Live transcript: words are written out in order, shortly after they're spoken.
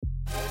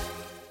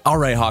All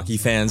right, hockey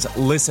fans,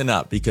 listen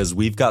up because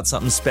we've got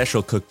something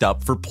special cooked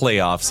up for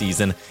playoff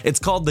season. It's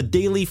called the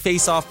Daily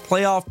Face-Off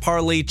Playoff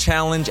Parlay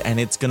Challenge, and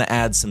it's going to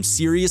add some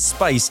serious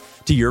spice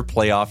to your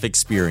playoff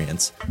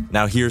experience.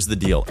 Now, here's the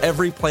deal.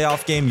 Every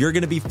playoff game, you're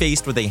going to be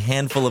faced with a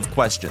handful of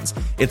questions.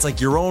 It's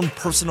like your own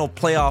personal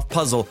playoff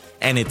puzzle,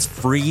 and it's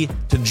free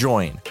to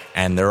join.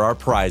 And there are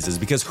prizes,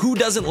 because who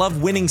doesn't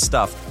love winning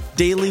stuff?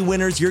 Daily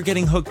winners, you're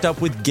getting hooked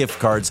up with gift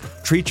cards.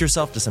 Treat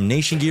yourself to some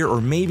Nation gear or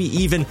maybe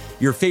even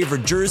your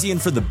favorite jersey.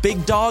 And for the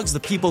big dogs, the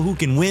people who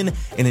can win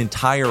an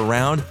entire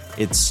round,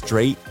 it's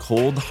straight,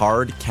 cold,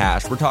 hard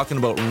cash. We're talking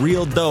about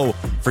real dough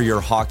for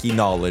your hockey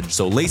knowledge.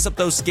 So lace up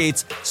those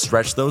skates,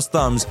 stretch those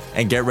thumbs,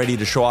 and get ready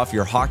to show off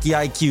your hockey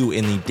IQ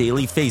in the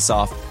Daily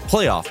Face-Off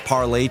Playoff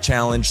Parlay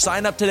Challenge.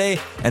 Sign up today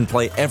and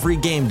play every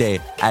game day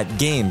at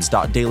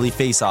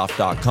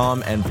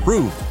games.dailyfaceoff.com and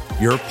prove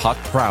your puck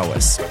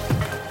prowess.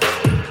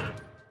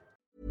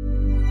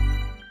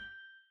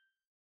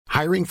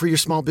 Hiring for your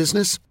small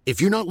business?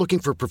 If you're not looking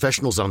for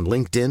professionals on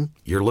LinkedIn,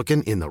 you're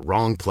looking in the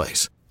wrong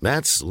place.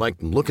 That's like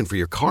looking for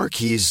your car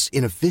keys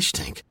in a fish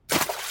tank.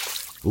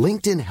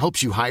 LinkedIn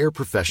helps you hire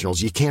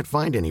professionals you can't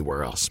find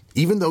anywhere else,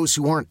 even those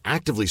who aren't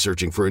actively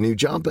searching for a new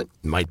job but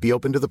might be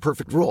open to the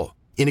perfect role.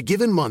 In a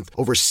given month,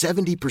 over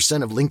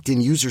 70% of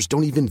LinkedIn users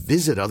don't even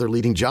visit other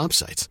leading job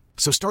sites.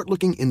 So start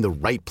looking in the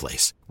right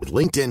place. With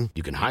LinkedIn,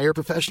 you can hire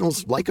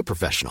professionals like a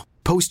professional.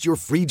 Post your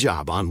free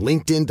job on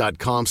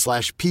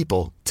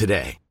linkedin.com/people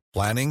today.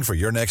 Planning for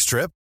your next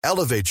trip?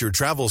 Elevate your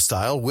travel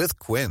style with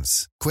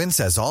Quince. Quince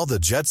has all the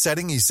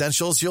jet-setting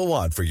essentials you'll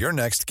want for your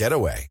next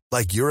getaway,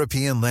 like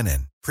European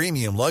linen,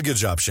 premium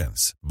luggage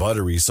options,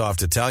 buttery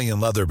soft Italian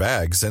leather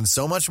bags, and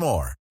so much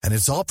more. And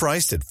it's all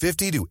priced at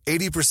 50 to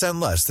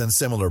 80% less than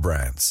similar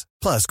brands.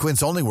 Plus,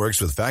 Quince only works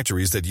with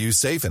factories that use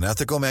safe and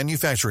ethical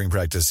manufacturing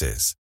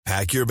practices.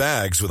 Pack your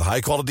bags with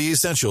high-quality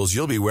essentials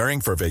you'll be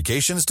wearing for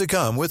vacations to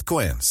come with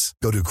Quince.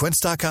 Go to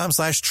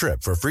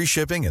quince.com/trip for free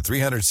shipping and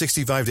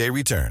 365-day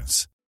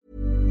returns.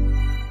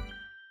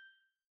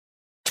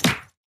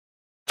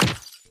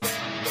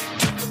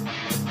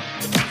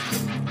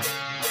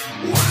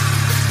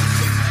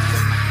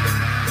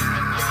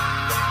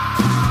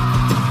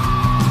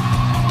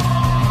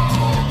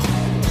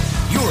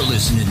 You're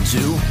listening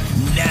to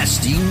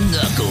Nasty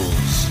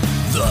Knuckles,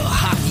 the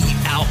Hockey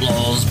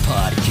Outlaws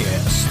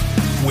podcast,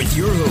 with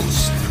your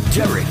hosts,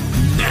 Derek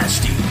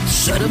Nasty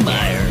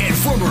Sotomayor and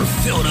former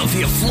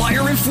Philadelphia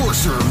Flyer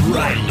enforcer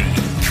Riley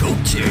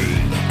Cote,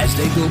 as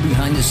they go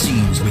behind the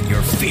scenes with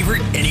your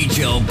favorite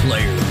NHL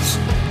players.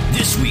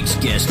 This week's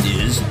guest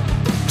is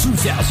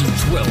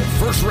 2012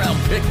 first-round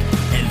pick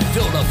and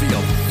Philadelphia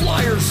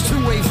Flyers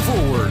two-way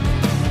forward,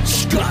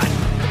 Scott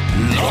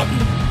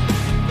Laughton.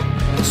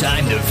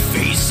 Time to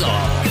face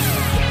off.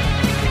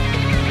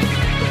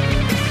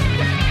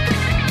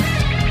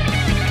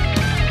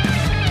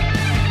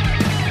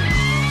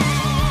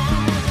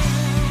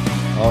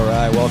 All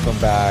right, welcome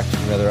back to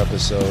another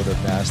episode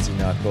of Nasty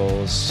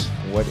Knuckles.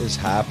 What is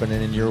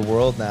happening in your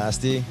world,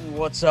 Nasty?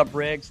 What's up,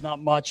 Riggs? Not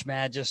much,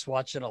 man. Just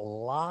watching a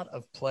lot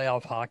of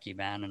playoff hockey,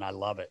 man, and I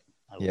love it.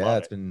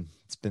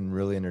 It's been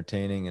really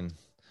entertaining, and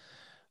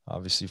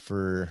obviously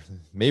for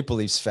Maple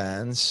Leafs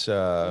fans,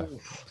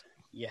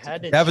 you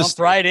had to jump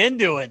right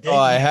into it. Didn't you?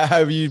 I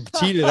have. You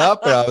teed it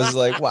up, and I was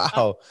like,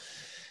 wow.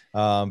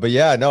 But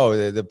yeah,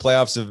 no, the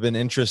playoffs have been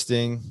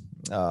interesting.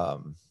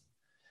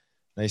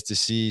 Nice to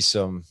see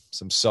some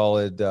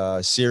solid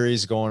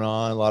series going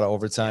on. A lot of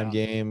overtime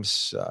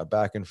games,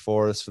 back and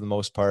forth for the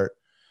most part.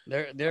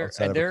 There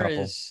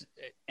is,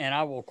 and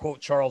I will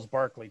quote Charles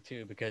Barkley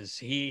too, because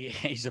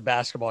he's a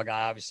basketball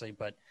guy, obviously,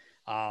 but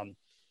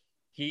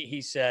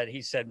he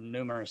said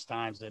numerous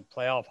times that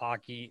playoff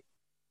hockey,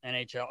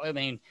 NHL. I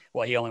mean,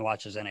 well, he only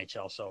watches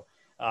NHL, so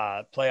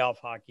playoff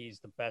hockey is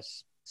the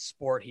best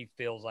sport he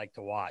feels like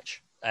to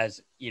watch.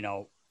 As you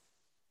know,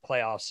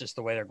 playoffs just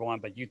the way they're going.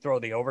 But you throw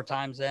the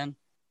overtimes in.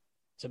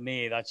 To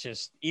me, that's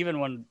just, even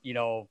when,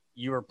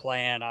 you were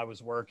playing, I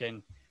was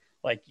working,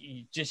 like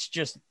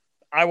just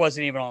I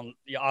wasn't even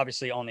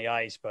obviously on the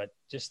ice, but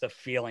just the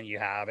feeling you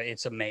have,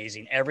 it's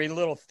amazing. Every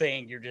little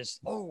thing, you're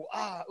just,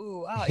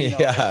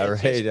 yeah,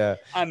 right.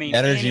 I mean,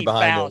 energy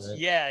behind it. Right?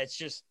 Yeah, it's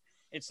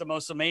the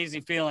most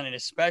amazing feeling, and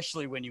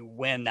especially when you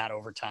win that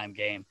overtime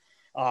game.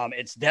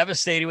 It's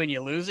devastating when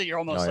you lose it. You're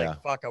almost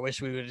fuck, I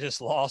wish we would have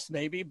just lost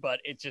maybe, but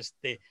it's just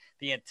the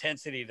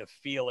intensity, the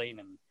feeling,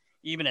 and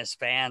even as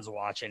fans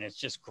watching, it's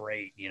just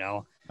great,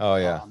 Oh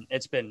yeah.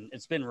 It's been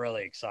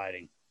really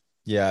exciting.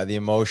 Yeah. The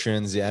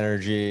emotions, the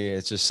energy,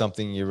 it's just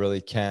something you really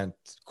can't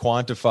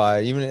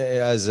quantify, even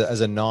as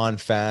a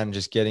non-fan,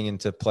 just getting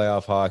into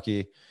playoff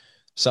hockey,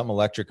 something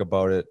electric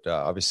about it.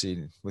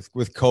 Obviously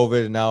with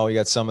COVID, and now you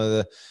got some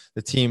of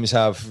the teams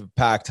have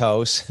packed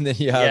house, and then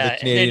you have the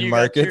Canadian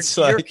markets.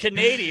 You're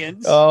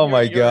Canadians. Oh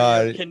my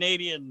God. You're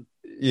Canadian.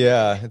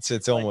 Yeah.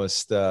 It's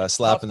almost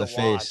slap in the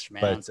face,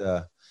 watch,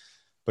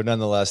 but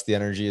nonetheless, the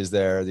energy is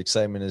there. The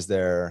excitement is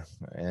there.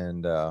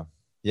 And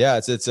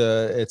it's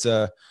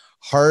a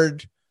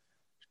hard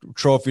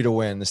trophy to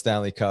win, the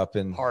Stanley Cup,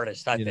 and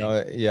hardest, I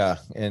think. Yeah.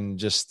 And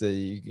just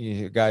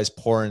the guys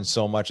pouring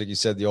so much, like you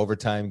said, the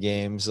overtime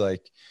games,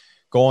 like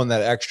going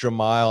that extra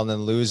mile and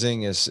then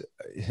losing is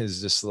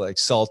just like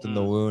salt in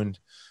the wound.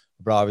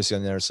 But obviously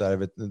on the other side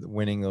of it,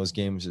 winning those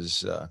games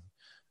is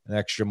an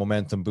extra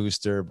momentum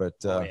booster.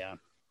 But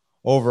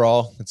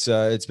overall,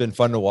 it's been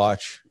fun to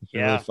watch. It's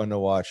been really fun to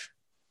watch.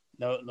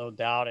 No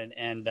doubt.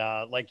 And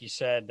like you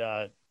said,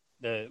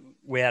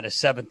 we had a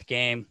 7th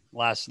game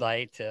last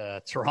night.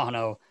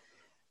 Toronto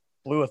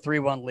blew a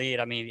 3-1 lead.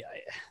 I mean,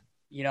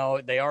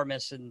 they are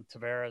missing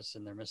Tavares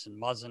and they're missing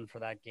Muzzin for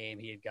that game.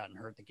 He had gotten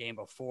hurt the game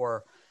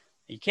before.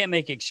 You can't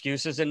make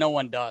excuses, and no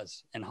one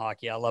does in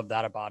hockey. I love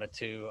that about it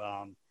too.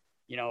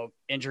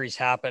 Injuries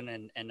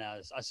happen, and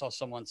I saw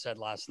someone said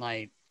last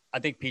night, I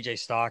think PJ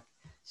Stock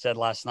said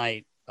last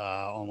night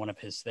on one of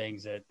his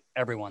things that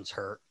everyone's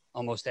hurt.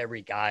 Almost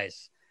every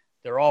guy's.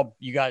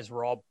 You guys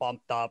were all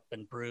bumped up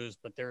and bruised,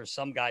 but there are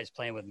some guys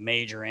playing with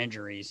major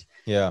injuries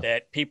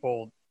that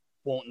people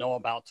won't know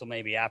about till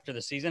maybe after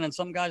the season. And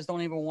some guys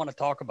don't even want to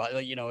talk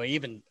about,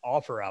 even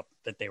offer up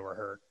that they were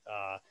hurt.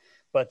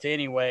 But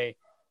anyway,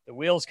 the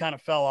wheels kind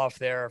of fell off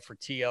there for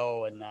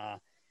T.O. and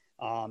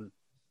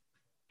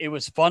it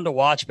was fun to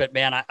watch, but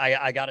man,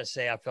 I got to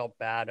say, I felt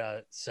bad.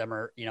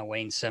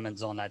 Wayne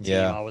Simmons on that team.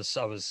 Yeah. I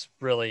was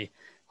really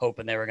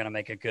hoping they were going to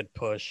make a good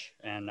push,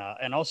 and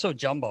also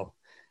Jumbo.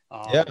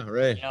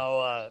 Right.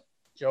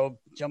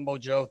 Jumbo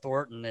Joe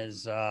Thornton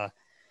is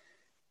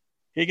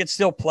he could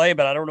still play,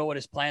 but I don't know what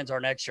his plans are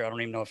next year. I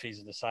don't even know if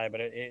he's decided,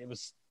 but it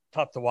was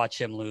tough to watch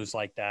him lose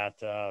like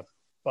that.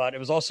 But it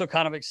was also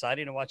kind of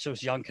exciting to watch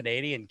those young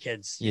Canadian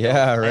kids play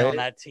on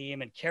that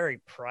team. And Carey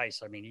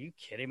Price, I mean, are you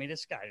kidding me?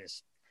 This guy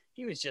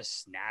he was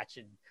just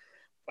snatching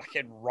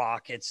fucking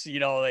rockets,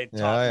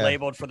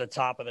 labeled for the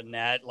top of the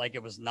net like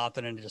it was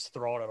nothing and just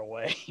throwing it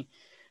away.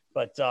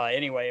 But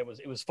anyway,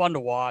 it was fun to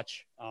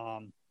watch.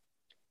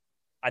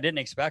 I didn't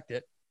expect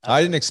it.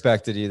 I didn't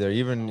expect it either.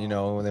 Even,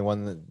 when they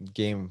won the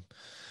game,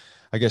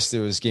 I guess it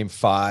was game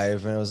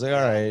 5, and I was like,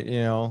 all right,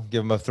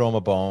 throw them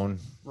a bone.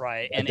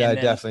 Right. And I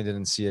definitely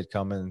didn't see it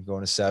coming,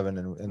 going to 7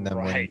 and then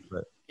winning.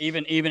 But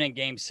even in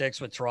game 6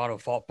 with Toronto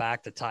fought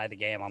back to tie the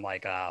game, I'm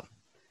like,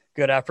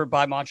 good effort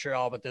by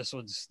Montreal, but this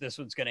one's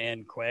going to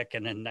end quick.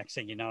 And then next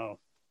thing you know,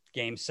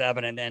 game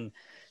 7, and then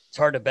it's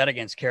hard to bet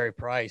against Carey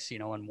Price,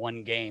 in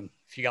one game.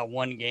 If you got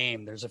one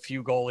game, there's a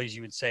few goalies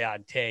you would say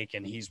I'd take,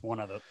 and he's one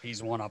of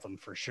them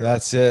for sure.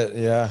 That's it.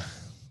 Yeah.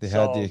 They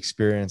had the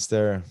experience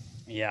there.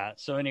 Yeah.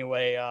 So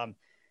anyway,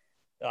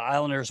 the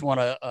Islanders won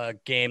a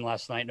game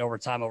last night in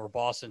overtime over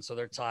Boston. So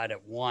they're tied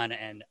at 1.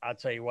 And I'll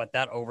tell you what,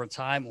 that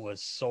overtime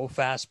was so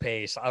fast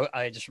paced.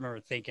 I just remember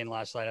thinking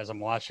last night as I'm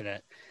watching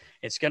it,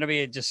 it's going to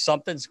be just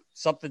something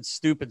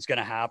stupid's going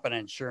to happen.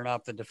 And sure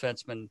enough, the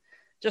defenseman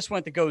just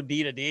went to go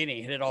D to D and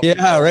he hit it off.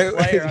 Yeah, right.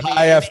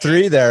 High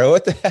F3 there.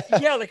 What the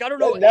heck? Yeah, like I don't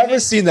know. I've never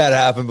seen that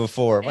happen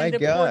before. My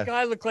God. The poor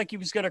guy looked like he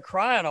was going to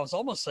cry, and I was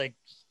almost like,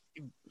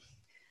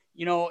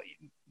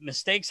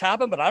 mistakes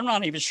happen, but I'm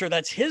not even sure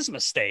that's his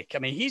mistake. I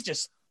mean, he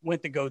just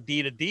went to go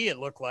D to D, it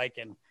looked like,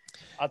 and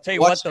I'll tell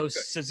you what, those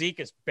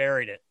Cizikas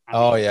buried it.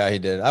 Yeah, he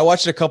did. I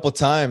watched it a couple of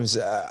times.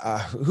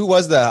 Who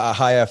was the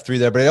high F3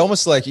 there? But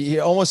he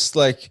almost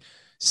like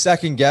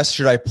second guess,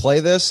 should I play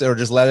this or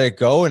just let it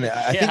go? And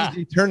I think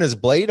he turned his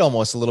blade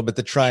almost a little bit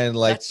to try and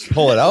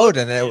pull it out.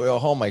 And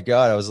oh my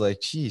God, I was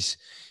like, geez,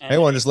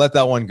 everyone just let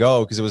that one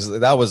go, because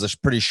that was a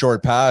pretty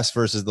short pass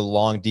versus the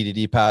long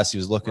DDD pass he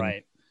was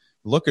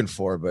looking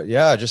for. But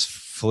yeah, just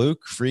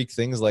freak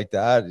things like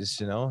that. Just,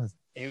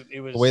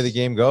 it was the way the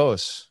game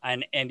goes.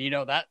 And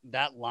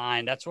that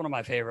line, that's one of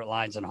my favorite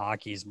lines in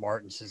hockey is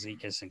Martin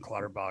Cizikas and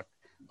Clutterbuck.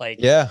 Like,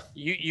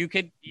 you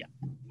could,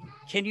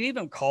 can you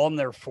even call them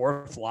their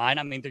fourth line?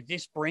 I mean, they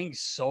just bring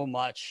so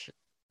much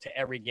to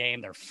every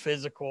game. They're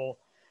physical.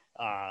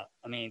 I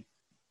mean,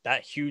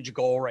 that huge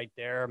goal right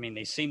there. I mean,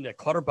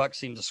 Clutterbuck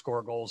seemed to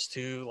score goals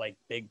too, like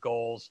big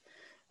goals.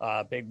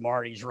 Big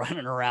Marty's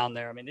running around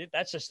there. I mean,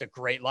 that's just a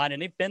great line.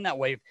 And they've been that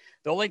way.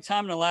 The only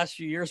time in the last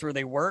few years where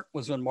they weren't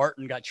was when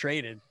Martin got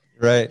traded.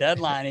 Right.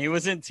 Deadline. He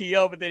was in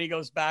TO, but then he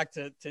goes back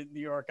to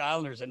New York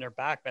Islanders, and they're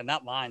back. Man,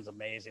 that line's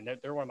amazing.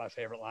 They're one of my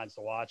favorite lines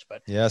to watch.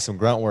 But yeah, some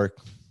grunt work.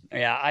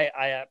 Yeah,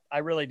 I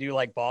really do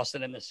like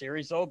Boston in the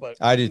series, though. But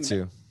I do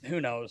too. Who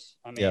knows?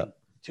 I mean,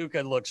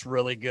 Tuukka looks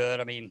really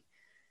good. I mean,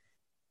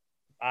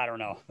 I don't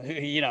know.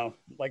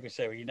 Like we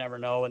say, you never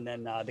know. And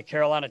then the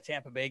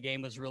Carolina-Tampa Bay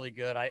game was really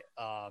good. I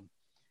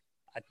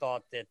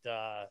thought that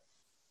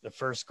the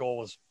first goal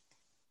was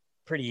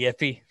pretty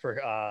iffy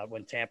for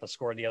when Tampa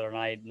scored the other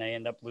night, and they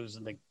end up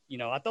losing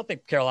I thought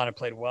that Carolina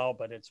played well,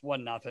 but it's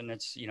 1-0.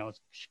 It's, it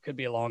could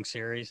be a long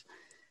series.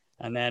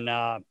 And then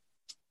and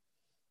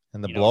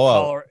the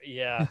blowout.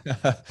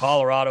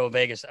 Colorado,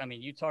 Vegas. I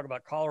mean, you talk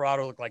about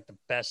Colorado looked like the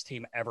best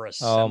team ever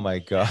assembled. Oh my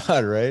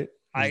God, right?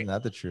 Isn't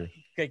that the truth?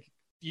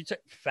 You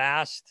took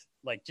fast,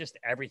 like just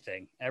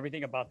everything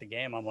about the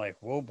game. I'm like,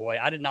 whoa, boy,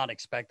 I did not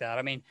expect that.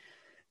 I mean,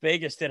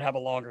 Vegas did have a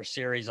longer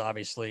series,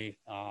 obviously.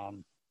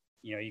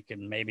 You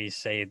can maybe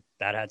say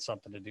that had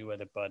something to do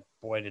with it, but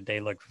boy, did they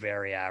look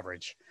very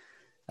average.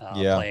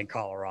 playing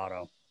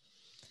Colorado.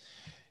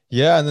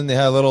 Yeah, and then they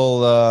had a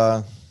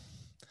little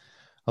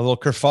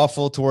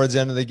kerfuffle towards the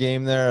end of the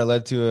game there. It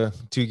led to a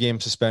 2-game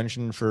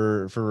suspension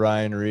for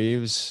Ryan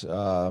Reaves.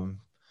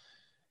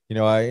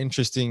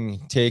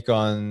 Interesting take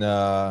on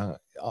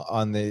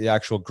the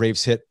actual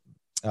Graves hit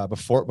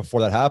before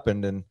that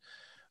happened, and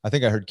I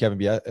think I heard Kevin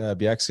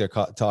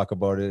Bieksa talk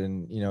about it,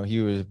 and he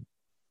was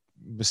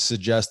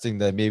suggesting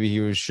that maybe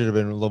he should have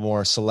been a little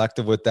more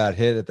selective with that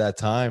hit at that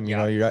time.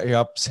 Yeah. You're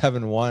up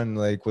 7-1.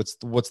 Like,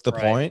 what's the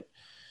point?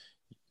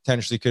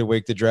 Potentially could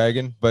wake the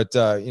dragon, but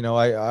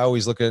I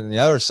always look at it on the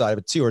other side of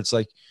it too, where it's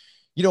like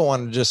you don't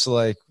want to just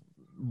like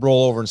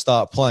roll over and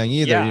stop playing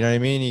either. Yeah. You know what I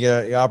mean? You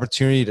get the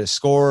opportunity to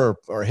score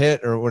or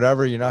hit or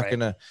whatever. You're not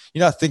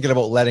thinking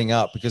about letting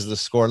up because of the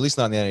score, at least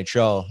not in the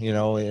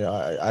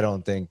NHL. I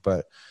don't think,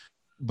 but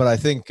I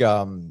think,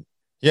 and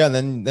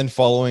then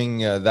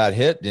following that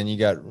hit, then you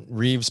got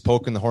Reaves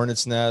poking the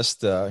hornet's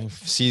nest,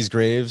 sees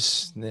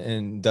Graves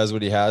and does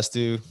what he has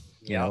to,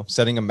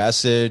 setting a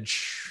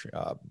message,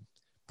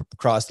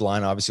 across the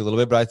line, obviously a little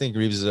bit, but I think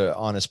Reaves is an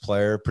honest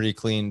player, pretty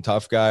clean,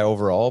 tough guy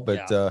overall,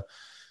 but the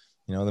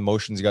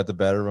emotions got the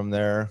better of him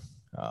there.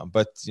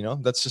 But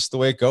that's just the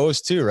way it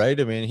goes too, right?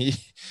 I mean,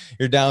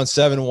 you're down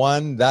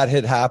 7-1, that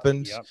hit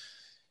happened. Yep.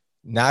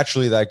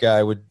 Naturally that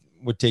guy would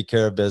take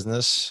care of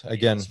business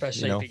again,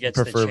 especially if he gets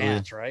the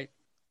chance, right?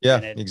 Yeah,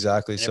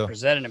 exactly. So it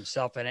presented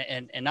himself,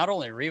 and not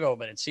only Revo,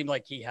 but it seemed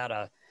like he had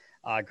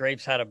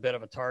Graves had a bit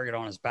of a target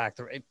on his back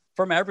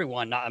from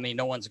everyone.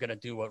 No one's going to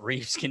do what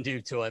Reaves can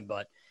do to him,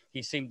 but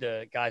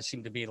guys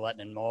seemed to be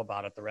letting him know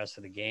about it the rest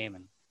of the game.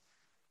 And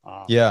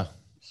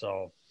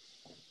so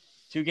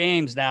 2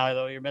 games now,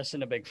 though, you're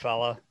missing a big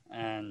fella,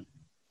 and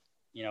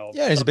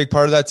he's a big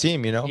part of that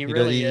team. He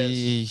really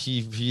is.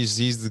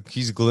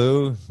 He's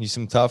glue. He's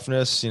some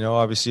toughness.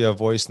 Obviously a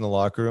voice in the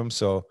locker room,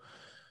 so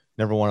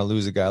never want to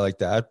lose a guy like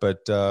that.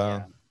 But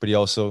he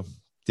also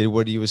did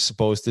what he was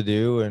supposed to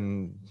do,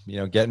 and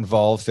get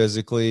involved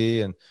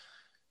physically and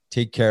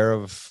take care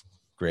of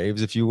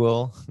Graves, if you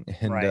will.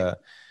 And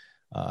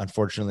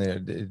unfortunately,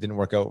 it didn't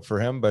work out for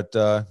him. But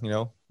I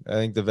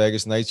think the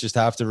Vegas Knights just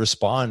have to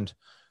respond.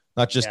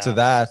 Not just to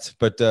that,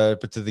 but to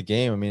the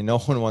game. I mean, no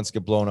one wants to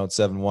get blown out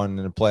 7-1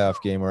 in a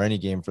playoff game or any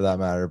game for that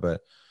matter.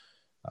 But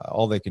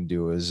all they can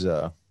do is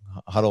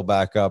huddle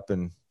back up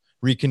and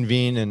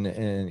reconvene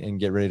and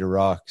get ready to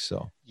rock.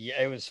 So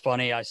it was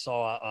funny. I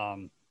saw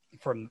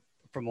from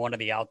one of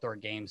the outdoor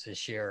games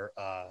this year.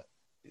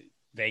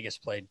 Vegas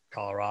played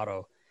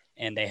Colorado,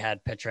 and they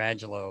had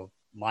Pietrangelo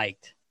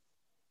mic'd,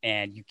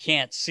 and you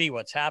can't see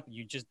what's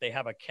happening. They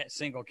have a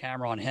single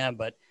camera on him,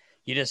 but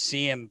you just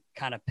see him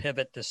kind of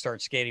pivot to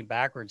start skating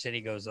backwards, and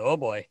he goes, "Oh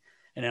boy!"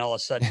 And then all of a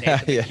sudden,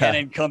 Nathan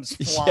McKinnon comes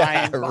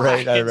flying by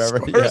and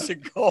scores a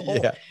goal.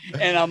 Yeah.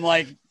 And I'm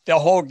like, the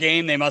whole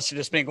game they must have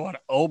just been going,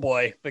 "Oh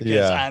boy,"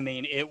 because I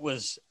mean, it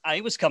was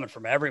coming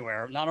from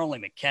everywhere. Not only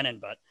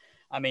McKinnon, but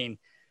I mean,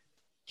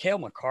 Cale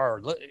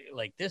Makar.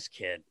 Like this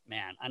kid,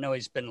 man. I know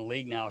he's been in the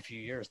league now a few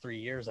years, 3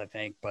 years, I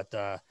think, but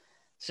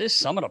it's just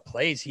some of the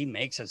plays he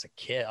makes as a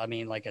kid. I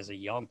mean, like as a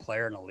young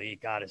player in the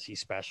league, God, is he a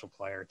special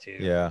player too.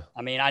 Yeah.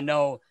 I mean, I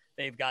know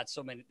they've got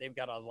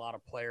a lot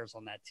of players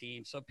on that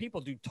team. So people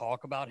do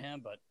talk about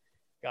him, but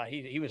God,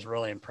 he was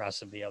really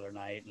impressive the other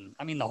night. And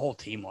I mean, the whole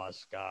team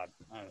was, God,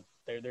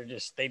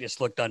 they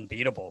just looked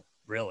unbeatable,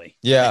 really.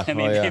 Yeah. I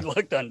mean, they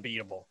looked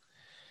unbeatable.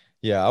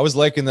 Yeah, I was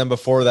liking them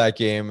before that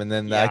game, and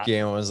then that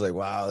game I was like,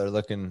 wow, they're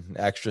looking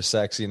extra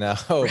sexy now.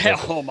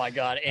 Oh my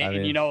God. And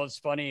it's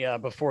funny,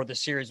 before the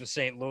series with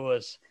St.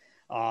 Louis,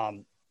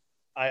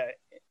 I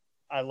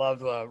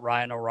loved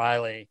Ryan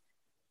O'Reilly.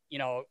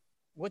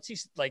 What's he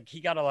like?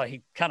 He kind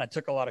of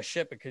took a lot of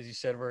shit because he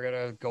said, we're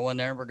going to go in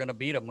there and we're going to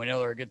beat them. We know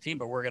they're a good team,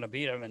 but we're going to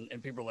beat them.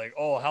 And people are like,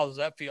 oh, how does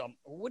that feel?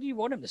 What do you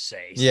want him to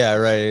say? Yeah,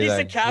 right. He's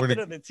the captain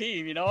of the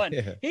team, and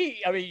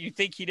you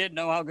think he didn't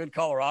know how good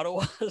Colorado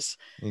was?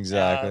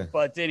 Exactly.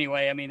 But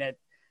anyway, I mean,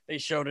 they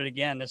showed it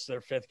again. This is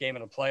their 5th game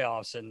in the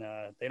playoffs, and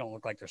they don't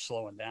look like they're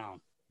slowing down.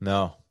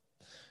 No,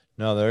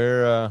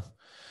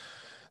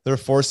 they're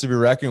forced to be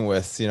reckoned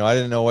with. I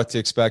didn't know what to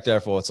expect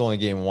after. Well, it's only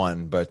game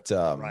 1, but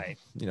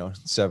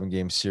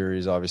 7-game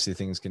series, obviously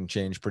things can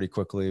change pretty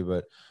quickly,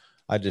 but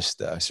I just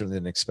certainly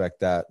didn't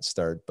expect that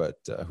start, but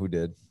who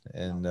did?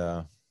 And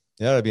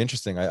it'd be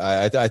interesting.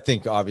 I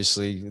think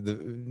obviously the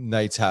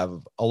Knights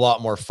have a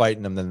lot more fight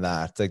in them than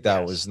that. Like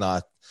that was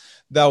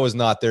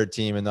not their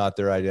team and not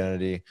their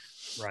identity.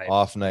 Right.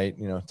 Off night,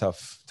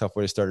 tough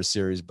way to start a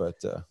series,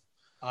 but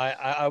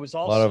I was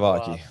also a lot of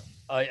hockey.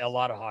 A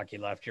lot of hockey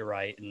left. You're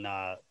right.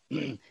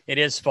 And it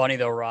is funny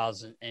though,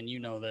 Roz, and you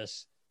know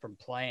this from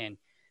playing,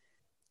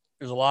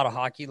 there's a lot of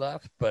hockey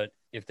left, but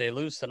if they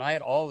lose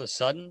tonight, all of a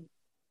sudden,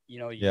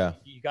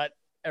 you got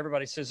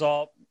everybody says,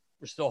 oh,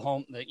 we're still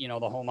home, the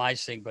home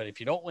ice thing. But if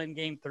you don't win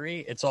game 3,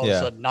 it's all of a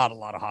sudden not a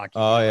lot of hockey.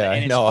 Oh yeah.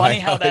 And it's funny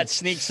how that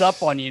sneaks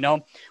up on you,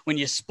 when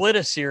you split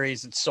a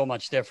series, it's so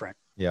much different.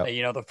 Yeah.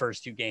 The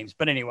first 2 games,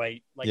 but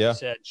anyway, like you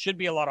said, should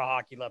be a lot of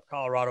hockey left.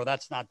 Colorado,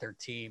 that's not their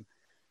team.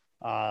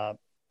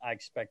 I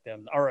expect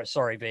them,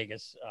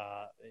 Vegas,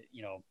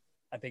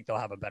 I think they'll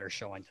have a better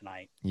showing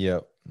tonight.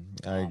 Yep,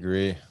 I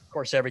agree. Of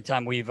course, every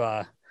time we've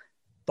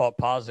thought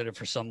positive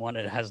for someone,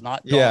 it has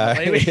not. Yeah,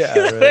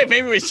 right.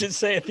 Maybe we should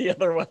say it the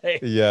other way.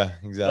 Yeah,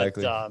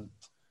 exactly.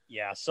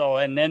 But, so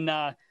and then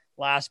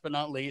last but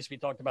not least, we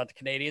talked about the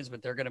Canadians,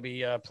 but they're going to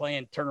be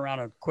playing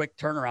a quick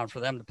turnaround for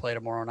them to play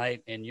tomorrow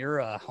night in your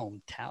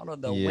hometown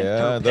of the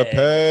Winter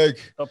Peg.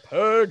 The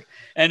Peg.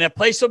 And the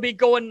place will be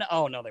going.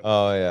 Oh, no, they won't.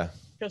 Oh, yeah.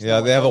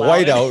 Yeah, they have a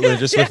whiteout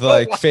just with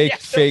like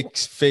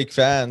fake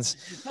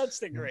fans. That's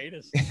the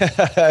greatest.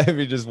 It'd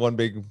be just one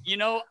big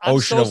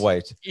ocean of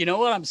white. You know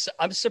what?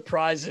 I'm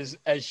surprised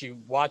as you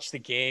watch the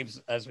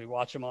games, as we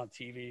watch them on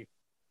TV.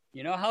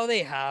 You know how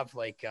they have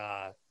like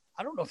I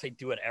don't know if they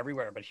do it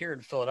everywhere, but here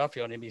in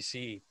Philadelphia on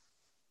NBC,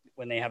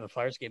 when they have the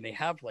Flyers game, they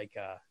have like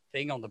a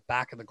thing on the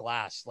back of the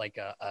glass, like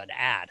an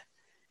ad.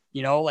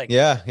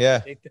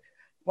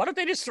 Why don't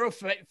they just throw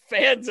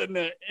fans in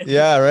the?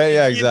 Yeah, right.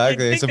 Yeah,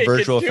 exactly. Some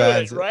virtual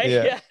fans, right?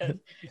 Yeah,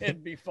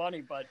 it'd be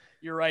funny, but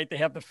you're right. They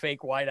have the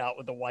fake white out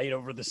with the white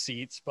over the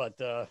seats, but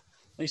at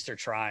least they're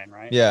trying,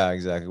 right? Yeah,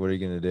 exactly. What are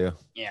you gonna do?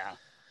 Yeah,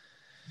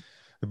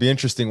 it'd be an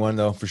interesting one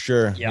though, for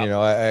sure. Yep.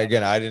 I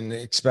didn't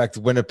expect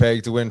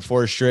Winnipeg to win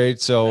 4 straight,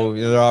 so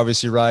they're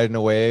obviously riding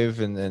a wave,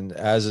 and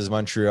as is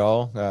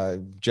Montreal.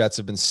 Jets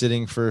have been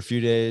sitting for a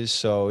few days,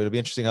 so it'll be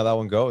interesting how that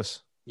one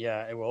goes.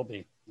 Yeah, it will be.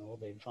 It will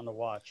be fun to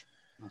watch.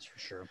 That's for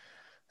sure.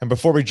 And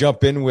before we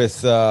jump in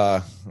with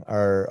our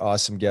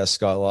awesome guest,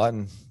 Scott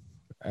Laughton,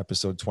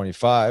 episode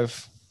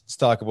 25, let's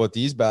talk about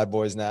these bad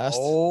boys, Nast.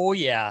 Oh,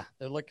 yeah.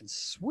 They're looking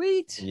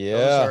sweet. Yeah.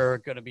 Those are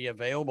going to be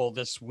available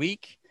this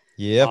week.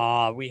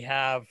 Yep. We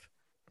have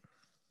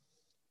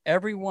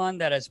everyone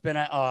that has been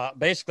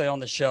basically on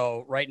the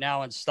show right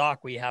now in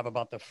stock. We have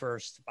about the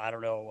first, I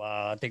don't know,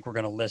 I think we're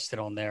going to list it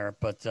on there,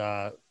 but,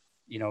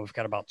 we've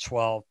got about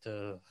 12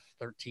 to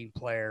 13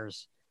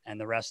 players, and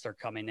the rest are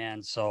coming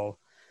in. So,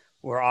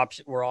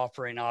 we're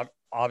offering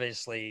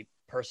obviously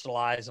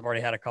personalized. I've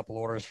already had a couple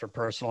orders for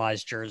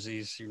personalized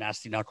jerseys, your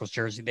Nasty Knuckles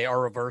jersey. They are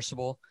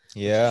reversible.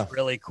 Yeah. Which is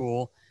really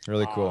cool.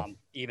 Really cool.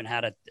 Even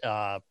had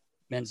a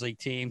men's league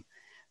team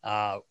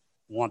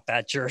want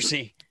that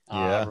jersey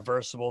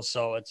reversible.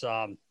 So it's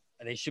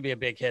they should be a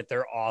big hit.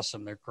 They're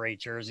awesome. They're great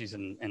jerseys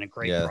and a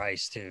great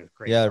price too.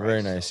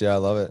 Very nice. Yeah, I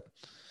love it.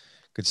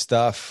 Good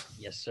stuff.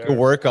 Yes, sir. Good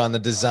work on the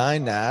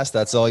design, Nast.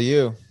 That's all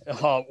you.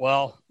 Oh,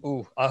 well,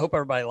 I hope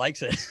everybody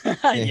likes it.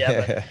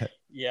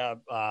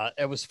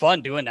 It was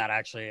fun doing that,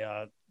 actually.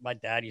 My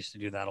dad used to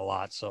do that a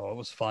lot, so it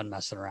was fun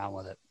messing around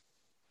with it.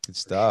 Good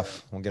stuff.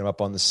 Sure. We'll get them up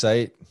on the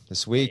site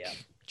this week. Yeah.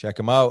 Check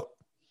them out.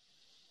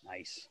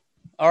 Nice.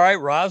 All right,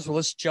 Roz, well,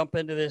 let's jump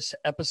into this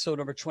episode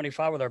number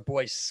 25 with our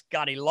boy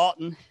Scotty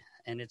Laughton,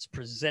 and it's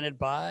presented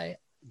by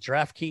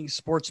DraftKings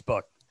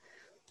Sportsbook.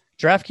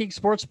 DraftKings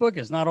Sportsbook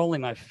is not only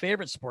my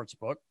favorite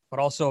sportsbook, but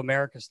also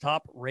America's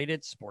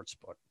top-rated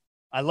sportsbook.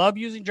 I love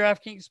using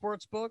DraftKings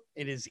Sportsbook.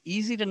 It is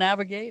easy to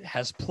navigate,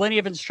 has plenty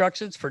of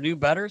instructions for new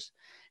bettors,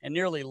 and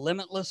nearly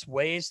limitless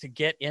ways to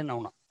get in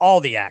on all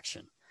the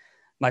action.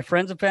 My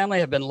friends and family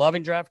have been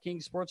loving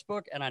DraftKings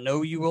Sportsbook, and I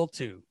know you will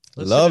too.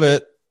 Love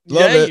it.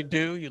 Love it. You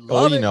do. You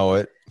love it. You know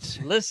it.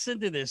 Listen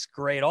to this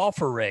great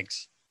offer,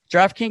 Riggs.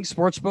 DraftKings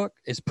Sportsbook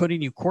is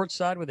putting you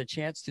courtside with a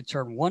chance to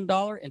turn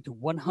 $1 into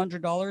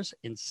 $100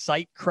 in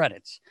site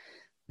credits.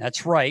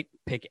 That's right.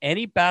 Pick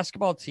any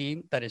basketball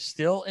team that is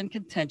still in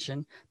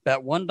contention, bet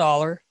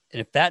 $1, and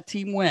if that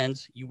team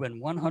wins, you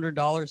win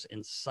 $100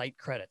 in site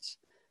credits.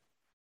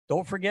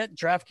 Don't forget,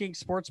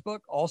 DraftKings Sportsbook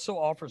also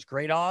offers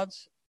great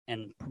odds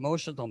and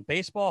promotions on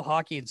baseball,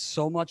 hockey, and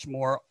so much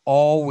more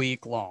all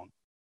week long.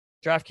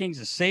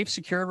 DraftKings is safe,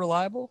 secure, and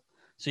reliable,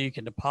 so you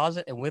can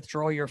deposit and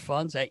withdraw your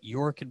funds at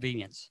your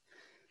convenience.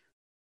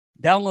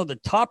 Download the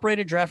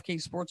top-rated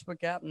DraftKings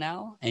Sportsbook app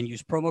now and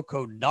use promo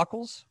code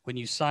Knuckles when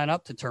you sign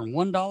up to turn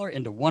 $1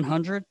 into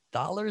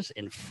 $100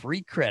 in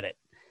free credit.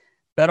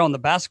 Bet on the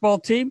basketball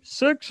team,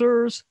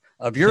 Sixers,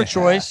 of your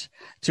choice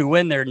to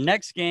win their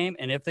next game,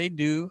 and if they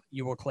do,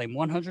 you will claim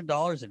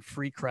 $100 in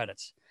free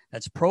credits.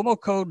 That's promo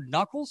code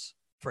Knuckles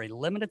for a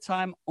limited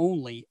time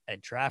only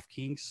at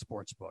DraftKings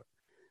Sportsbook.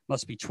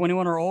 Must be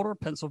 21 or older,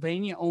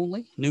 Pennsylvania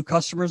only, new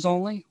customers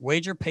only,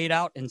 wager paid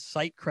out in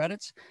site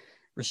credits.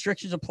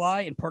 Restrictions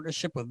apply in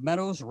partnership with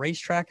Meadows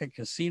Racetrack and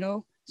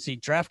Casino. See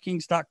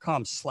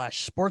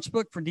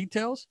DraftKings.com/sportsbook for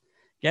details.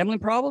 Gambling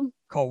problem?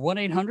 Call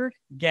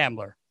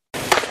 1-800-GAMBLER.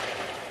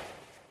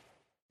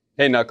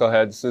 Hey,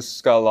 Knuckleheads, this is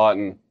Scott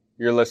Laughton.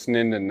 You're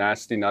listening to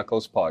Nasty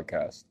Knuckles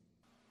Podcast.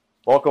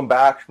 Welcome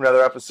back to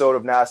another episode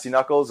of Nasty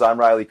Knuckles. I'm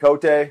Riley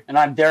Cote. And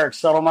I'm Derek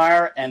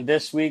Settlemyer. And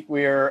this week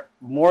we are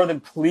more than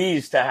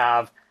pleased to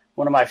have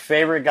one of my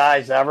favorite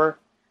guys ever,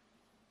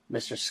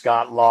 Mr.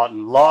 Scott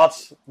Laughton.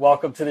 Lots,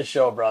 welcome to the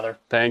show, brother.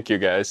 Thank you,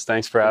 guys.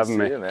 Thanks for having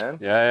me. You, man.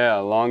 Yeah,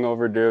 long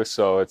overdue.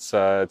 So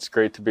it's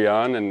great to be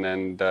on,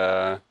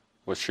 and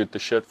we'll shoot the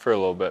shit for a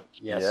little bit.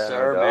 Yes,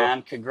 sir,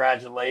 man.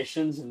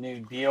 Congratulations, a new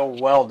deal,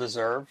 well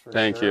deserved.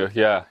 Thank you.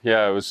 Yeah.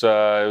 It was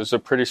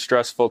a pretty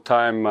stressful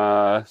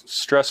time.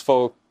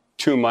 Stressful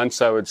 2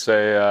 months, I would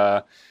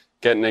say.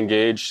 getting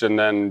engaged, and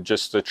then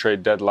just the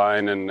trade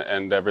deadline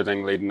and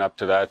everything leading up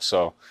to that.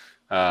 So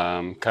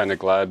kind of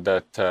glad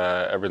that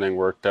everything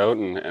worked out,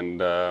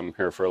 and I'm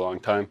here for a long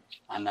time.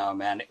 I know,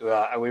 man.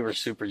 We were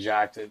super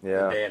jacked the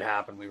day it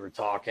happened. We were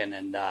talking,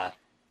 and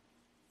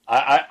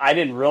I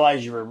didn't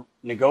realize you were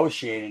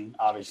negotiating,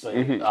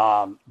 obviously,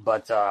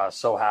 but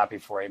so happy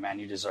for you, man.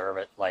 You deserve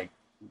it. Like,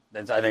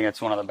 I think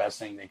it's one of the best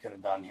things they could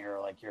have done here.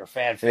 Like, you're a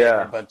fan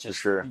favorite, but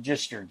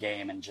just your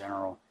game in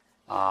general.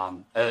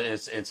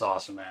 It's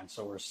awesome, man.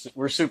 So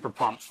we're super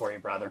pumped for you,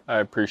 brother. I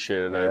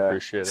appreciate it. I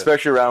appreciate it.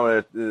 Especially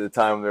around the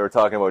time when they were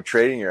talking about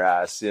trading your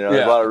ass. You know,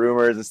 there's a lot of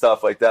rumors and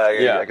stuff like that.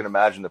 I can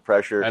imagine the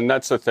pressure. And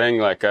that's the thing.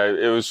 Like,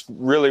 it was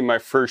really my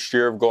first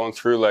year of going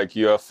through like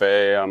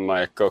UFA. I'm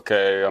like,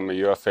 okay, I'm a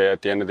UFA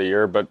at the end of the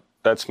year, but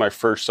that's my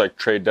first like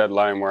trade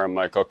deadline where I'm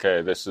like,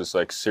 okay, this is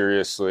like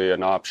seriously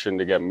an option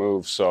to get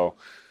moved. So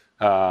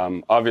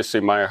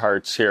obviously my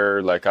heart's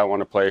here. Like, I want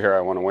to play here.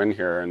 I want to win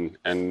here.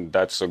 And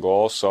that's the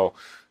goal. So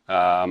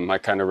I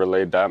kind of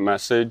relayed that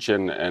message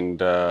and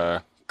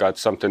got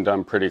something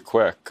done pretty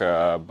quick.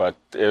 But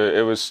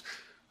it was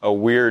a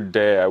weird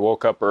day. I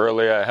woke up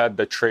early. I had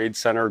the trade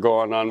center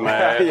going on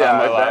my, on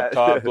my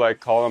laptop, like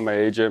calling my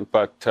agent.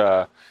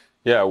 But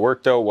it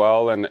worked out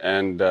well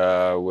and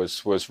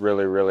was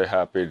really, really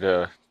happy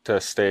to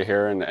stay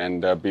here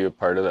and be a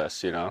part of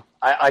this, you know.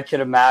 I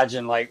can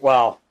imagine, like,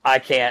 well, I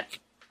can't.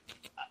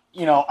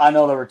 You know, I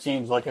know there were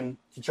teams looking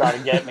to try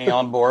to get me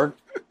on board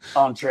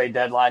on trade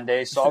deadline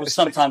day, so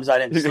sometimes I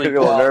didn't sleep well. You're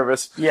a little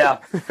nervous. Yeah.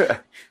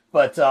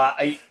 But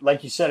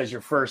like you said, it's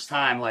your first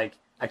time. Like,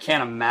 I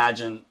can't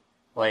imagine,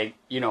 like,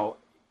 you know,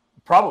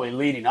 probably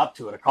leading up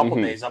to it a couple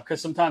days up,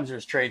 because sometimes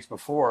there's trades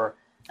before,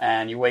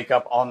 and you wake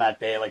up on that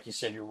day, like you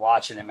said, you're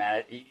watching it,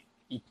 man.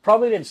 You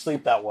probably didn't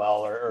sleep that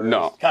well, or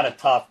no. It's kind of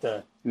tough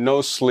to...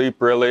 No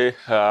sleep, really.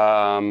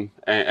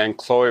 And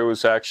Chloe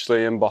was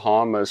actually in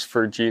Bahamas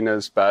for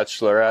Gina's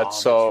bachelorette.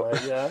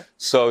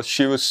 So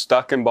she was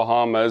stuck in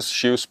Bahamas.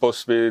 She was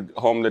supposed to be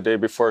home the day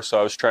before, so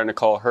I was trying to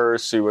call her,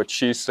 see what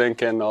she's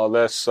thinking, all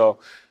this. So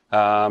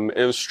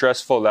it was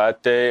stressful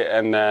that day.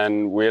 And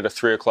then we had a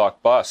 3:00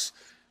 bus.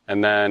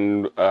 And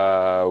then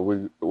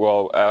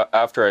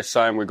after I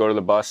signed, we go to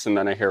the bus, and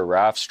then I hear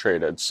Raf's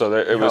traded. So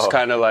it was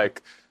kind of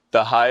like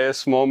the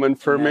highest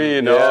moment for me,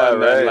 you know,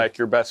 then like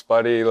your best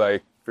buddy,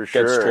 like,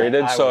 gets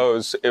traded.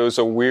 So it was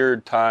a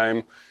weird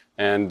time,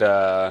 and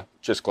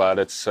just glad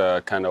it's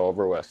kind of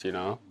over with, you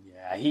know.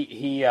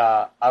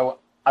 Yeah, I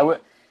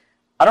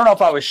don't know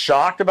if I was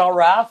shocked about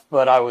Raf,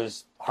 but I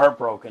was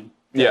heartbroken.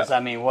 Because,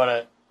 I mean,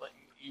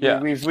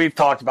 we've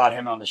talked about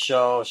him on the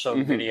show,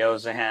 showed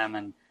videos of him,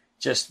 and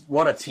just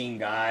what a team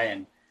guy,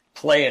 and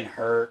playing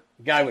hurt.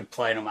 The guy would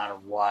play no matter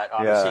what.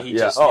 Obviously, he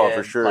just did.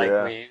 For sure.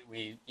 Like,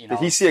 we you know.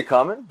 Did he see it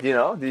coming? Do you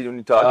know? When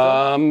you talked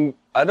to him?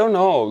 I don't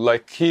know.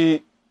 Like,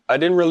 I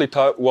didn't really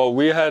talk. Well,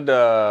 we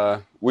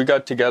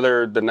got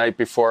together the night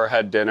before,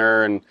 had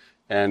dinner,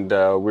 and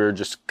we were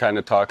just kind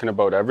of talking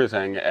about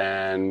everything,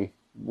 and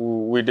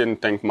we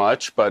didn't think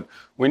much, but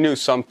we knew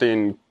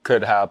something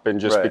could happen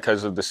just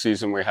because of the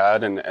season we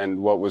had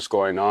and what was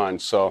going on.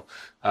 So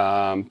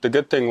the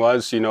good thing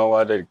was, you know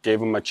what, it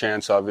gave him a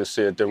chance.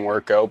 Obviously, it didn't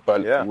work out,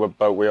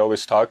 but we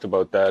always talked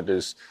about that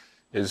is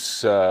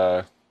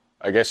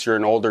I guess you're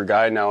an older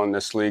guy now in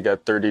this league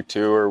at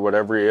 32 or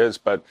whatever he is,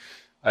 but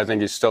I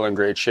think he's still in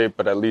great shape,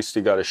 but at least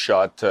he got a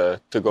shot to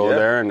go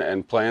there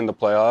and play in the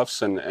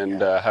playoffs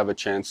and have a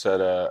chance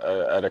at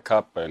a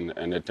cup, and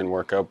it didn't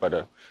work out,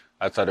 but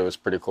I thought it was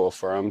pretty cool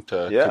for him to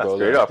go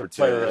there. Great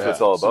opportunity. That's what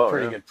it's all about. Some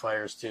pretty good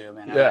players too,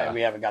 man.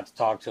 We haven't got to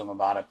talk to him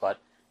about it, but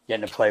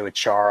getting to play with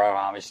Chara,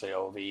 obviously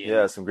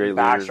Ovi, some great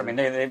leaders. leaders. I mean,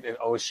 they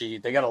Oshie,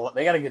 they got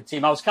a good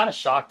team. I was kind of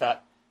shocked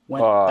that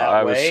went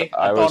that way.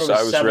 I was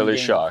really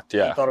shocked.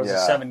 Yeah, I thought it was a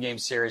 7-game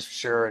series for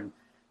sure, and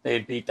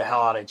they'd beat the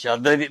hell out of each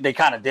other. They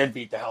kind of did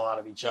beat the hell out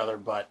of each other,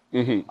 but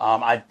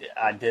I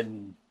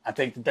didn't. I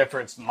think the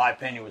difference, in my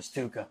opinion, was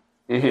Tuukka.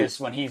 Because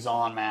when he's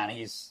on, man,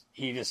 he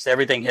just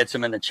everything hits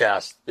him in the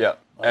chest. Yeah,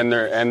 like, and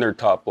their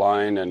top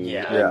line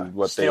and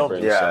what still they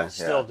bring.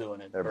 Still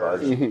doing it. They're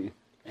buzzing.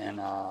 And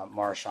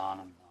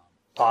Marchand and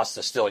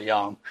Pasta's still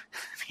young.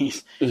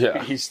 he's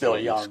still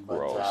young,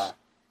 but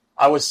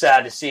I was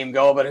sad to see him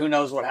go. But who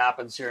knows what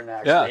happens here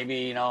next? Yeah.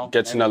 Maybe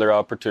gets another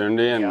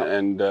opportunity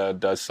and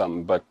does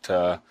something. But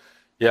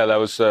that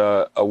was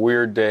a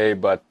weird day.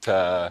 But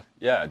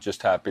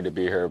just happy to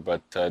be here.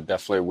 But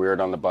definitely weird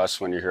on the bus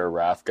when you hear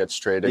Raf gets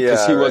traded,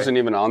 because he wasn't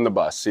even on the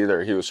bus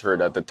either. He was hurt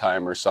at the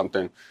time or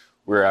something.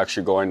 We were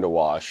actually going to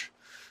Wash.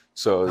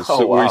 So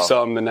we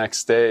saw him the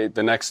next day.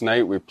 The next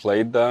night we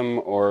played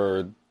them,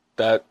 or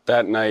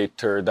that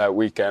night or that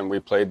weekend we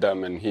played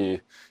them, and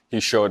he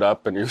showed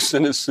up and he was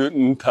in a suit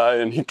and tie,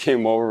 and he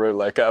came over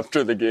like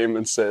after the game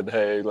and said,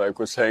 hey, like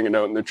was hanging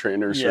out in the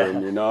trainer's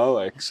room, you know,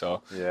 like,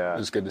 so it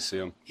was good to see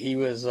him. He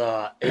was,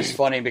 it's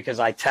funny because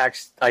I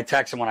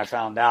texted him when I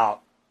found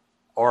out,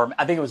 or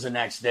I think it was the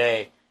next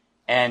day.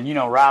 And, you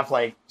know, Raf,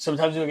 like,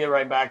 sometimes he'll get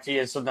right back to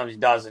you, sometimes he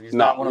doesn't. He's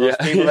not one of those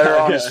people that are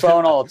on his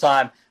phone all the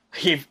time.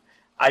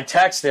 I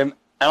text him,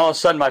 and all of a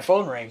sudden my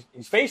phone rings.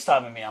 He's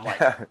FaceTiming me. I'm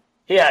like,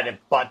 he had to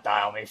butt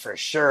dial me for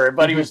sure.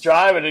 But he was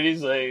driving and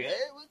he's like, "Hey,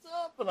 what's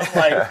up?" And I'm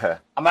like,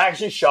 "I'm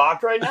actually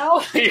shocked right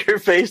now. You're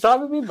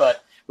FaceTiming me."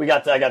 But I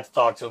got to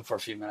talk to him for a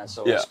few minutes,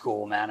 so it was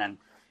cool, man.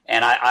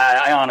 And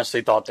I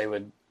honestly thought they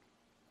would.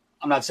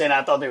 I'm not saying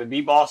I thought they would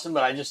beat Boston,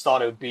 but I just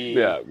thought it would be.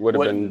 Yeah, it would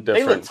have been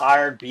different. They looked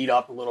tired, beat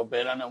up a little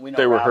bit. I know we know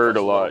they were Rafa's hurt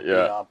a lot.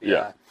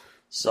 Yeah.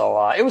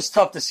 So it was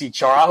tough to see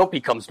Char. I hope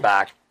he comes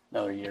back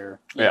another year.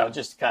 You know,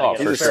 just kind of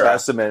he's a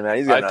specimen, man.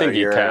 He's got another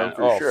year. I think he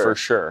can. For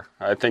sure.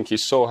 I think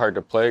he's so hard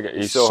to play against.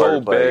 He's so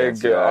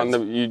big.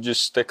 You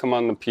just stick him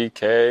on the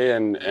PK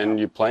and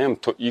you play him.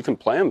 You can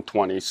play him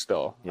 20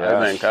 still. Yeah.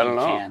 I think. I don't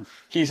know.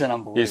 He's an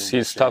unbelievable.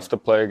 He's tough to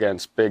play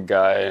against, big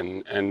guy,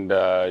 and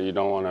you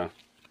don't want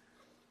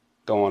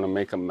to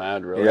make him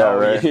mad, really. Yeah,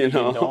 right. You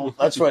know,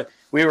 that's what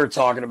we were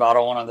talking about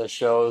on one of the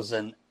shows,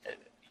 and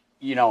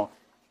you know,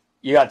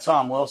 you got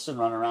Tom Wilson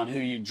running around. Who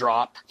you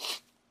drop?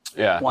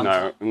 Yeah,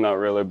 not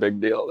really a big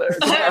deal there.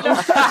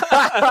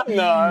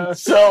 No.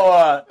 So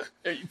a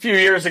few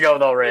years ago,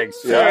 though,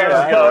 Riggs. He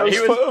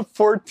was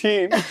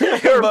 14.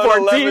 About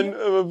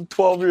 11,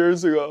 12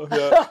 years ago.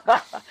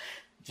 Yeah.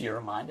 Do you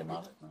remind him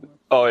of it?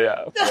 Oh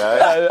yeah.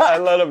 I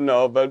let him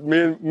know. But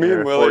me and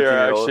Willie are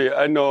actually.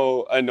 I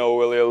know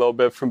Willie a little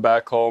bit from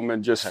back home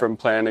and just from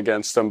playing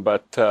against him.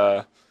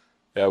 But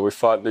yeah, we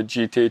fought in the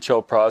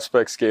GTHL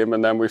Prospects game,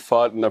 and then we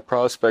fought in the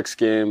Prospects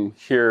game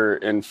here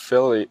in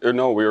Philly. Or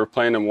no, we were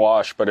playing in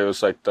Wash, but it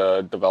was like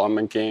the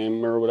development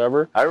game or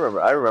whatever. I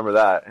remember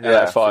that. And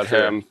I fought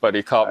him, but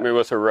he caught me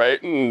with a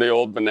right, and the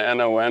old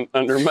banana went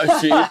under my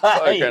feet.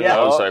 And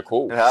I was like,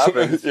 "Oh, it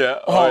happens." Yeah.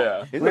 Oh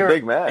yeah. He's a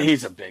big man.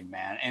 He's a big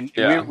man, and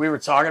we were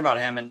talking about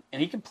him, and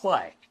he can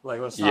play.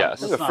 Like, he's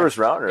a first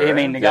rounder. I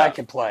mean, the guy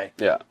can play.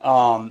 Yeah.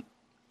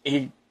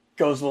 He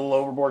goes a little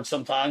overboard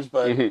sometimes,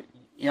 but.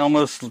 You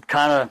almost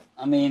kind of,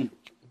 I mean,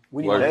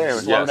 when you want to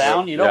slow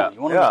down, you don't.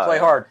 You want him to play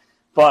hard.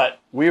 But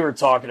we were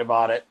talking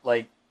about it,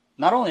 like,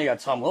 not only you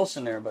got Tom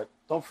Wilson there, but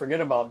don't forget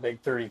about Big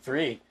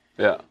 33.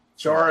 Yeah.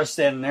 Chara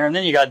standing there, and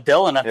then you got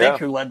Dylan, I think,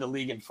 who led the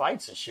league in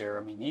fights this year.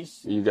 I mean,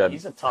 he's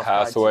a tough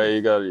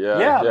Hathaway, guy, too.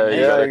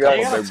 You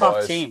got a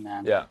tough team,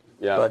 man. Yeah.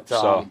 But,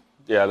 so,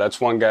 that's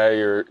one guy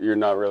you're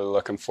not really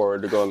looking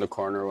forward to go in the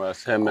corner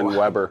with, him and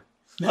Weber.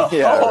 No.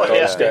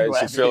 Those guys,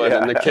 you feel it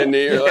in the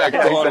kidney. You're like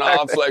going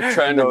off, like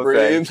trying to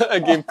breathe. I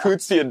gave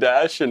Cootsie a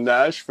dash in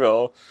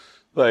Nashville,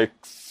 like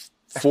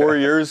 4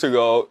 years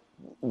ago.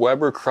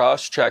 Weber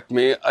cross-checked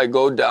me. I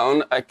go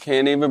down. I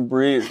can't even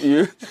breathe.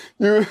 You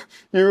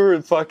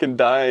were fucking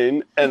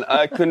dying, and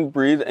I couldn't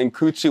breathe. And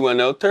Cootsie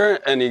went out there,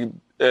 and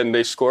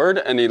they scored,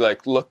 and he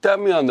like looked at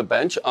me on the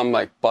bench. I'm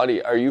like,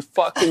 buddy, are you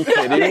fucking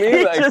kidding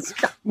me? Like,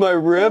 my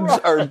ribs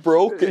are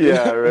broken.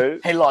 Yeah, right.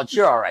 Hey, Lodge,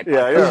 you're all right.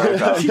 Yeah, you're all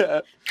right. Yeah.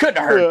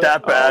 Couldn't hurt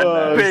that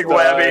bad. Big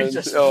Webby,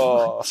 just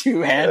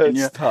two-handed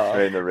you.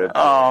 Right in the rib.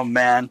 Oh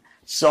man.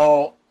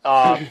 So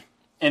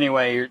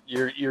anyway,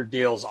 your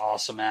deal's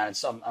awesome, man.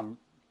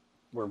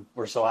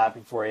 We're so happy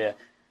for you.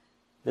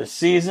 The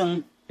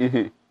season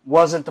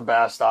wasn't the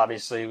best.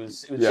 Obviously, it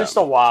was just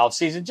a wild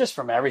season, just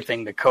from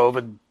everything, the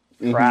COVID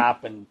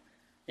crap, and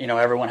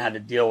everyone had to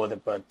deal with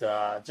it.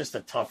 But just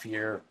a tough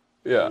year.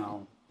 Yeah.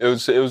 It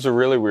was a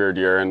really weird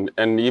year,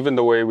 and even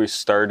the way we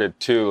started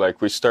too. Like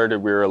we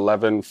were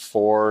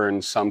 11-4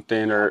 and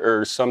something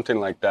or something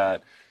like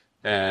that,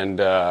 and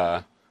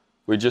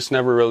we just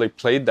never really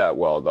played that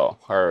well though.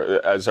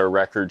 As our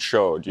record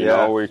showed,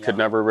 we could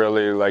never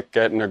really like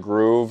get in a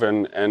groove,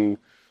 and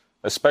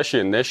especially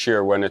in this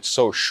year when it's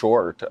so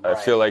short, I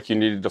feel like you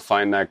needed to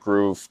find that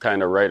groove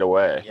kind of right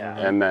away,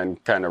 and then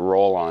kind of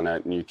roll on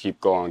it, and you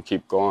keep going.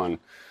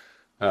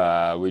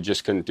 We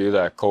just couldn't do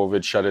that.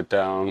 COVID shut it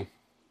down.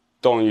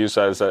 Don't use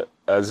that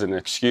as an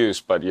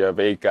excuse, but you have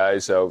 8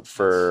 guys out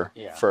for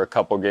a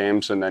couple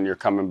games, and then you're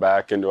coming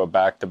back into a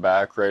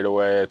back-to-back right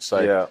away. It's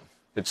like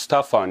it's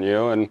tough on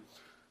you, and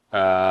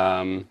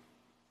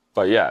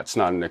but it's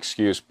not an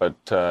excuse. But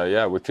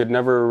we could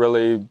never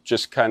really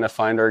just kind of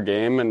find our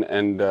game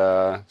and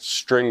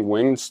string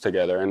wins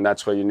together, and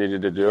that's what you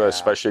needed to do,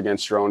 especially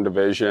against your own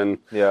division.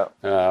 Yeah,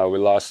 we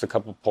lost a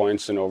couple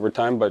points in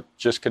overtime, but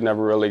just could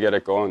never really get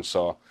it going.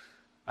 So.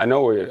 I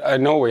know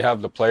we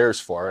have the players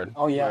for it.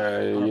 Oh yeah,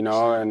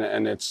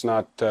 and it's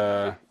not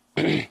I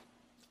don't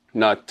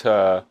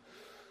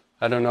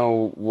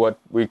know what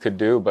we could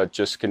do, but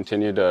just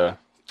continue to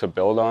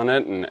build on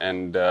it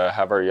and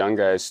have our young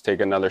guys take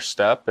another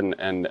step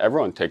and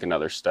everyone take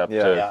another step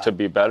to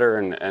be better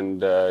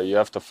and you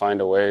have to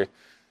find a way,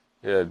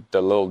 the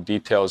little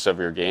details of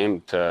your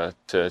game to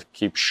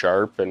keep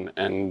sharp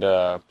and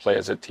play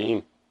as a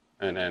team,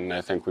 and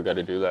I think we got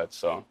to do that.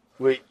 So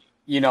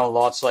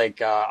lots like,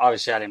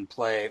 obviously I didn't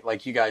play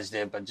like you guys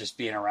did, but just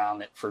being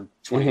around it for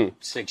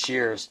 26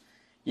 years,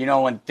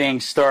 when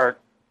things start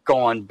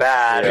going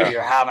bad or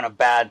you're having a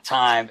bad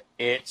time,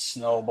 it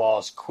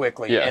snowballs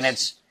quickly. Yes. And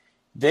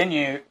then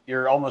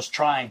you're almost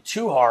trying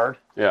too hard,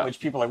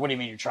 which people are like, what do you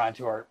mean you're trying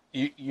too hard?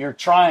 You're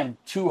trying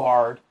too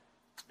hard,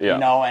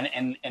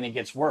 and it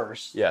gets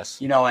worse.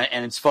 Yes.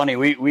 And it's funny,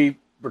 we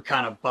were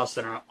kind of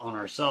busting on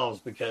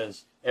ourselves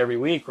because every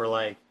week we're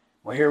like,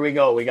 well, here we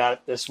go. We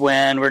got this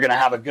win. We're going to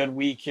have a good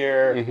week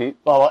here.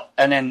 Well,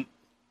 and then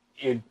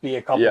it'd be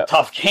a couple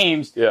tough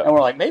games. Yeah. And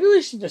we're like, maybe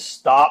we should just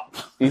stop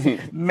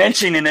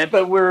mentioning it.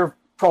 But we're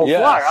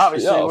pro-Flyer.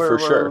 Obviously,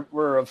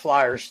 we're a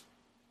Flyers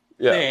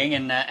thing.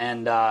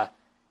 And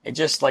it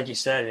just, like you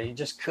said, he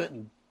just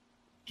couldn't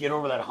get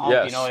over that hump.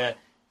 Yes.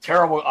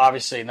 Terrible.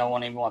 Obviously, no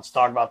one even wants to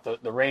talk about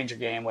the Ranger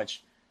game,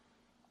 which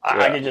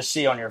I can just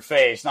see on your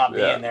face, not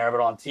being there,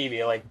 but on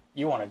TV, like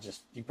you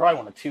probably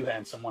want to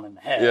two-hand someone in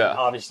the head. Yeah.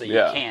 Obviously,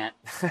 you can't.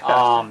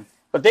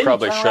 But then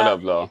probably should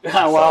have though.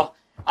 Well,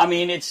 I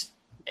mean,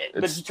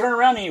 but you turn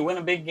around and you win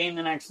a big game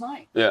the next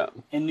night. Yeah.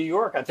 In New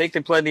York, I think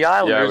they played the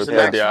Islanders. Yeah, we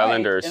played the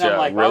Islanders. Yeah,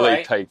 like,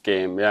 really tight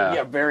game. Yeah.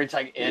 Yeah, very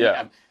tight.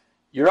 And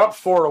you're up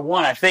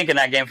 4-1, I think, in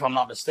that game, if I'm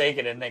not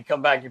mistaken, and they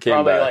come back. You're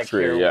probably like,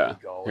 3, here we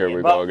go. Here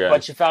we go again.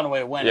 But you found a way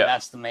to win, and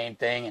that's the main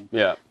thing.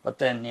 And but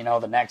then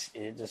the next,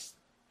 it just.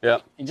 Yeah,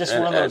 just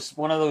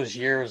one of those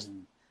years,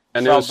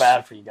 and felt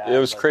bad for you guys. It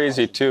was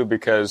crazy too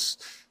because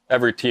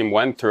every team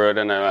went through it,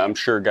 and I'm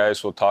sure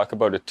guys will talk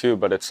about it too.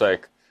 But it's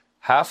like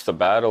half the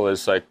battle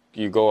is like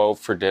you go out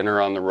for dinner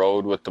on the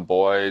road with the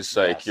boys,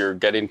 like you're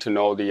getting to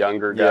know the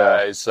younger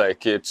guys.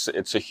 Like it's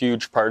a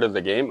huge part of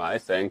the game, I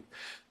think,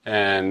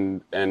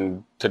 and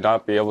to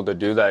not be able to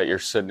do that, you're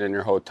sitting in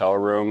your hotel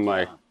room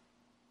like.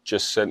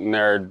 Just sitting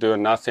there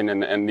doing nothing,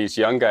 and these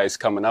young guys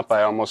coming up,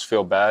 I almost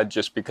feel bad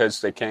just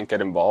because they can't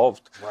get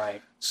involved.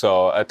 Right.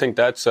 So I think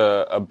that's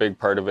a big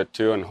part of it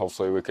too, and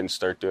hopefully we can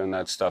start doing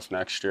that stuff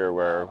next year,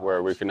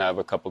 where we can have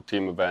a couple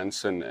team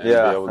events and be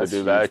able to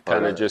do that,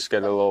 kind of just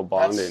get a little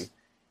bonding.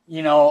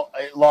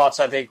 Lots.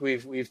 I think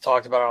we've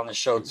talked about it on the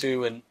show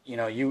too, and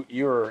you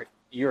were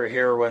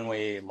here when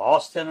we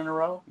lost 10 in a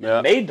row,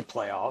 and made the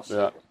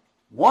playoffs,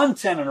 won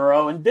 10 in a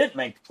row, and didn't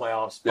make the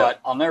playoffs. But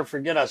I'll never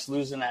forget us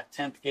losing that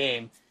 10th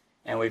game.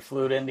 And we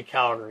flew it into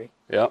Calgary.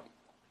 Yep.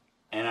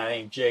 And I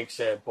think Jake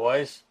said,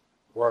 boys,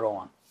 we're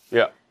going.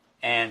 Yeah.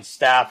 And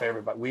staff,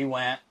 everybody. We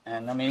went,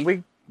 and I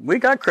mean, we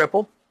got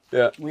crippled.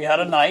 Yeah. We had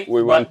a night.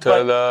 We went to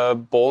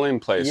the bowling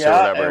place or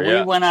whatever. And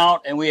we went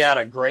out, and we had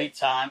a great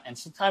time. And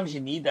sometimes you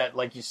need that,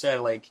 like you said,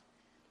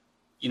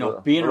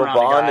 being around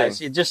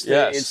guys. It just,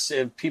 it's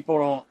people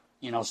don't.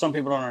 Some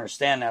people don't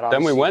understand that.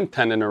 Obviously. Then we went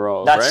 10 in a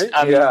row, right?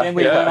 Then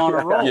we went on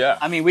a roll. Yeah.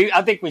 I mean,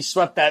 I think we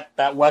swept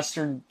that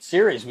Western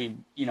Series.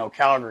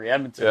 Calgary,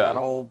 Edmonton, that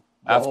whole.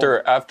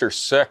 After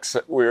 6,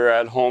 we were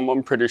at home.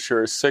 I'm pretty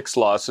sure 6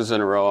 losses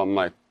in a row. I'm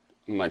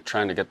like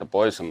trying to get the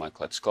boys. I'm like,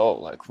 let's go.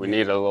 Like we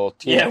need a little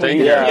team thing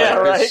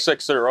here. Right.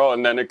 6 in a row,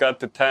 and then it got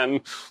to 10.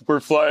 We're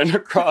flying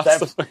across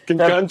the fucking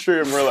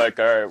country, and we're like,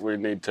 all right, we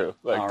need to.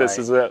 Like this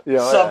is it.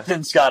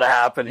 Something's got to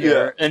happen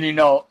here, and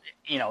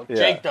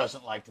Jake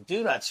doesn't like to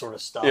do that sort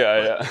of stuff.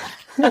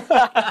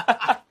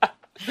 I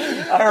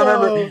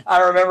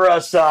remember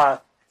us.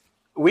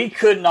 We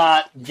could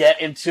not get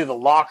into the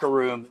locker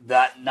room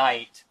that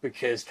night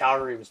because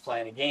Calgary was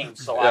playing a game.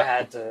 So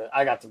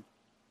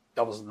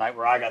that was the night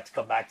where I got to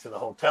come back to the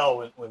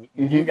hotel with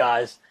you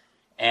guys.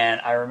 And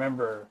I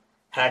remember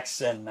Hex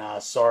and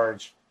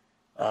Sarge,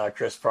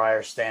 Chris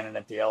Pryor, standing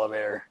at the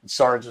elevator. And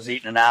Sarge was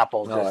eating an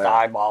apple, just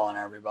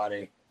eyeballing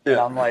everybody. Yeah.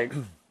 And I'm like,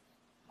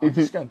 I'm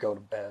just going to go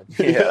to bed.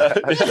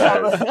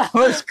 I'm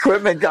an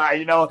equipment guy,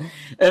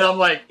 And I'm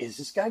like, is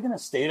this guy going to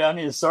stay down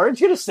here? Is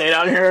Sarge going to stay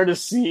down here to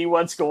see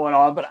what's going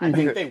on? But I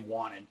think they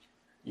wanted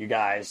you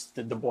guys,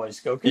 the boys,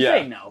 go because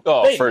they know.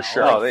 Oh, they for know.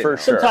 sure. Like, for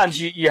sure. Sometimes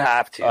you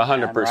have to.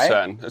 100%.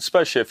 Right?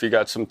 Especially if you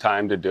got some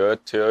time to do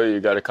it, too. You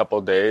got a couple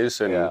of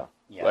days. And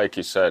like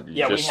you said,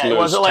 you just lose. It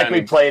wasn't 10 like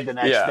we played the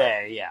next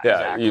day. Yeah,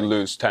 exactly. You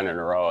lose 10 in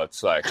a row.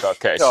 It's like,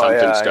 okay,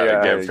 something's got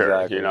to give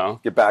here,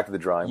 Get back to the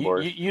drawing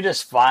board. You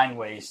just find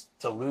ways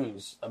to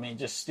lose. I mean,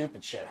 just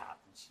stupid shit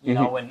happens.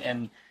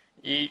 And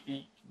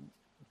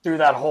through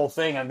that whole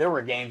thing, and there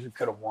were games we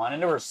could have won,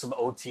 and there were some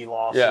OT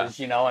losses,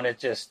 and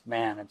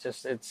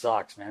it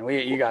sucks, man.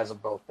 You guys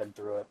have both been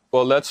through it.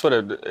 Well, that's what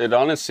it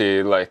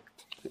honestly, like,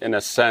 in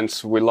a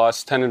sense, we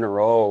lost 10 in a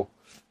row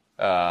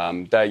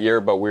that year,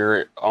 but we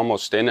were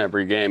almost in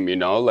every game,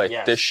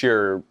 this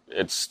year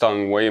it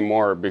stung way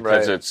more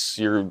because it's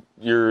you're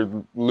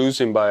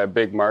losing by a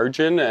big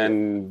margin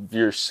and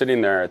you're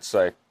sitting there. It's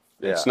like,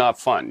 it's not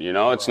fun,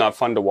 it's not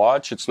fun to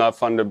watch. It's not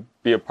fun to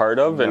be a part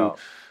of. And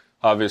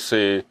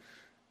obviously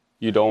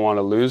you don't want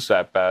to lose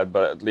that bad,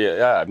 but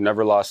I've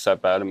never lost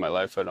that bad in my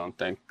life. I don't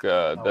think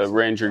the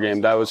Ranger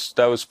game, that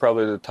was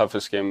probably the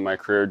toughest game of my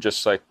career,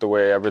 just like the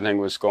way everything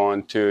was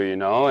going too,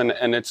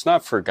 and it's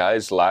not for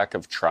guys' lack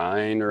of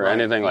trying or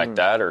anything like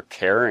that or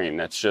caring.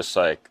 It's just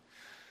like,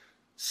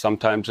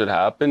 sometimes it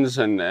happens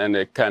and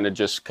it kind of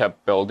just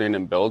kept building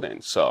and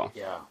building. So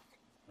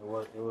it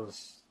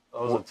was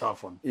a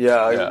tough one.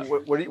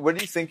 What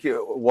do you think it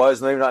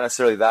was? Maybe not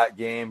necessarily that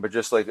game, but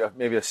just like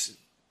maybe a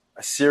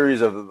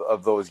series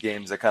of those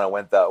games that kind of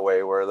went that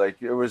way, where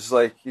like it was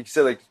like you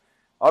said, like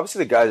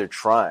obviously the guys are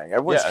trying,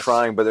 everyone's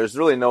trying, but there's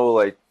really no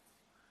like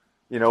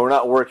we're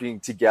not working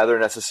together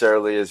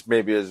necessarily as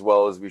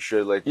well as we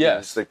should. Like,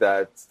 yes, like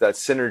that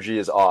synergy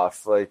is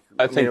off. Like,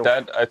 I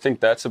think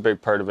that's a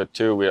big part of it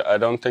too. I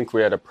don't think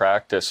we had a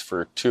practice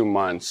for 2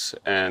 months,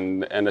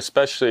 and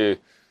especially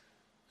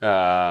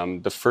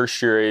the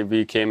first year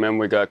AV came in,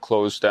 we got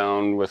closed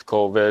down with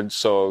COVID,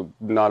 so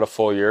not a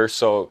full year.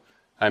 So,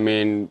 I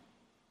mean,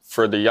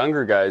 for the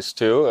younger guys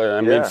too,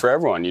 I mean, for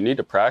everyone, you need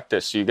to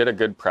practice. You get a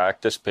good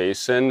practice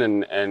pace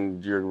in,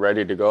 and you're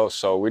ready to go.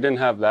 So we didn't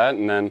have that,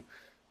 and then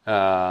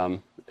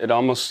it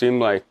almost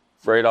seemed like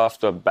right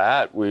off the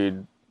bat,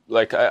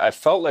 I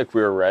felt like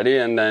we were ready,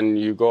 and then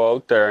you go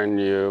out there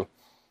and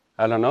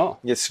I don't know.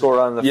 You scored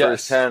on the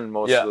first 10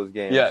 most of those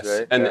games,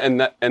 right?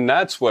 And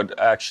that's what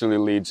actually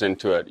leads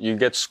into it. You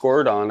get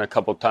scored on a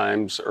couple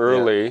times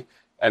early,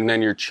 and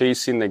then you're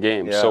chasing the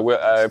game. Yeah, so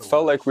I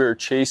felt like we were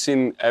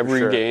chasing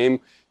every game.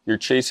 You're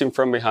chasing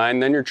from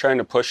behind, then you're trying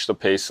to push the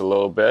pace a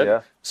little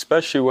bit,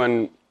 especially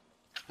when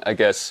I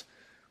guess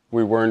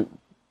we weren't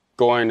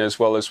going as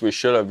well as we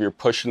should have. You're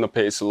pushing the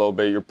pace a little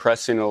bit. You're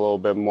pressing a little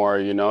bit more,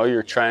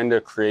 You're trying to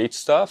create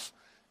stuff,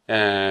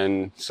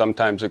 and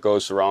sometimes it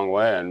goes the wrong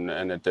way,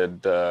 and it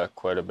did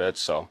quite a bit.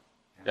 So,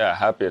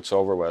 happy it's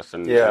over with,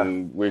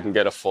 and we can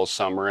get a full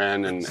summer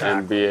in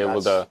and be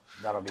able to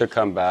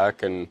come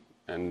back and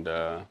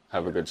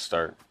have a good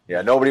start.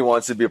 Yeah, nobody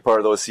wants to be a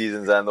part of those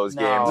seasons and those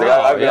games. Like,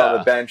 I've been on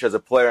the bench as a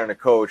player and a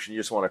coach, and you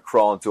just want to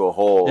crawl into a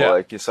hole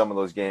like some of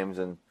those games.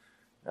 And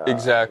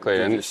exactly,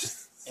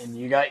 and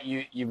you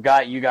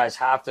guys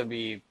have to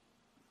be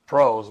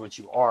pros, which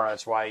you are.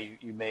 That's why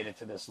you made it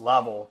to this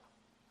level.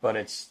 But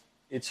it's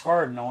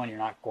hard knowing you're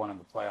not going to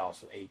the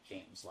playoffs with 8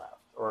 games left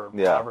or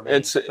however many.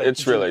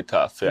 It's really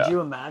tough. Yeah. Could you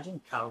imagine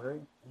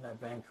Calgary and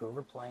that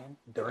Vancouver playing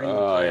during the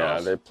playoffs? Oh yeah,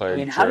 they played. I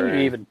mean, how do you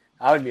even?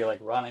 I would be like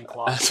running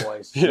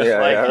clockwise. Let's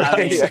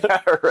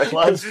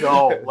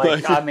go.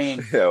 Like, I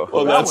mean, that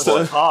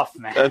was tough,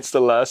 man. That's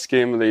the last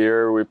game of the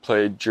year. We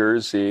played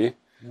Jersey,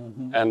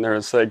 and there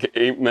was like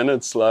 8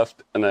 minutes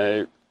left, and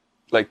I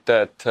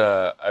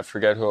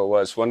forget who it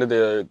was. One of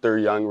their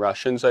young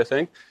Russians, I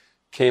think,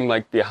 came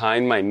like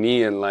behind my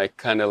knee and like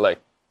kind of like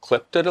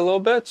clipped it a little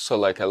bit. So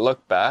like I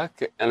looked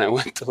back and I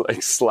went to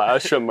like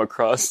slash him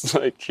across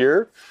like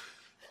here.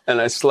 And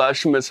I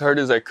slashed him as hard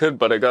as I could,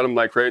 but I got him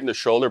like right in the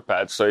shoulder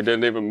pad, so he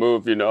didn't even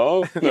move, The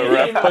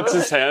ref puts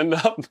his hand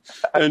up,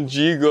 and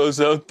G goes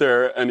out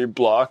there, and he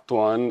blocked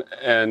one,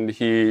 and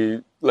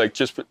he, like,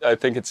 I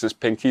think it's his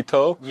pinky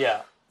toe.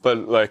 Yeah.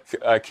 But, like,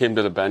 I came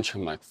to the bench,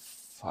 I'm like,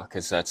 fuck,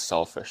 is that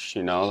selfish,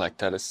 Like,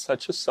 that is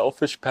such a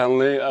selfish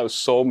penalty. I was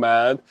so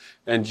mad.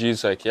 And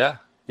G's like, yeah.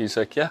 He's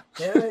like,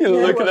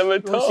 looking at my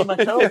toe.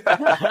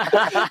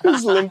 He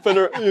was limping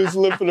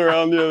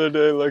around the other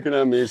day looking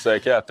at me. He's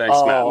like, yeah, thanks,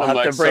 man. I'm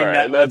like,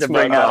 sorry, that's my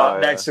bring that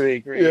up next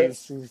week.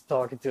 He's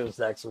talking to us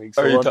next week.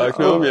 So Are you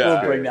talking to him? Yeah.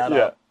 We'll bring that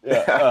up.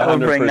 Yeah, we'll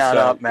bring that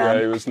up, man.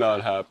 Yeah, he was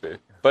not happy.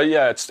 But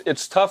yeah,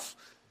 it's tough.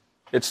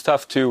 It's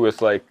tough too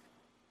with like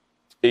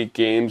 8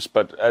 games.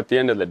 But at the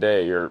end of the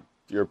day, you're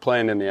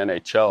playing in the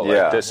NHL.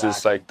 Like, this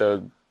is like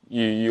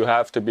you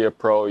have to be a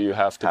pro. You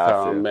have to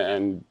come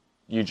and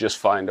you just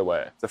find a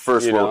way. The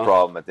first world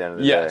problem at the end of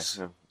the day.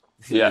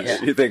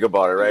 Yes. You think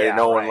about it, right? Yeah,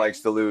 no one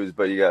likes to lose,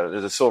 but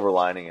there's a silver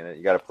lining in it.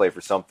 You got to play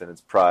for something.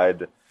 It's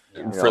pride.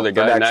 For the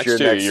guy next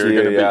to you, you're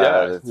going to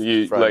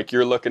be,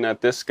 you're looking at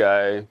this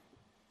guy,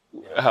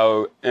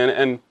 how,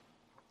 and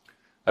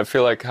I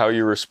feel like how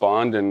you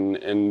respond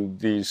in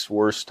these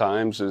worst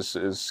times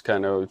is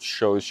kind of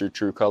shows your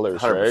true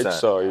colors, right?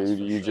 So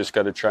you just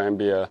got to try and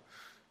be a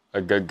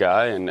good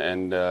guy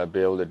and be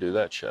able to do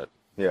that shit.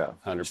 Yeah,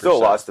 100%. Still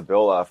lots to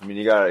build off. I mean,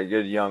 you got a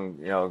good young,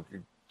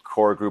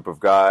 core group of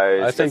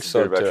guys. I think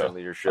so too. Veteran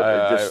leadership.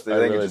 I think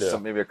really it's just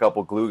maybe a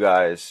couple glue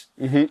guys.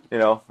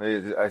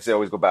 Mm-hmm. I say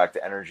always go back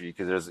to energy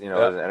because there's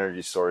there's an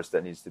energy source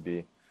that needs to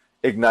be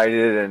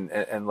ignited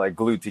and like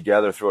glued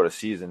together throughout a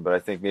season. But I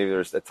think maybe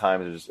there's at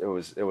times it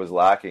was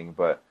lacking.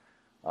 But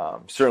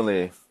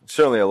certainly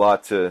a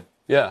lot to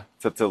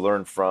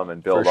learn from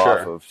and build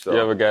off of. So. You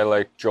have a guy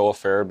like Joel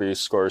Farabee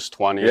scores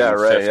 20 in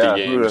 50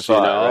 games,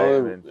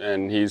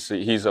 and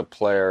he's a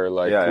player.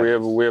 Like we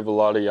have a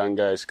lot of young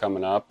guys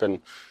coming up, and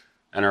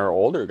our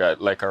older guys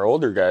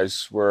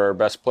were our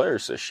best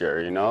players this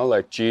year.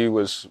 Like G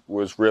was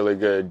really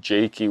good,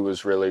 Jakey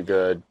was really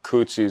good,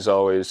 Cootsy's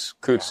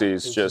just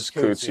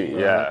Cootsy,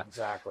 yeah,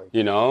 exactly.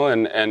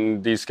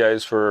 And these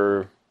guys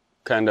were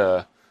kind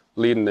of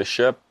leading the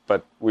ship,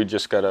 but we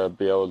just got to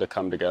be able to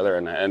come together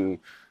and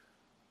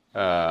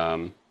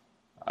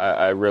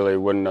I really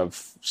wouldn't have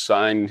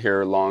signed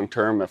here long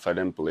term if I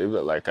didn't believe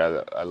it. Like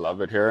I love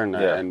it here,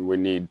 and we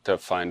need to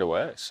find a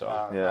way. So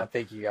I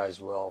think you guys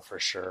will for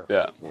sure.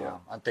 Yeah.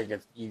 I think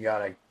you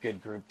got a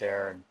good group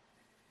there, and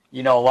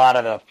a lot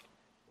of the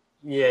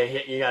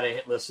you got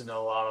to listen to a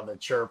lot of the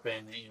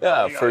chirping.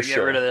 For sure. Get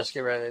rid of this. Get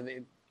rid of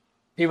it.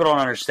 People don't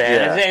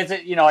understand. It's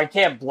I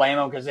can't blame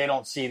them because they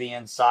don't see the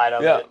inside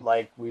of it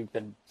like we've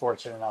been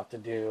fortunate enough to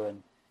do,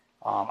 and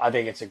I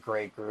think it's a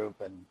great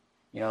group and.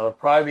 There'll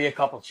probably be a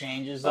couple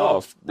changes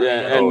though.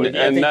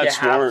 And that's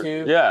more.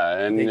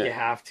 Yeah, I think you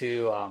have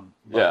to.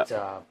 But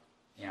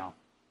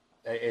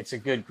it's a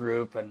good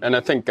group. And I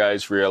think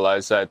guys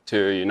realize that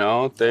too, you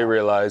know? They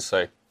realize,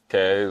 like,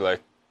 okay,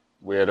 like,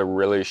 we had a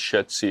really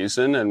shit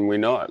season, and we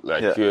know it.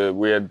 Like,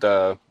 we had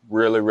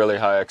really, really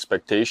high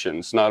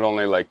expectations, not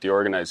only, like, the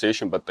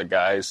organization, but the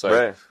guys,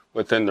 like,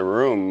 within the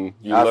room.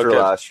 You After look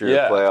last year's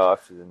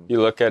playoffs.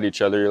 You look at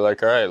each other, you're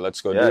like, all right,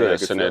 let's go do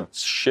this. And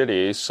it's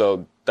shitty,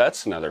 so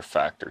that's another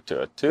factor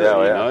to it, too. You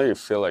know, you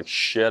feel like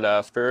shit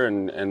after,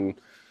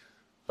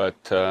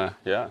 but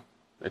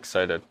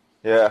excited.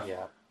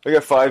 Yeah. We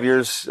got 5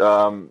 years,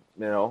 you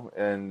know,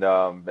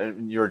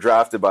 and you were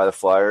drafted by the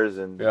Flyers,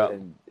 and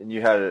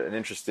you had an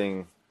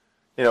interesting,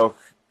 you know,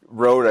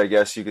 road, I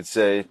guess you could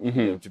say, you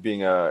know, to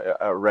being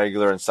a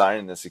regular and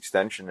signing this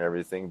extension and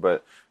everything.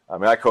 But I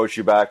mean, I coached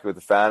you back with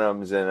the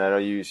Phantoms, and I know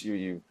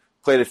you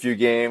played a few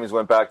games,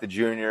 went back to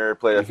junior,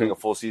 played I think a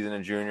full season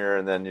in junior,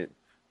 and then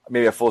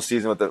maybe a full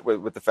season with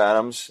the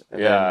Phantoms.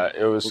 And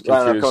it was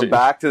confusing. Coming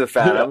back to the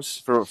Phantoms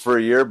for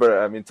a year, but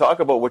I mean, talk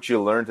about what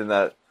you learned in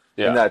that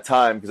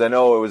time, because I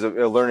know it was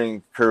a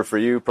learning curve for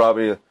you,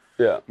 probably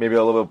maybe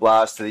a little bit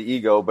blast to the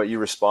ego, but you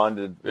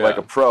responded like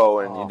a pro,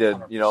 and you did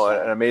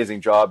 100%. An amazing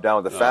job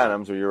down with the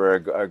Phantoms, where you were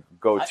a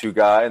go-to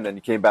guy, and then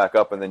you came back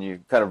up, and then you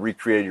kind of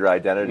recreated your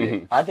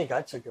identity. I think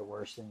I took it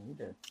worse than you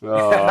did.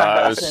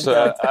 I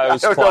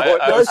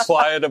was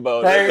quiet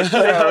about it.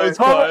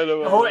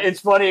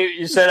 It's funny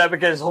you say that,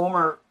 because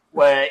Homer,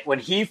 when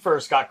he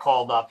first got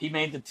called up, he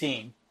made the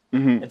team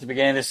at the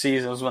beginning of the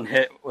season.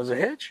 It was a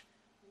Hitch?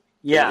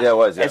 Yeah, it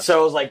was. Yeah. And so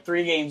it was like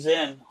 3 games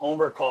in,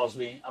 Homer calls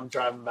me. I'm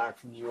driving back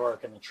from New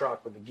York in the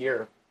truck with the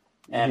gear.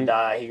 And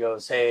he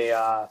goes, hey,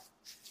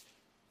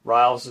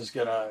 Riles is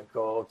going to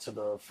go to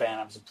the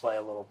Phantoms and play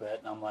a little bit.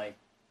 And I'm like,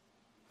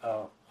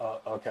 oh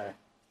okay.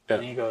 Yeah.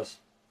 And he goes,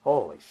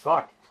 holy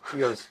fuck. He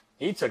goes,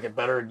 he took it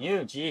better than you.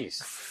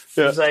 Jeez.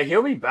 Yeah. He's like,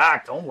 he'll be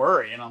back. Don't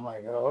worry. And I'm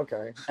like, oh,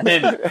 okay. And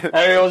then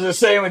I was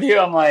just saying with you,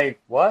 I'm like,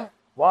 what?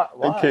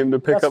 I came to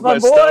pick up my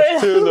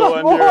stuff too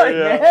the one year.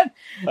 Man.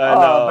 I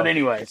know. But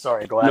anyway,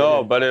 sorry. Go ahead.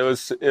 No, but it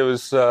was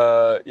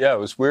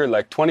weird.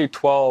 Like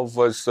 2012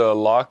 was the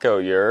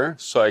lockout year,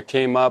 so I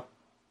came up.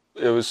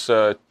 It was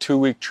a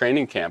 2-week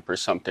training camp or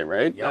something,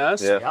 right? Yep.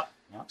 Yes. Yep.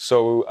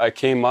 So I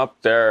came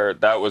up there.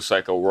 That was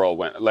like a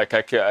whirlwind. Like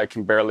I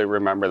can barely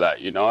remember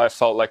that. You know, I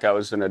felt like I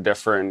was in a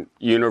different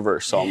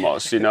universe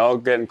almost. You know,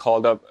 getting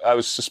called up. I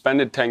was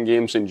suspended 10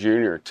 games in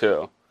junior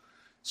too.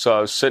 So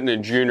I was sitting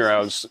in junior.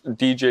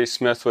 DJ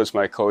Smith was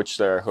my coach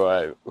there, who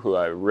I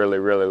really,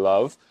 really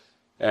love,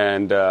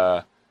 and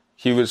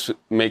he was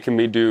making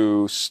me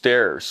do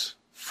stairs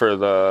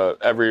for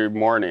every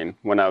morning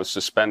when I was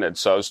suspended.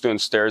 So I was doing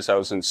stairs. I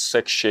was in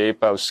sick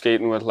shape. I was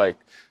skating with like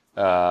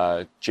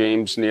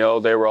James Neal.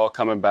 They were all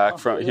coming back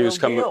from. He was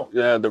coming.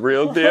 The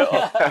real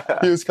deal.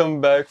 He was coming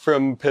back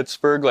from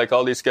Pittsburgh. Like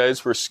all these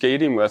guys were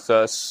skating with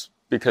us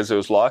because it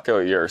was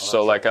lockout year.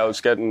 So like I was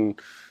getting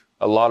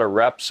a lot of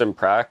reps in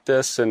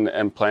practice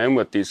and playing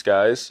with these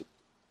guys,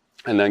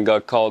 and then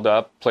got called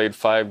up, played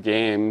 5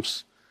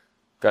 games,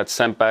 got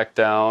sent back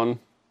down,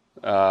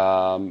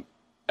 and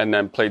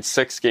then played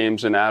 6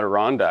 games in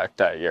Adirondack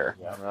that year.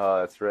 Yeah. Oh,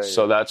 that's right.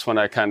 So that's when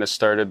I kind of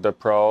started the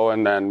pro,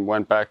 and then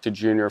went back to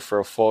junior for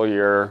a full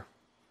year,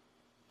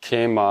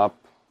 came up,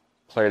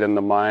 played in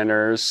the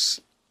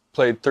minors,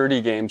 played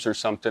 30 games or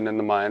something in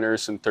the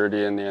minors and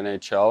 30 in the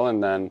NHL,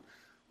 and then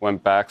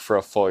went back for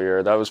a full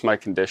year. That was my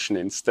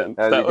conditioning stint.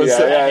 That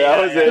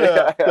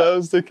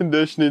was the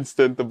conditioning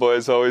stint. The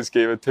boys always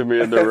gave it to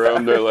me in the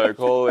room. They're like,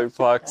 holy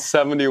fuck,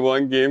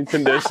 71 game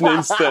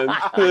conditioning stint.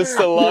 It's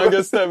the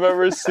longest I've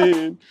ever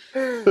seen.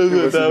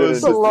 That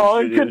was a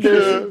long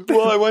condition.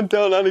 Well, I went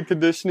down on a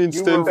conditioning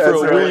stint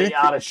for a week.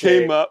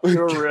 Came up. You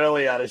were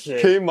really out of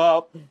shape. Came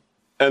up.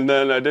 And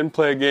then I didn't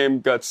play a game,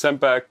 got sent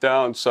back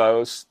down.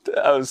 So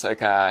I was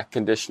like,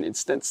 conditioning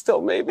stint still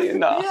maybe?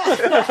 No,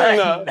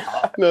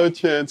 no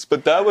chance.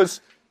 But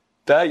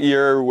that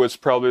year was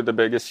probably the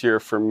biggest year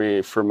for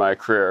me, for my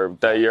career.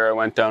 That year I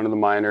went down to the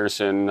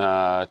minors in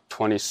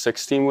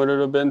 2016, would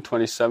it have been?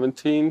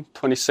 2017?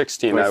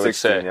 2016, I would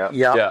say.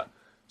 Yeah.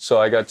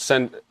 So I got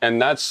sent,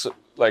 and that's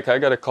like, I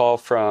got a call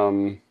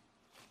from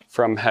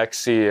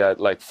Hexie at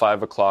like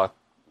 5 o'clock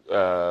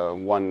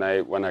one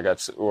night when I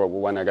got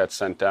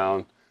sent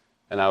down,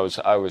 and I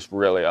was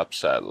really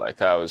upset.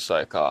 Like I was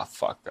like, oh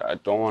fuck, I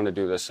don't want to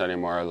do this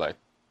anymore. Like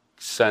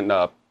sent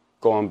up,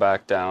 going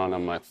back down.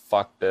 I'm like,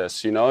 fuck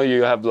this. You know,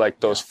 you have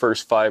like those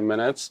first 5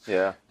 minutes.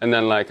 Yeah. And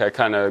then like I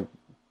kind of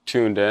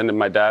tuned in, and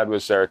my dad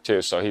was there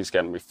too, so he's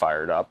getting me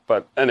fired up.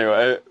 But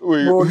anyway,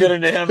 we'll get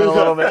into him in a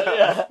little bit.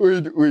 Yeah.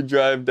 we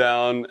drive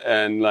down,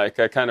 and like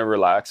I kind of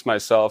relaxed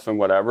myself and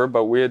whatever.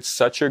 But we had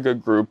such a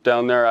good group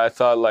down there. I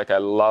thought like I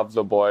loved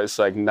the boys,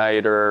 like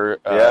Niter,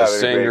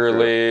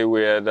 Singerly.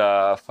 We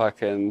had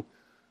fucking.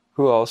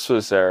 Who else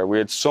was there? We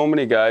had so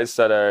many guys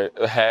that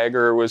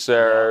Hager was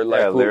there.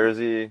 Like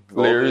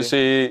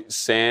Learsy,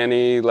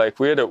 Sanny. Like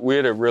we had a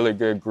really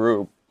good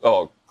group.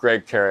 Oh,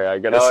 Greg Carey, I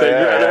gotta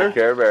say.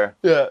 Care Bear.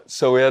 Yeah,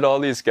 so we had all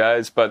these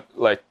guys, but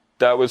like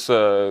that was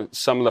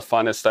some of the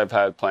funnest I've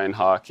had playing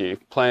hockey.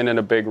 Playing in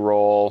a big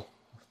role,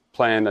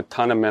 playing a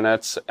ton of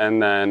minutes,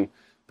 and then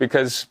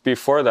because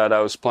before that I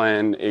was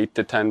playing 8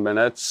 to 10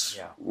 minutes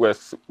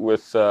with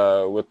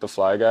the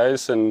Fly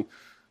guys, and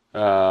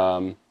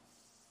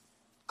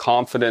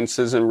confidence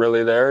isn't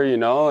really there, you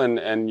know,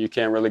 and you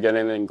can't really get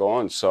anything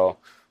going. So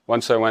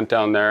once I went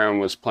down there and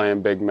was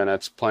playing big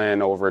minutes,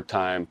 playing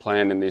overtime,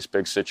 playing in these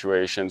big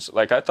situations,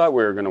 like I thought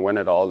we were going to win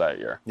it all that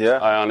year. Yeah,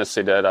 I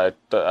honestly did. I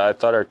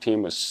thought our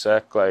team was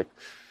sick. Like,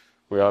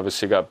 we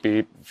obviously got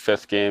beat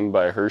 5th game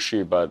by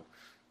Hershey, but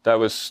that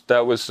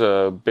was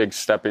a big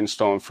stepping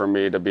stone for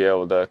me to be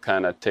able to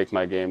kind of take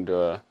my game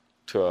to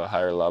a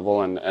higher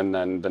level, and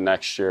then the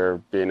next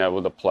year being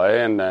able to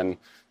play, and then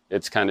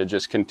it's kind of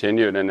just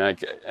continued,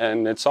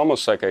 and it's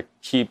almost like I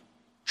keep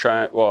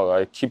trying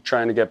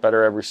to get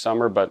better every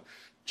summer, but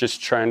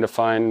just trying to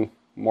find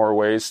more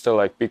ways to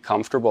like be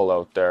comfortable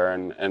out there,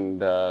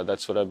 and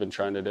that's what I've been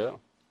trying to do.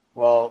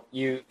 Well,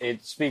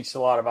 it speaks a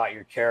lot about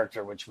your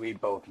character, which we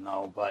both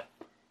know, but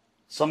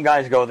some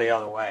guys go the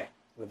other way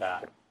with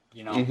that,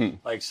 you know,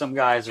 like some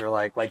guys are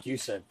like you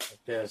said,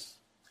 like this,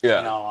 you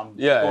know, I'm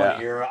going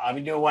here,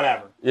 I'm doing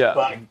whatever,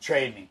 but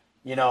trade me.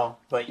 You know,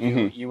 but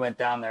you went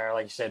down there,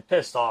 like you said,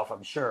 pissed off,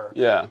 I'm sure.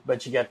 Yeah.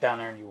 But you get down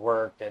there and you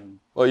worked,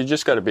 and well, you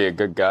just got to be a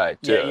good guy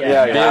too.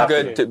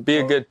 Be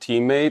a good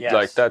teammate. Yes.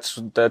 Like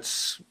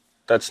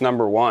that's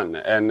number one.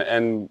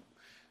 And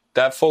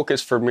that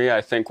focus for me, I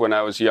think, when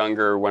I was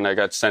younger, when I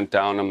got sent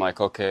down, I'm like,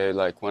 okay,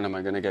 like when am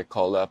I gonna get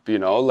called up? You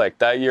know, like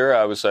that year,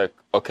 I was like,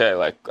 okay,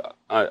 like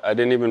I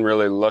didn't even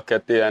really look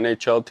at the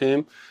NHL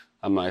team.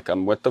 I'm like,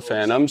 I'm with the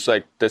Phantoms.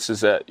 Like, this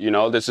is it. You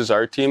know, this is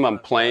our team. I'm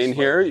playing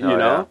here. You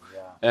know. Yeah.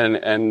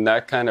 And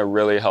that kind of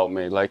really helped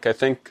me. Like, I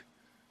think,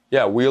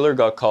 Wheeler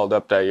got called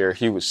up that year.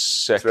 He was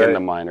sick in the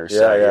minors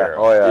that year.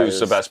 Oh, yeah. He was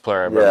the best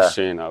player I've ever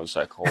seen. I was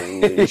like,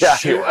 holy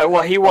shit.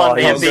 Well, he won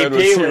the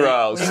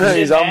MVP.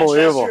 He's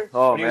unbelievable.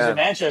 Oh, man. When he was in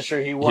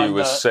Manchester, he won. He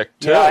was sick,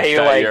 too, that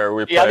year.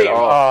 We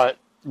played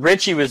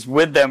Richie was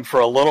with them for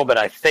a little bit.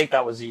 I think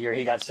that was the year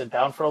he got sent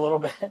down for a little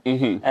bit.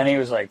 And he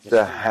was like...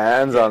 The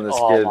hands on this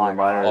kid in the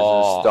minors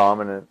is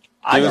dominant.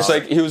 He was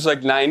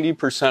like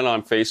 90%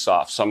 on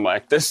face-offs. I'm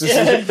like, this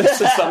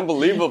is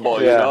unbelievable.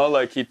 You know,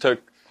 like he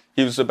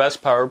was the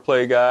best power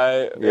play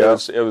guy.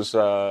 It was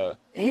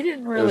he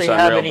didn't really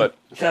have any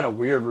kind of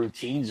weird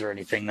routines or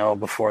anything though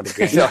before the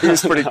game. No, he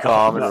was pretty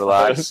calm and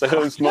relaxed. It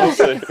was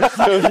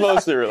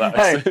mostly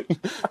relaxing.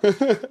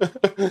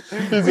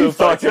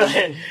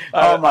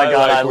 Oh my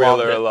God, I like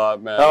Wheeler a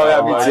lot, man. Oh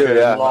yeah, me too.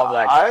 Yeah,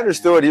 I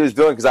understood what he was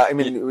doing,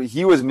 because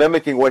he was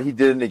mimicking what he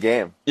did in the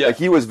game. Yeah. Like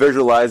he was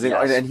visualizing,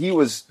 and he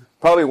was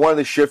probably one of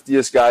the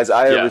shiftiest guys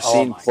I ever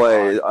seen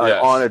play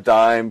on a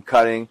dime,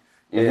 cutting.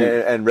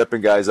 And ripping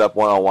guys up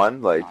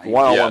one-on-one, like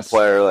one-on-one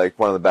player, like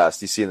one of the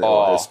best you see,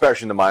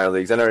 especially in the minor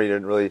leagues. I know he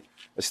didn't really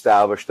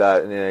establish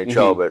that in the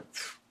NHL, but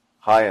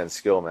high-end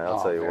skill, man.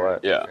 I'll tell you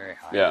what. Very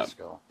high-end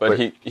skill. But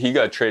he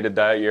got traded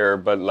that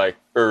year,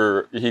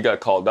 or he got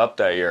called up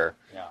that year.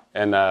 Yeah.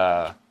 And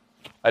I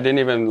didn't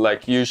even,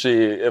 like,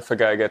 usually if a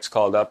guy gets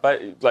called up,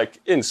 like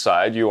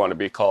inside you want to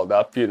be called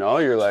up, you know.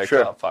 You're like,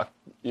 oh fuck,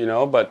 you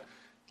know, but.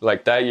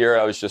 Like that year,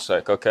 I was just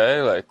like,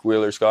 okay, like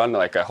Wheeler's gone.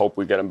 Like I hope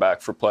we get him back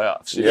for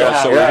playoffs. You know?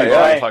 So we can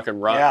go and fucking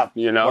run. Yeah.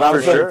 You know,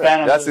 for sure.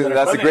 That's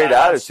a great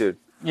attitude.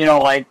 You know,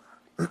 like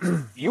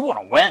you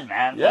want to win,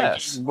 man.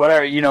 Yes. Like,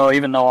 whatever. You know,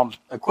 even though I'm an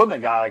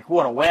equipment guy, like we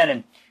want to win,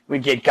 and we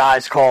get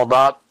guys called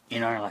up.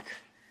 You know, you're like,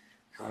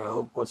 God, I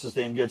hope what's his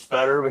name gets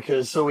better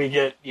so we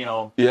get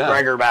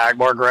Gregor back,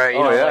 more Greg.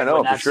 You know, I know,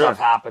 when that for sure. stuff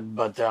happened,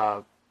 but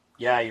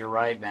you're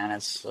right, man.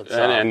 It's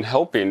and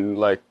helping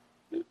like.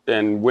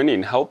 And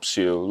winning helps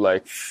you,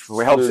 like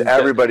it helps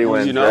everybody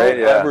win, you know, right?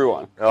 Yeah.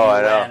 Everyone. Oh,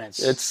 I know.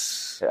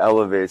 It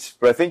elevates.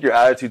 But I think your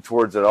attitude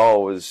towards it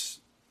all was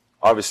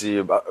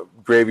obviously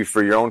gravy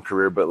for your own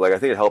career. But like I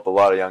think it helped a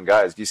lot of young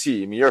guys. You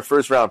see, I mean, you're a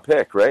first-round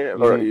pick, right?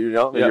 Or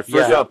your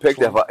first-round pick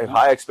to have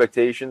high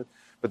expectations,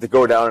 but to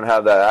go down and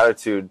have that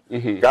attitude,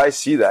 guys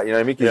see that. You know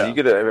what I mean? Because you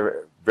could have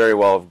very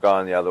well have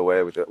gone the other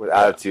way with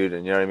attitude,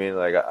 and you know what I mean.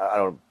 Like I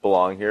don't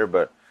belong here,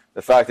 but.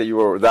 The fact that you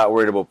were that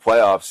worried about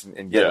playoffs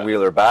and getting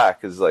Wheeler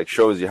back is like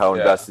shows you how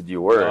invested you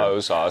were. No, it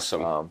was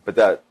awesome. But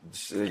that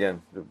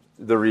again,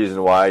 the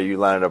reason why you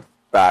landed up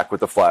back with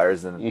the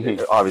Flyers and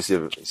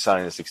obviously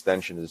signing this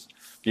extension is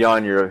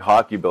beyond your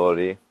hockey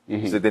ability.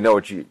 So they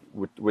know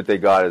what they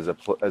got as a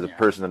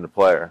person and a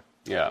player.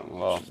 Yeah,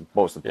 well,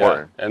 most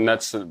important. Yeah. And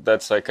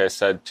that's like I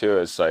said too.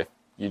 It's like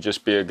you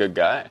just be a good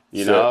guy.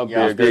 You know, be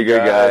a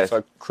good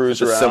guy.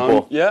 Cruise around.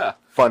 Simple.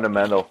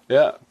 Fundamental.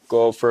 Yeah.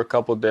 Go for a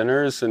couple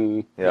dinners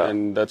and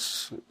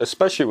that's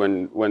especially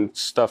when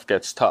stuff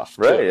gets tough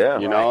too, right? Yeah,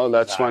 you know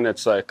that's when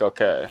it's like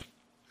okay,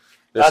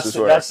 that's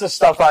the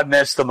stuff I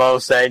miss the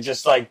most.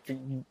 Just like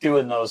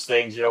doing those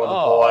things, you know, with the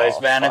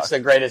boys, man. It's the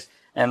greatest.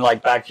 And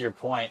like back to your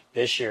point,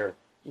 this year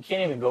you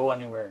can't even go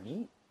anywhere and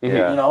eat. You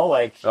know,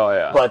 like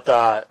but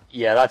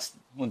that's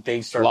when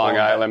things start. Long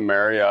Island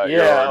Marriott,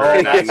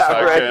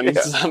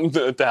 some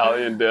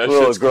Italian dish.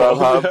 Little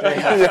Grubhub.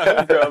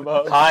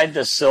 Grubhub. Hide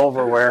the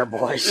silverware,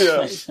 boys.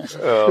 Yeah.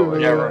 You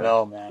never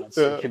know, man.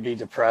 It could be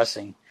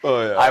depressing.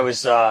 Oh yeah. I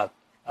was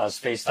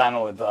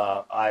FaceTiming with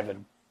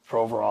Ivan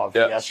Provorov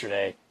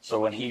yesterday. So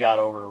when he got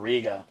over to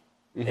Riga,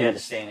 he had to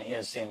stay in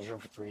his room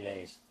for 3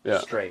 days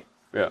straight.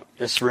 Yeah.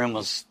 This room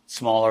was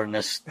smaller than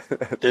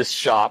this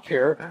shop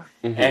here,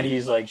 and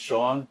he's like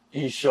showing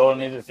me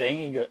the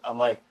thing. I'm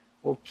like,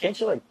 well, can't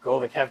you like go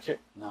to the cafeteria?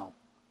 No,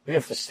 we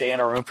have to stay in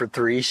our room for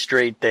 3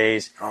 straight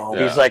days.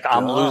 He's like,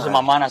 I'm losing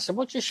my mind. I said,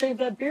 well, just shave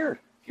that beard.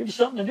 Give you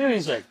something to do.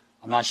 He's like,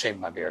 I'm not shaving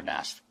my beard,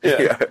 Nast.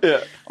 Yeah.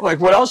 I'm like,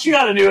 what else you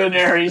got to do in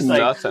there? He's like,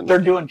 nothing. They're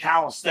doing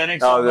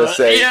calisthenics. Zoom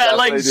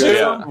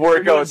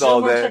workouts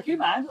all day. Can you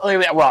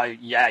imagine? Well,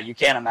 yeah, you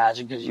can't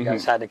imagine because you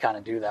guys had to kind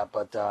of do that.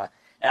 But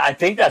and I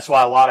think that's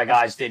why a lot of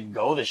guys didn't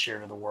go this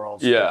year to the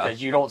Worlds. Yeah.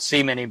 Because you don't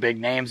see many big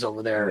names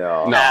over there.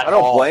 No, I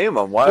don't blame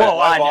them. Why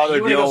bother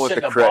dealing with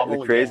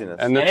the craziness?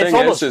 And the thing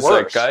is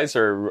like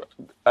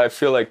I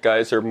feel like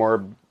guys are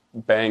more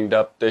banged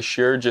up this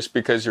year just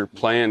because you're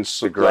playing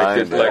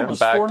grind, like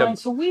back 4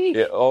 nights a week.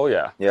 Yeah,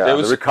 it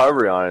was the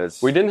recovery on it.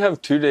 We didn't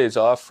have 2 days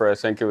off for I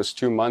think it was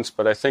 2 months,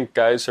 but I think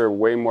guys are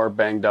way more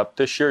banged up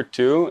this year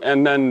too.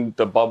 And then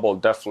the bubble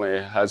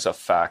definitely has a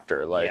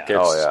factor. Like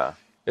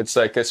it's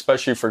like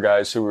especially for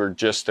guys who were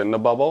just in the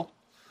bubble.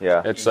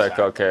 Yeah, it's like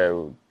okay,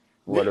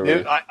 what are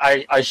we?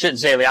 I shouldn't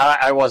say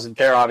I wasn't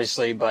there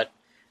obviously, but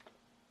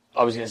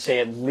I was going to say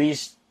at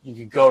least you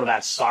could go to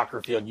that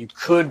soccer field. You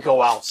could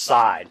go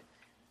outside.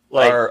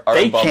 Like, our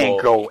they bubble,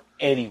 can't go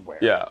anywhere.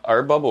 Yeah,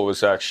 our bubble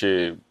was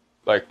actually,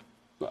 like,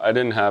 I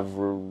didn't have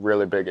a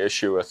really big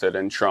issue with it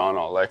in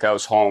Toronto. Like, I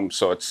was home,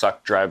 so it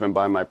sucked driving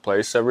by my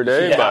place every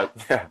day.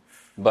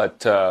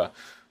 But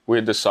we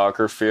had the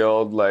soccer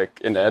field. Like,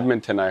 in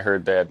Edmonton, I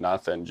heard they had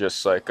nothing,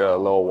 just, like, a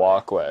little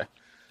walkway.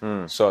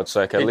 So it's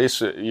like at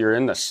least you're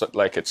in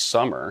like it's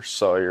summer,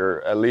 so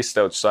you're at least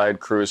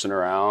outside cruising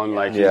around.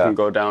 Like you can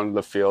go down to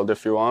the field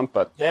if you want.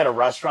 But they had a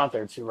restaurant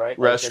there too, right?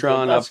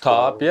 Restaurant up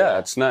top, cool. Yeah,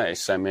 it's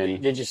nice. I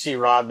mean, did you see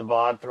Rod the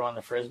Bod throwing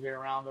the frisbee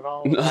around at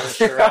all? No.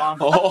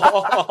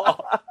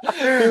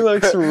 He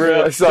looks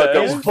real.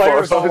 His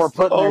players all were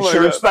putting their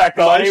shirts back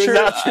on.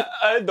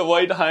 I had the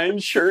white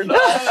Heinz shirt on.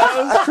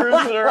 I was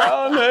cruising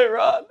around. Hey,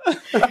 Rod.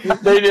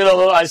 They did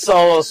I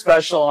saw a little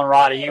special on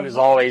Roddy. He's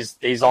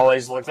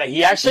always looked like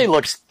he actually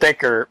looks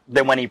thicker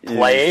than when he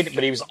played,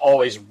 but he was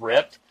always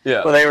ripped.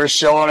 Yeah. But they were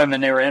showing him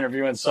and they were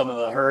interviewing some of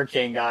the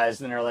Hurricane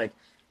guys, and they're like,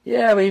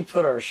 yeah, we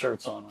put our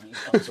shirts on when he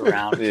comes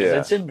around.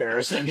 It's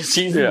embarrassing because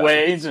he's in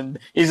waves and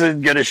he's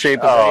in good a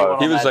shape as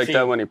anyone. He was like team.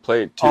 That when he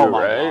played too,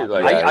 right?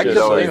 Like, I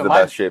couldn't believe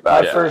it.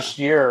 My first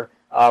year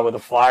with the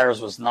Flyers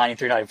was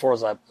 93, 94.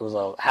 It was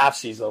a half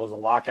season. It was a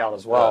lockout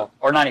as well.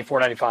 Or 94,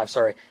 95,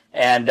 sorry.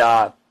 And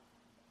I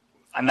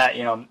met,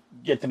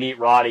 get to meet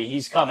Roddy.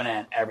 He's coming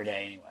in every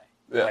day anyway,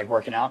 like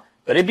working out.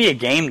 But it'd be a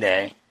game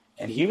day,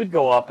 and he would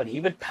go up and he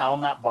would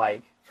pound that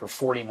bike for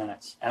 40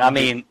 minutes. And I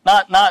mean,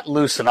 not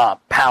loosen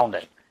up, pound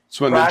it.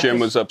 So when the gym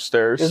was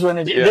upstairs?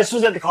 This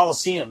was at the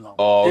Coliseum, though.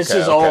 Oh, okay, this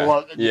is all.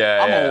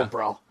 I'm old,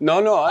 bro. No,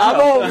 I'm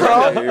old,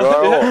 bro. You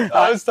are old.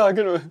 I was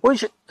talking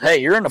to. Hey,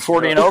 you're in the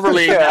 40 and over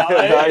league now.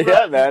 Not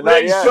yet, man.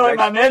 Not yet. Join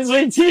my men's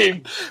league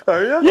team.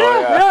 Are you?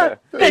 Yeah.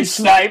 Big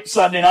snipe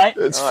Sunday night.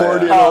 It's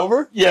 40 and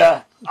over.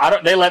 Yeah.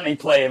 They let me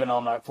play even though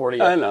I'm not 40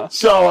 yet. I know.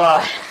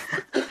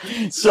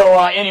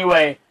 So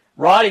anyway,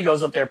 Roddy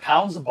goes up there,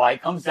 pounds the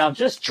bike, comes down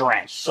just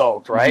drenched,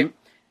 soaked, right? Mm-hmm.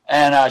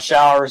 And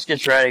showers,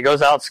 gets ready,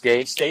 goes out,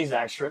 skates, stays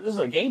extra. This is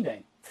a game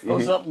day.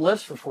 Goes up,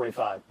 lifts for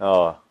 45.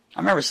 Oh. I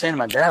remember saying to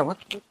my dad, what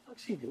the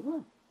fuck's he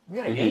doing? We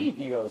got a game.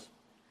 He goes,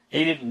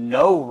 he didn't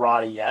know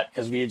Roddy yet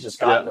because we had just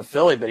gotten to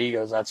Philly, but he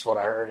goes, that's what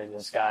I heard. And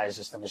this guy is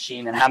just a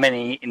machine.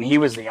 And he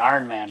was the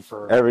Iron Man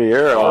for every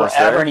year,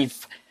 forever. And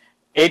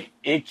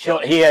it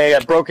killed. He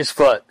broke his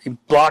foot. He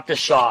blocked a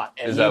shot,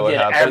 and he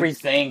did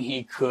everything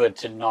he could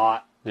to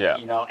not. Yeah.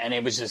 And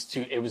it was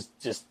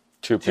just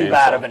too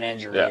bad of an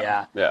injury.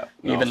 Yeah. No,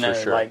 even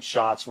though like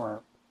shots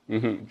weren't,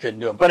 couldn't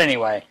do it. But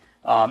anyway,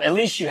 at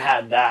least you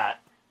had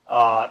that.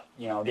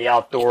 The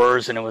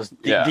outdoors, and it was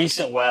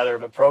decent weather.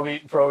 But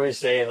Pro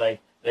say like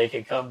they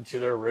could come to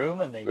their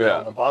room and they get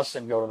on the bus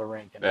and go to the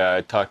rink.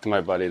 I talked to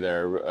my buddy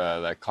there,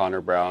 like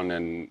Connor Brown,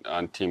 and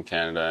on Team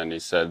Canada, and he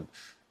said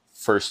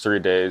first 3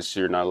 days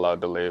you're not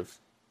allowed to leave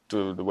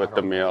with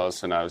the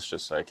meals, and I was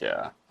just like,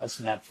 that's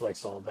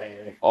Netflix all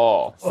day.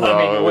 Oh,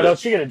 I mean, what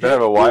else you gonna do? They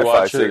have a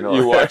Wi-Fi signal.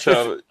 You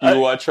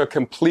watch a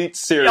complete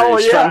series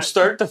from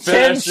start to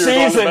finish. 10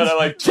 seasons. You're going to bed at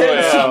like 2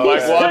 a.m.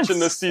 Like watching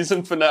the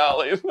season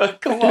finale.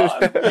 Come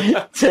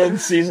on, 10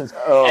 seasons.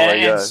 Oh my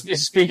God! And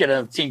speaking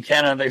of Team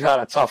Canada, they've had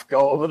a tough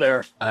go over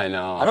there. I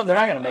know. They're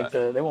not going to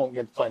make they won't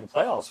get to play in the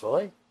playoffs, will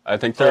they? I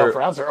think playoff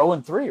rounds are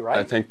 0-3, right?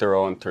 I think they're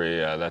 0-3.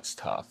 Yeah, that's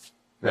tough.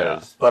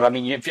 Yeah, but I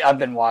mean, I've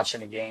been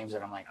watching the games,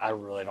 and I'm like, I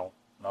really don't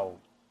know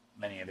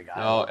many of the guys.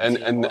 No,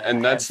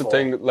 and that's the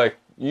thing. Like,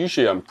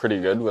 usually I'm pretty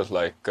good with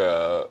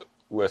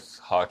with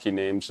hockey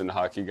names and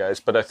hockey guys,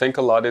 but I think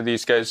a lot of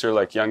these guys are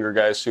like younger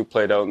guys who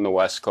played out in the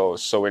West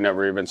Coast, so we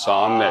never even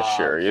saw them this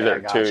year either.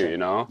 Too,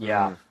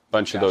 Yeah,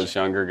 bunch of those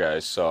younger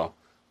guys. So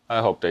I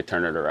hope they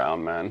turn it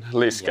around, man. At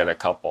least get a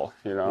couple,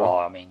 Well,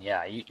 I mean,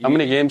 how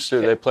many games do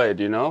they play?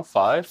 Do you know?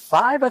 5?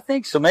 5, I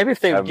think. So maybe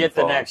if they get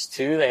the next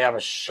 2, they have a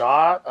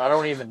shot. I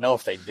don't even know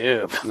if they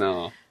do.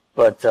 No.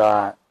 But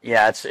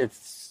yeah, it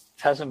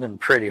hasn't been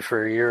pretty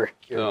for your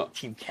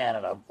Team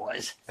Canada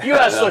boys.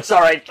 U.S. looks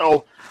all right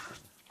though.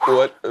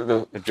 What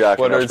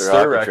is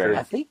their record?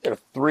 I think they're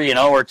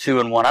 3-0 or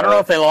 2-1. I don't know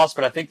if they lost,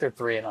 but I think they're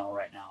 3-0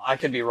 right now. I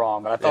could be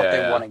wrong, but I thought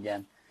they won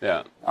again.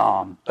 Yeah.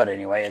 But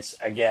anyway, it's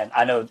again.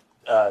 I know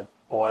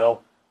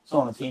Boyle.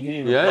 On the team. He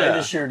didn't play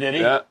this year, did he?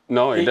 Yeah,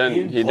 no, he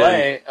didn't. He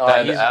didn't.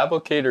 Had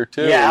Applicator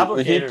too. Yeah,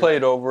 Applicator. He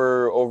played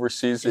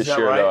overseas this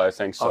year, though. I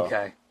think so.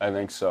 Okay, I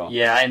think so.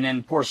 Yeah, and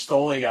then poor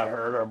Stoley got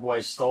hurt. Our boy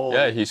Stoley.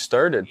 Yeah, he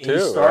started too. He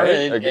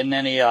started, right? And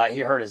then he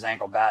hurt his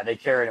ankle bad. They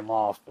carried him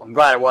off. I'm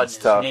glad it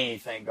wasn't his knee.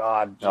 Thank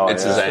God. Oh,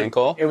 it's his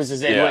ankle. It was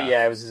his ankle.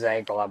 Yeah, it was his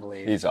ankle, I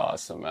believe. He's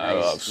awesome. I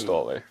love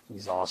Stoley.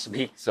 He's awesome.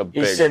 He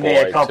sent me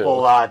a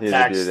couple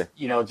texts.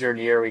 During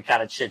the year we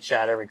kind of chit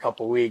chat every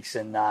couple of weeks,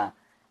 and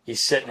he's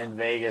sitting in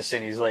Vegas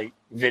and he's like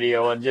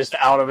videoing just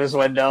out of his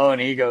window, and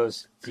he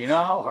goes, "Do you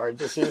know how hard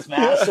this is,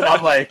 Mass?" And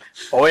I'm like,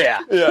 "Oh yeah,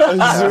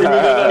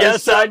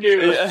 yes I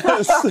do,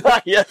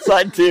 yes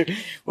I do."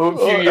 Well,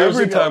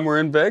 every time we're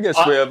in Vegas,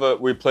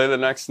 we play the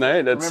next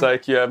night. It's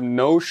like you have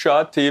no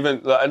shot to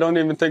even. I don't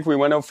even think we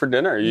went out for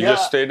dinner. You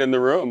just stayed in the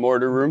room,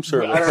 ordered room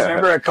service. I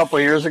remember a couple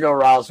of years ago,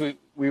 Rouse, we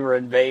were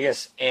in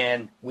Vegas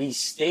and we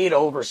stayed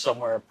over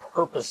somewhere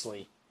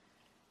purposely.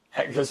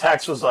 Because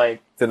Hex was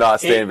like... To not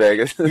stay in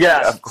Vegas.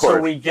 Yes. Of course.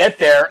 So we get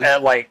there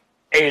at like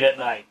 8 at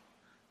night.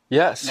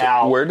 Yes.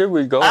 Now, where did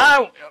we go?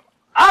 I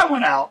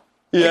went out.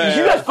 Yeah.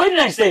 You guys played the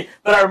next day.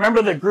 But I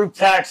remember the group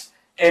text,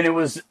 and it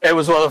was one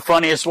of the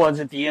funniest ones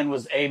at the end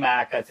was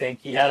AMAC, I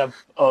think. He had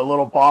a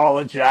little bottle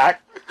of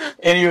Jack,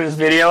 and he was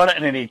videoing it,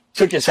 and then he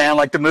took his hand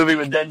like the movie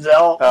with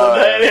Denzel.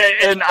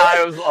 And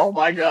I was, oh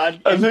my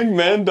God. I think,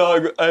 man,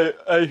 dog,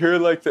 I hear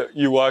like that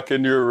you walk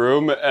into your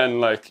room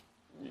and like,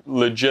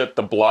 legit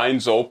the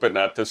blinds open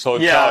at this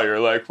hotel.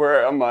 You're like,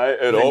 where am I?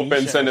 It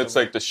opens and it's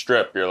like the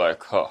strip. You're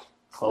like,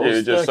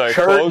 you just like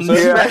close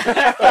it.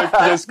 Like,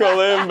 just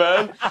go in,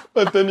 man.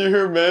 But then you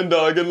hear Man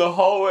Dog in the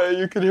hallway.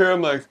 You can hear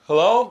him like,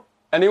 hello,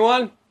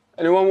 anyone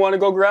want to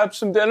go grab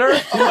some dinner?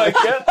 I'm like,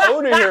 get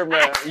out of here,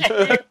 man.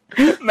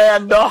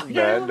 Man Dog.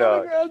 Yeah, like,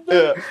 get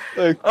out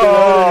of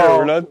here.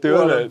 We're not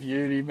doing what it. A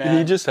beauty, man.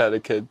 He just had a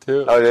kid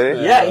too. Oh, did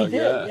he? Yeah, he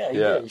did.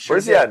 Yeah.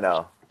 Where's he at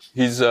now?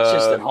 He's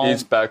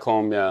he's back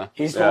home,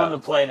 He's the one to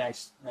play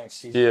next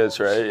season. He is,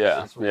 right?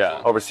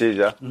 Yeah. Overseas,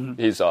 yeah. Mm-hmm.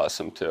 He's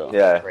awesome too.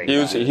 Yeah.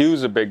 He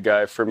was a big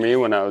guy for me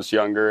when I was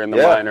younger in the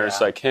minors.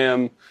 Like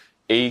him,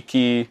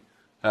 Akey.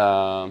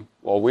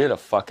 We had a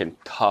fucking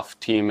tough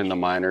team in the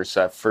minors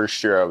that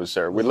first year I was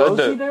there. We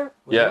led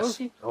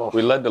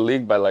we led the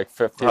league by like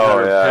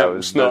 1,500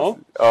 pips. We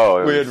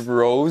had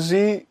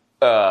Rosie,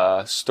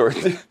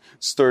 Stortini.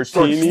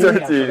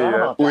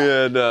 We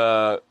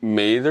had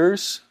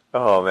Mathers.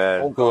 Oh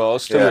man! Who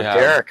else did we have?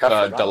 Derek,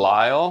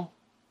 Delisle,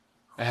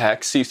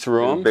 Hexy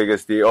threw him.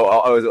 Biggest deal.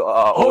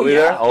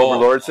 There.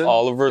 Oliver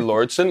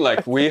Lordson.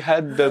 Like we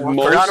had the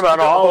most. Forgot about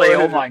Ollie.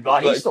 Oh my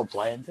God, he's still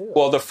playing too.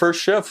 Well, the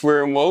first shift we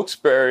were in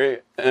Wilkes-Barre,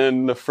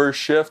 and the first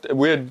shift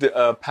we had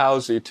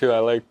Powsy too. I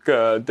like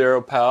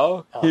Daryl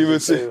Powell. He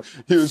was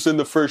in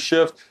the first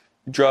shift.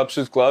 He drops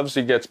his gloves,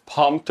 he gets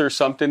pumped or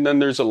something, then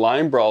there's a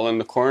line brawl in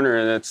the corner,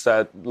 and it's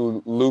that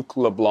Luc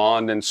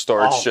LeBlanc and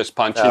Storch just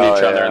punching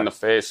each other in the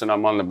face, and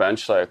I'm on the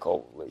bench like,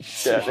 holy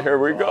shit, here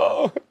we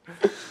go.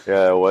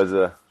 Yeah, it was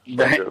a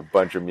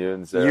bunch of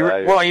mutants there.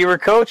 You were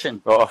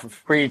coaching.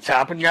 Were you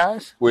tapping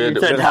guys? You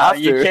didn't have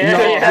to. You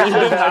can't. You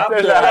didn't have to.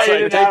 It's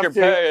like, take your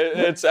pay.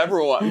 It's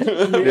everyone. You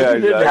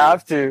didn't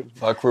have to.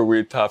 Fuck, were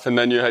we tough. And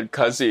then you had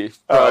Cuzzy,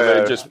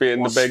 probably just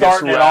being the biggest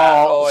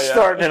rat.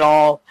 Starting it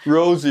all.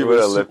 Rosie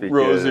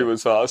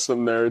was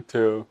awesome there,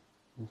 too.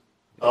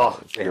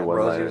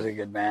 Rosie was a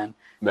good man.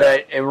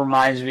 But it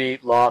reminds me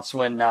lots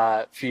when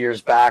a few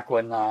years back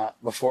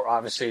before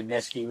obviously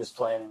Niski was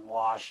playing in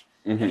Wash,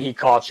 and he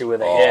caught you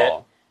with a hit.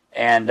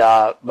 And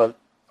but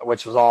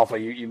which was awful.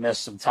 You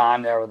missed some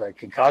time there with a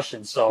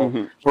concussion.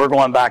 So we're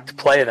going back to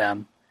play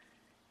them.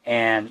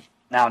 And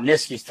now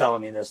Niski's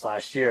telling me this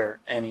last year,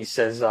 and he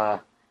says,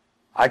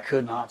 I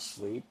could not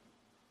sleep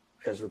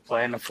because we're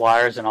playing the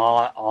Flyers, and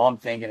all I'm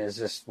thinking is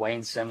this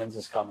Wayne Simmons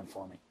is coming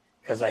for me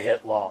because I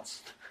hit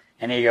Lotz.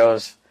 And he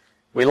goes,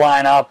 we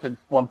line up at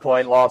one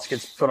point, Lotz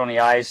gets put on the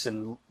ice,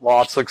 and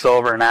Lotz looks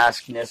over and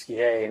asks Niski,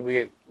 hey,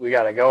 we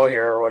got to go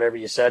here, or whatever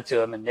you said to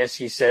him. And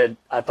Niski said,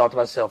 I thought to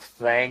myself,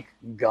 thank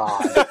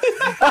God.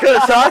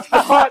 Because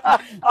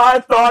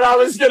I thought I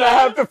was going to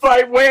have to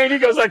fight Wayne. He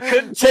goes, I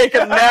couldn't take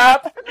a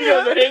nap. He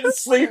goes, I didn't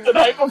sleep the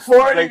night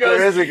before. And he goes,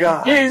 there is a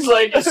God. He's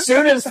like, as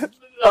soon as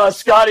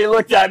Scotty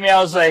looked at me,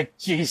 I was like,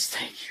 geez,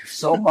 thank you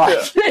so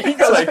much. Yeah. He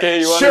goes, like,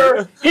 hey,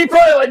 sure. He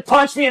probably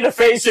punched me in the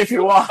face if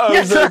you want. I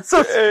was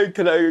like, hey,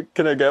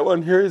 can I get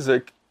one here? He's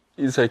like,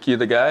 you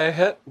the guy I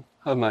hit?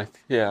 I'm like,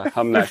 yeah,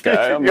 I'm that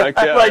guy. I'm like,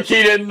 yeah. Like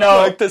he didn't know.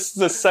 Like this is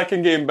the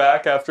second game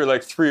back after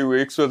like 3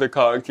 weeks with a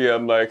conky.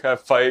 I'm like, I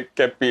fight,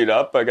 get beat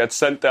up. I got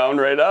sent down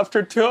right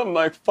after too. I'm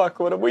like, fuck,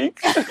 what a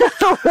week.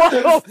 What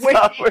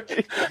a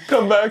week.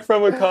 Come back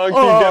from a conky,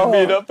 get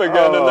beat up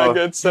again, and I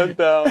get sent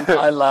down.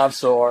 I laughed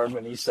so hard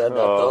when he said that.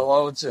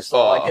 Though. It's just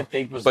all I could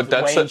think was the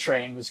Wayne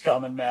train was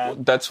coming,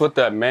 man. That's what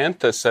that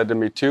Mantha said to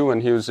me too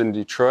when he was in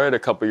Detroit a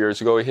couple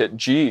years ago. He hit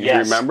G,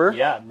 yes. Remember?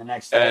 Yeah, the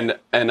next day.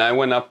 And I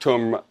went up to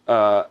him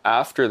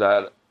after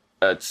that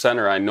at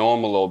center. I know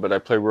him a little bit. I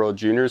play World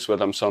Juniors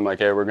with him, so I'm like,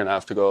 hey, we're gonna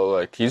have to go.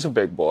 Like, he's a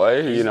big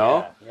boy, you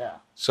know. Yeah.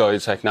 So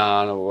he's like,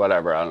 nah, no,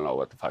 whatever. I don't know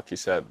what the fuck he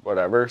said,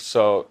 whatever.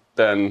 So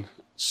then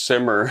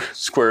Simmer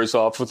squares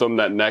off with him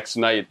that next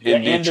night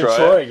in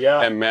Detroit.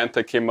 Yeah. And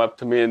Mantha came up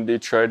to me in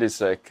Detroit.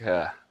 He's like,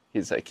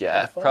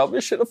 yeah,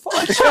 probably should have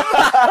fought you.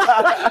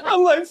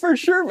 I'm like, for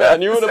sure,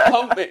 man. You would have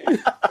pumped me.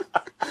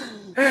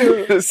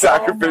 The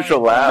sacrificial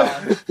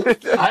lamb.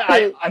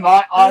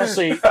 I'm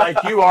honestly, like,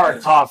 you are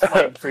a tough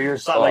fight for your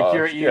son.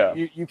 Like,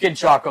 you can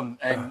chalk him,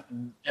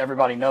 and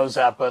everybody knows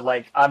that. But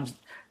like,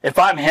 if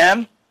I'm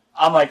him,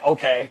 I'm like,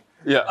 okay.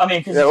 Yeah. I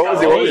mean,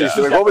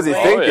 what was he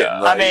thinking? Yeah.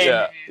 Like, I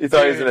mean, he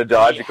thought he was going to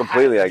dodge it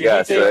completely, I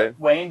guess, right?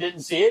 Wayne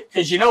didn't see it?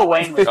 Because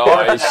Wayne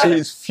was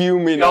he's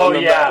fuming on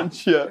the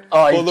bench. Yeah.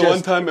 Well, the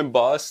one time in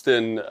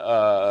Boston,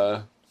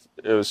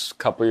 it was a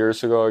couple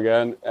years ago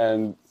again,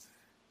 and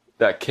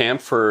that camp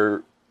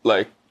for,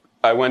 like,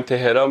 I went to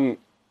hit him.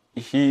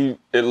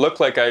 It looked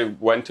like I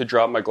went to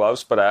drop my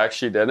gloves, but I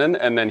actually didn't.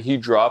 And then he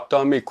dropped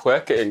on me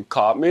quick and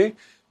caught me.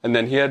 And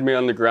then he had me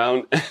on the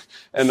ground,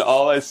 and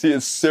all I see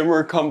is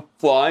Simmer come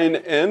flying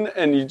in,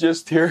 and you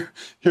just hear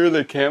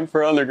the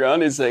camper on the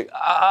ground. He's like,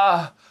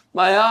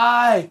 my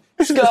eye.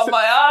 He's got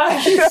my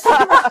eye.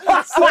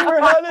 Simmer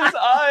had his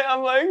eye.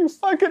 I'm like,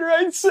 fucking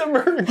right,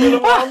 Simmer. Get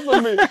him off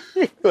of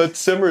me. But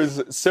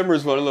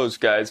Simmer's one of those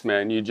guys,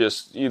 man. You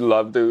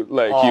love to,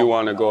 like, you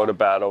want to go to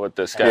battle with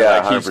this guy.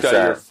 Yeah, like, he's 100%. got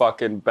your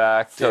fucking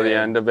back till the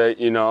end of it,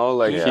 you know?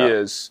 Like, he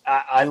is.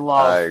 I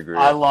agree.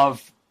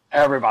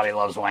 Everybody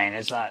loves Wayne.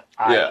 It's not.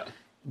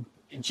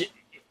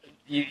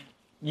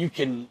 You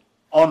can,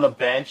 on the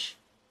bench,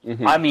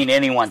 I mean,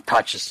 anyone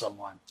touches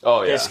someone.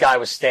 Oh, yeah. This guy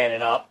was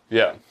standing up.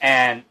 Yeah.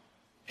 And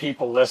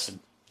people listened.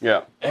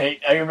 Yeah. I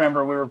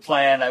remember we were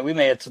playing, we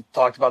may have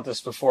talked about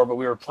this before, but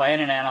we were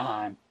playing in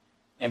Anaheim,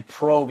 and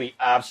Proby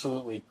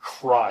absolutely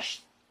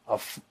crushed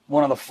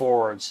one of the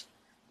forwards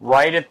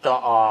right at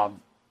the,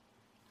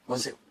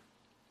 it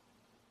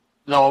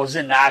was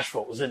in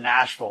Nashville. It was in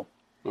Nashville.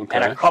 Okay.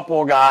 And a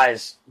couple of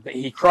guys,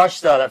 he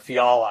crushed that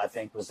Fiala, I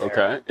think, was there.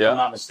 Okay, If I'm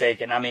not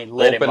mistaken. I mean,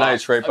 lit Open him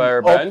ice up. right by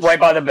our bench? Right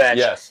by the bench.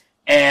 Yes.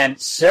 And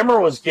Simmer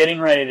was getting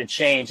ready to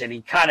change, and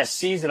he kind of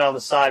sees it on the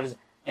side.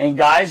 And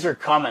guys are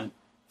coming,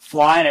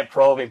 flying at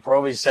Proby.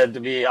 Proby said to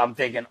me, I'm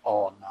thinking,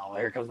 oh, no,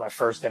 here comes my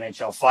first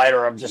NHL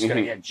fighter. I'm just going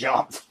to get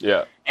jumped.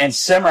 Yeah. And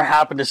Simmer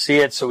happened to see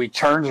it, so he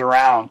turns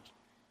around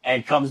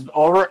and comes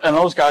over, and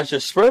those guys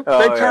just turned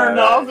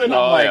off, and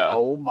I'm like,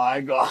 oh my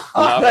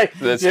God.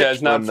 This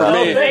guy's not for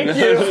me. Thank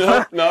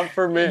you. Not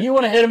for me. You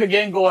want to hit him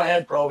again, go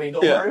ahead, Proby.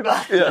 Don't worry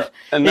about it. Yeah.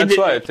 And that's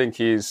why I think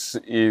he's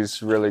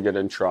really good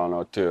in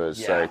Toronto too.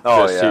 It's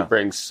he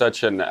brings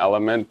such an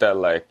element that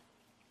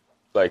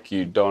like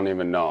you don't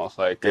even know.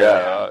 Like you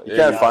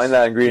can't find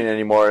that ingredient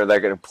anymore that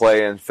can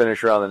play and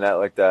finish around the net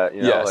like that.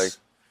 You know, like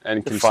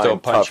and can still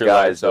punch your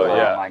guys. Oh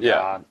my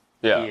God.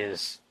 Yeah. He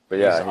is. But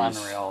he's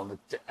unreal.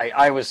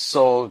 I was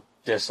so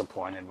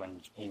disappointed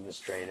when he was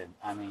traded.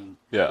 I mean,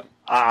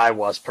 I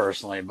was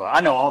personally, but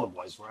I know all the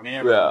boys were. I mean,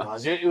 everyone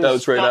was. That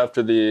was right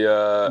after the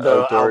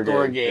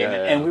outdoor game.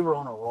 And we were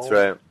on a roll. That's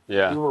right.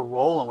 Yeah, we were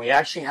rolling. We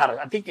actually had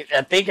I think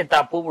at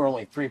that point we were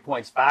only 3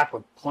 points back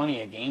with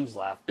plenty of games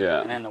left.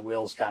 Yeah, and then the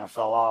wheels kind of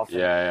fell off.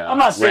 Yeah. I'm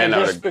not saying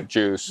ran out of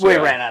juice. We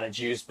ran out of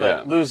juice,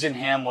 but losing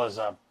him was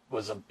a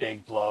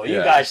big blow. You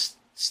guys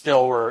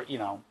still were,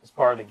 as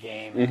part of the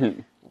game.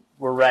 Mm-hmm.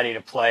 We're ready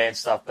to play and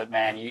stuff, but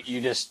man,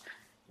 you just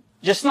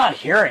not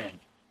hearing him.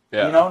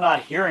 Yeah.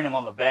 Not hearing him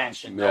on the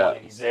bench and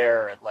knowing he's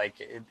there,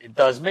 it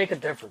does make a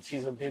difference.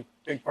 He's a big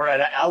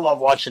part. I love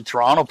watching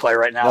Toronto play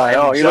right now. I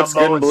know he looks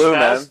good in blue,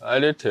 man. I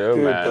did too,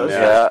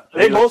 man.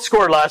 They both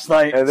scored last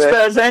night.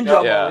 Spaz and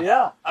Jumbo.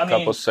 Yeah. I mean,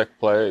 couple sick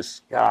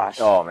plays.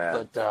 Gosh. Oh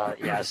man.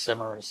 But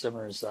Simmer's.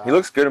 He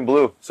looks good in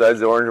blue.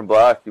 Besides the orange and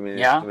black. I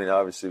mean,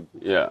 obviously.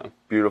 Yeah.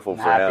 Beautiful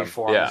for happy him.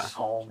 For him.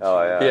 Home.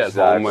 Oh yeah. He has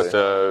home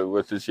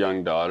with his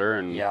young daughter,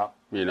 and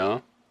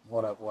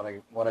What a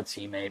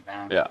teammate,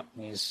 man. Yeah.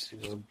 He's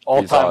an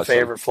all-time awesome.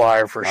 Favorite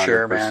flyer for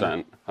sure,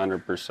 man.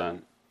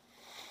 100%.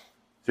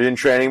 So you in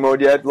training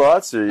mode yet,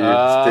 lots, or you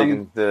just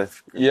taking the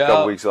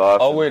couple weeks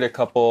off? I'll wait a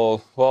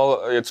couple.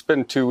 Well, it's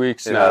been 2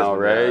 weeks now,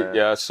 right?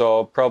 Yeah, so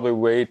I'll probably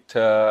wait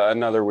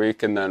another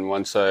week, and then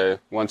once I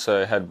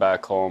head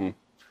back home,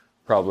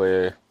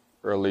 probably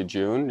early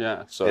June.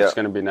 Yeah, so it's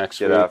going to be next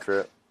week. Get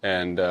after it,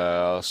 and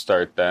I'll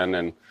start then,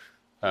 and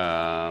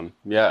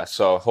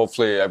so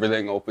hopefully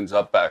everything opens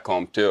up back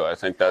home too. I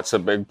think that's a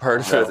big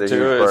part of it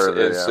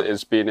too.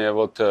 Is being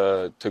able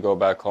to go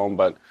back home,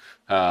 but.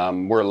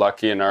 We're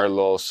lucky in our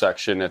little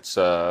section. It's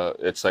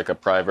like a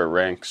private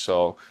rink,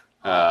 so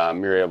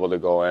you're able to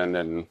go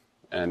in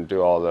and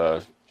do all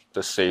the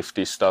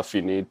safety stuff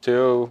you need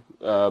to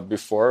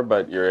before,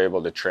 but you're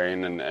able to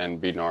train and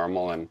be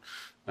normal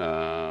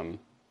and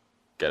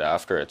get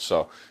after it.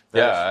 So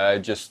I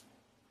just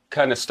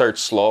kind of start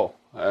slow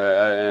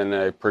and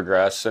I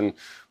progress, and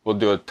we'll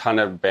do a ton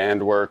of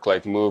band work,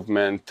 like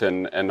movement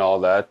and all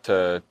that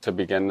to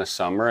begin the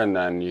summer, and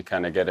then you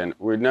kind of get in.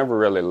 We never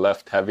really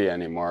lift heavy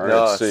anymore.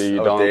 No, it's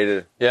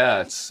outdated.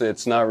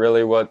 It's not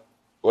really what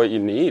you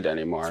need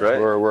anymore. That's right.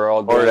 We're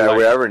all doing, or that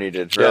we ever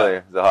needed, really,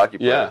 as a hockey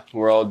player. Yeah,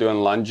 we're all doing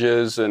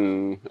lunges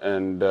and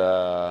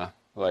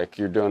like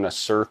you're doing a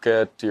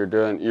circuit. You're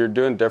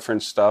doing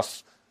different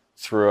stuff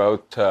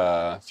throughout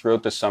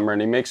the summer,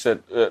 and he makes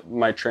it.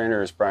 My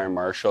trainer is Brian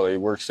Marshall. He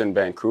works in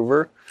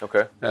Vancouver.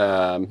 Okay.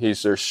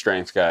 He's their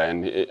strength guy,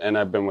 and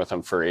I've been with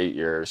him for 8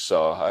 years.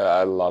 So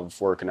I love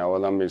working out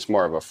with him. He's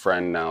more of a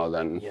friend now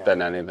than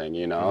anything,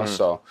 you know. Mm-hmm.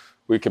 So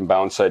we can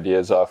bounce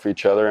ideas off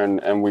each other,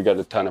 and we got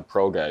a ton of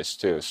pro guys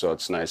too. So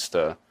it's nice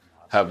to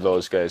have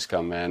those guys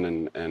come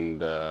in, and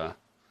the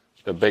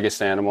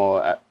biggest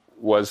animal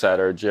was at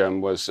our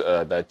gym was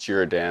that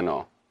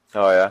Giordano.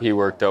 Oh, yeah? He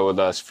worked out with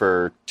us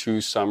for 2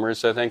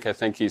 summers, I think. I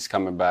think he's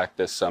coming back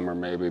this summer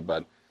maybe,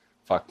 but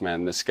fuck,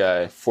 man, this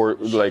guy,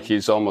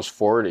 he's almost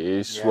 40.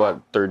 He's,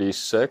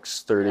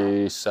 36,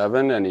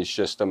 37, and he's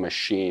just a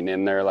machine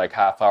in there like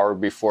half hour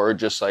before,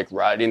 just like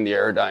riding the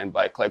Aerodyne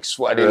bike, like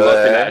sweating,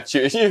 looking at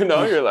you. You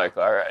know, you're like,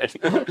 all right.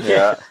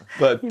 Yeah.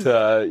 But,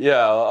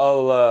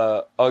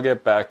 I'll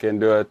get back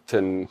into it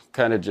and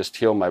kind of just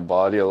heal my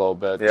body a little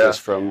bit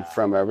just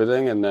from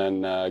everything, and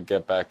then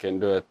get back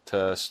into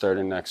it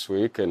starting next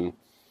week and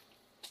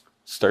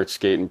start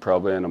skating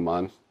probably in a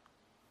month.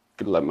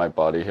 Let my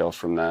body heal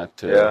from that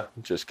to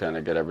just kind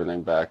of get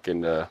everything back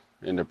into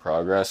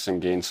progress and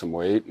gain some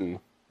weight,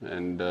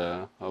 and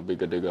I'll be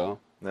good to go.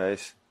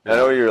 Nice. I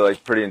know you're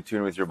like pretty in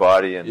tune with your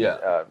body, and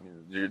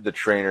the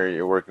trainer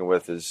you're working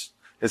with is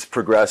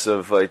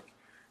progressive. Like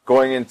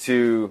going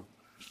into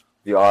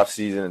the off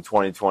season in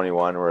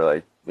 2021, where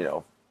like, you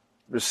know,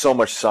 there's so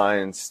much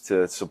science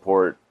to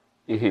support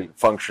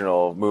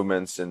functional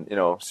movements and, you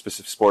know,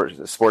 specific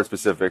sport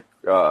specific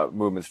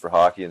movements for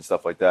hockey and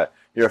stuff like that.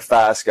 You're a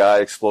fast guy,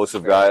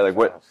 explosive guy. Like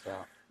what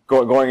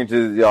going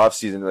into the off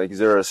season, like is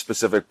there a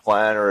specific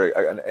plan or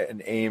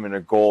an aim and a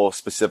goal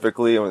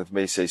specifically, and with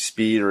maybe say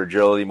speed or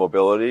agility,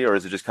 mobility, or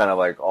is it just kind of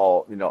like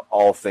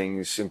all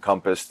things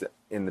encompassed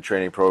in the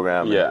training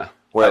program? Yeah.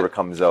 Whatever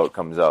comes out.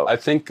 I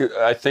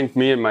think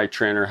me and my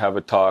trainer have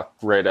a talk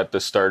right at the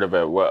start of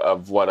it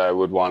of what I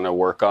would want to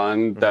work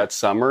on that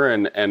summer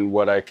and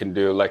what I can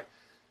do. Like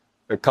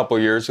a couple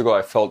years ago,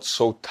 I felt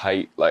so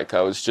tight. Like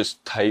I was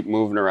just tight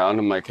moving around.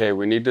 I'm like, hey,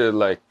 we need to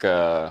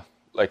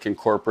like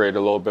incorporate a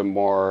little bit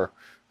more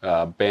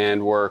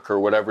band work or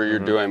whatever you're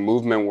doing,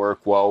 movement work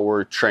while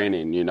we're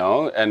training, you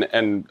know?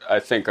 And I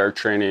think our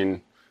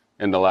training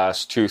in the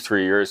last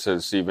 2-3 years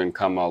has even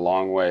come a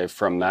long way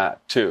from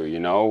that too, you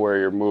know, where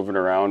you're moving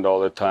around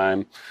all the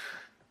time,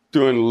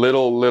 doing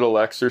little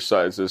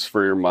exercises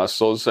for your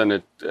muscles,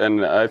 and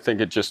I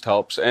think it just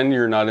helps. And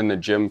you're not in the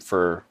gym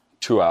for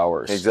 2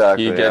 hours.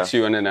 Exactly. He gets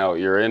you in and out.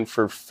 You're in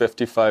for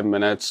 55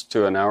 minutes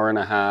to an hour and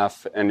a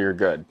half, and you're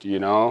good, you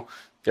know,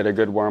 get a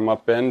good warm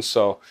up in.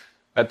 So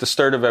at the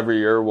start of every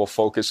year, we'll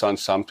focus on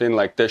something.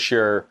 Like this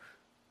year,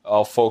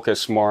 I'll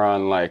focus more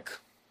on like,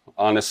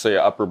 honestly,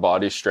 upper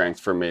body strength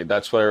for me.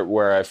 That's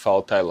where I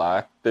felt I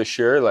lacked this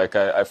year. Like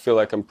I feel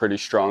like I'm pretty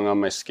strong on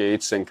my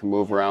skates and can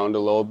move around a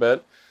little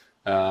bit.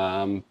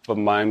 But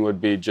mine would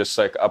be just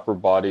like upper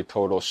body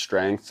total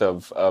strength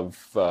of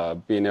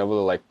being able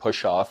to like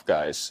push off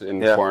guys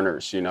in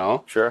corners, you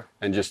know? Sure.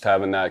 And just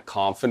having that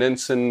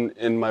confidence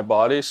in my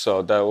body.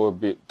 So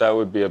that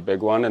would be a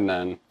big one. And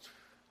then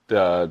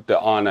the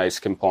on ice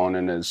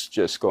component is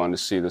just going to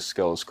see the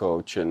skills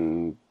coach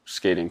and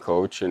skating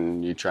coach,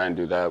 and you try and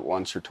do that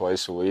once or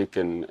twice a week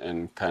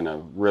and kind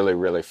of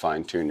really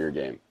fine tune your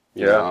game,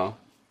 you know?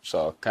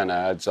 So it kind of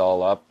adds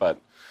all up, but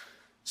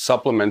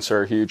supplements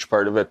are a huge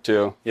part of it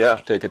too.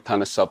 Yeah. Take a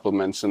ton of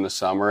supplements in the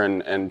summer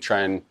and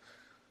try and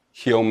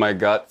heal my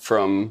gut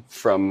from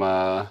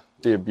the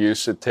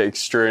abuse it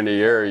takes during the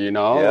year, you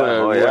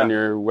know?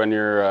 When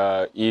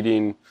you're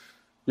eating,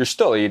 you're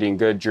still eating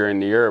good during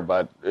the year,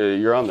 but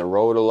you're on the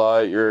road a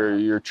lot.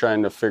 You're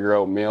trying to figure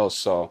out meals.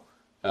 So,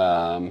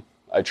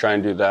 I try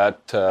and do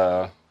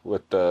that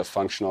with the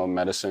functional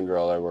medicine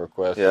girl I work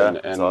with,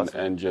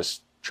 and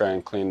just try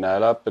and clean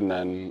that up. And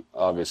then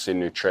obviously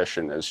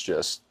nutrition is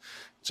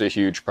it's a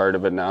huge part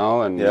of it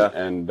now, and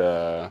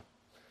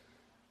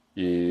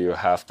you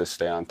have to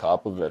stay on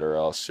top of it, or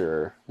else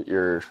you're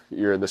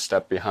the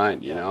step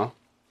behind, you know?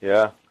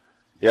 Yeah.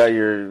 Yeah,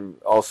 you're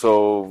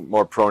also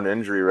more prone to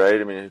injury,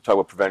 right? I mean, you talk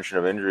about prevention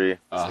of injury.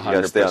 So you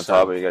got to stay on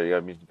top of it. You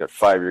got a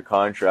 5-year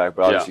contract,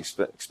 but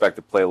obviously expect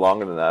to play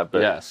longer than that.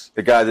 But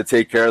the guys that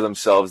take care of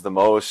themselves the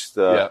most,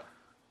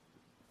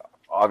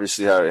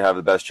 obviously have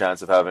the best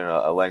chance of having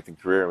a lengthened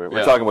career.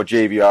 We're talking about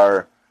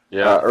JVR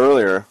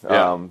earlier,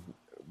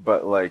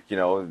 but like,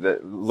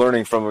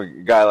 learning from a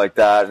guy like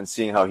that and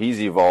seeing how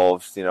he's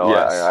evolved, I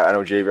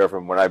know JVR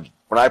from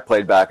when I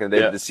played back in the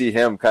day, to see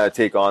him kind of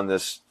take on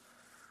this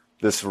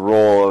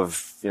role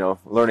of,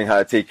 learning how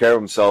to take care of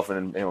himself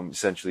and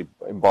essentially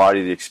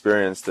embody the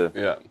experience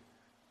to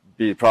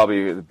be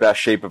probably the best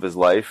shape of his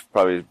life.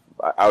 Probably,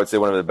 I would say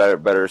one of the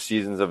better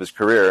seasons of his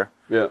career.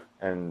 Yeah.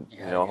 And,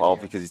 all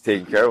because he's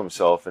taking care of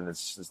himself. And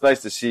it's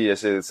nice to see, I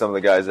say, that some of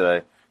the guys that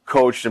I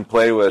coached and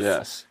played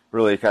with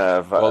really kind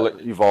of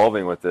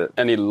evolving with it.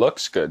 And he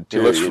looks good,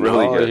 too. He looks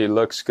really good. He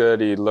looks good.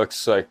 He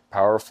looks, like,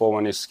 powerful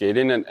when he's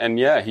skating. And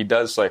he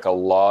does, like, a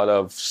lot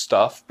of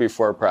stuff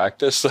before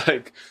practice.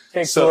 Like,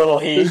 takes a little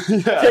heat.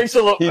 Takes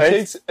a little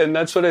and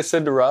that's what I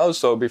said to Rouse,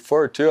 though,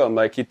 before, too. I'm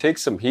like, he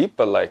takes some heat,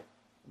 but,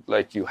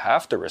 like you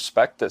have to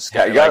respect this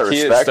guy. Yeah, you gotta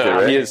respect it,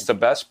 right? He is the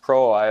best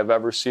pro I have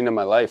ever seen in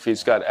my life.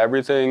 He's got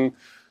everything.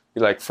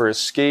 Like for his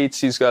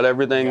skates, he's got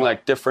everything,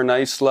 like different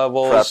ice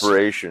levels.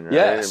 Preparation, right?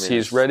 Yes,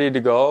 he's ready to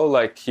go.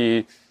 Like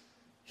this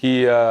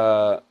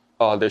year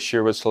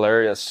was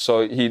hilarious.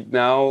 So he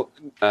now,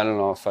 I don't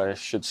know if I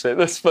should say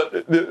this,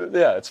 but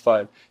it's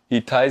fine.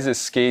 He ties his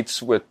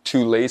skates with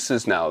 2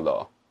 laces now,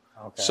 though.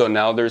 Okay. So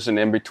now there's an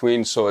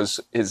in-between, so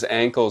his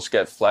ankles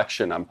get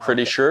flexion. I'm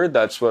pretty sure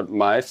that's what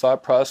my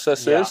thought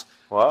process is.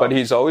 Wow. But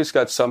he's always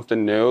got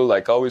something new,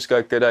 like always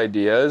got good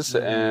ideas,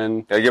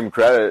 and I give him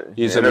credit.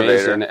 He's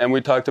amazing. And we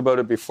talked about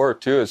it before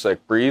too. It's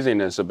like breathing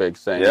is a big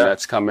thing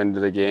that's come into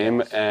the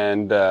game.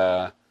 And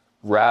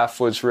Raph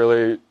was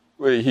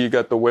he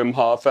got the Wim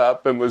Hof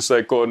app and was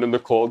like going in the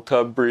cold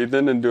tub,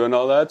 breathing and doing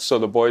all that. So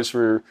the boys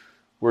were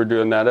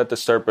doing that at the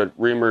start, but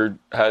Reamer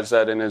has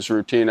that in his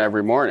routine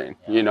every morning.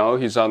 Yeah.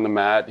 He's on the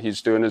mat,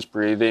 he's doing his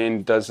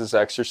breathing, does his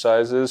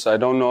exercises. I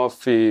don't know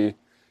if he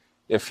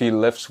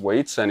lifts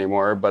weights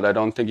anymore, but I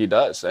don't think he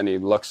does, and he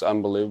looks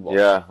unbelievable.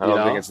 Yeah, I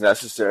don't think it's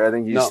necessary. I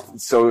think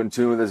he's so in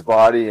tune with his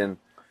body, and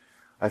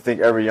I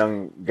think every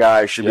young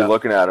guy should be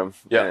looking at him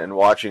and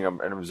watching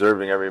him and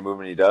observing every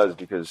movement he does,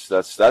 because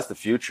that's the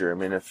future. I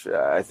mean,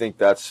 I think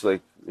that's like,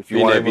 if you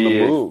want to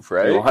be move,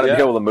 right? You want to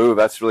be able to move.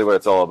 That's really what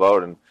it's all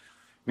about, and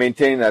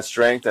maintaining that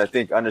strength. I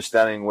think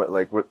understanding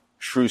what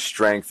true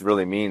strength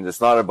really means.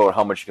 It's not about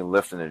how much you can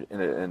lift in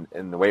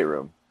the weight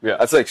room. Yeah,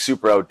 that's like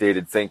super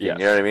outdated thinking. Yes.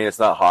 You know what I mean? It's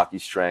not hockey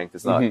strength.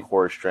 It's not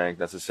core strength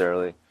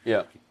necessarily.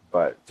 Yeah,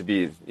 but to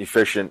be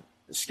efficient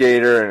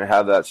skater and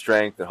have that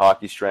strength and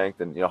hockey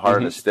strength and hard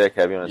on the stick,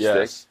 heavy on the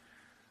stick.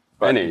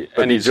 But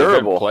he's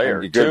durable, a good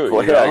player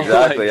too. Yeah,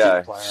 exactly.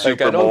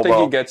 Like I don't think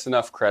he gets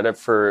enough credit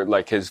for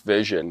like his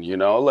vision.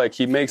 Like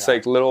he makes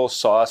like little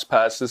sauce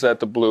passes at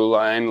the blue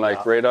line,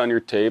 like right on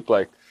your tape.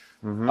 Like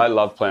I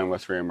love playing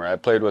with Reamer. I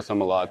played with him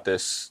a lot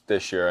this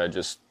year.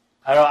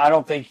 I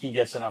don't think he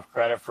gets enough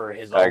credit for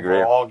his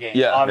overall game.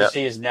 Yeah,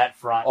 obviously his net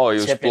front. Oh, he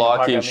was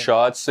blocking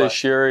shots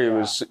this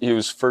year. He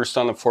was first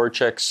on the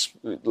forechecks,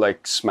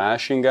 like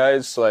smashing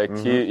guys. Like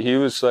he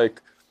was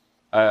like,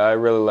 I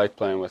really like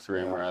playing with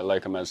Reamer. I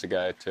like him as a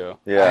guy too.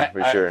 Yeah,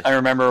 for sure. I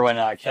remember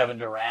when Kevin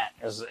Durant,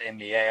 as the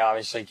NBA,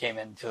 obviously came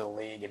into the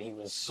league, and he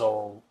was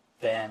so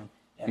thin,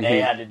 and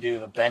they had to do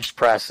the bench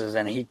presses,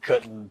 and he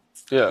couldn't.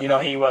 Yeah.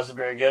 He wasn't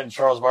very good. And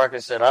Charles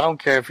Barkley said, I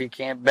don't care if he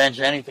can't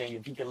bench anything.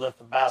 If he can lift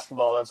the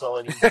basketball, that's all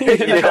it needs.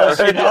 It's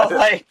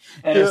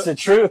the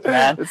truth,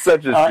 man. It's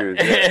such a truth.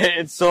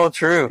 It's so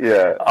true.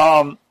 Yeah.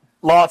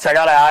 Lotz, I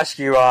got to ask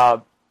you,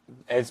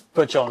 it's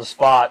put you on the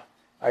spot.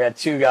 I got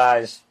 2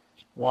 guys.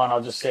 One,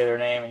 I'll just say their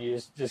name, and you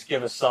just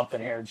give us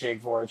something here.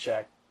 Jake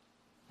Voracek.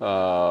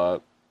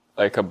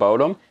 Like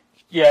about him?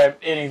 Yeah,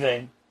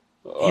 anything.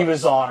 He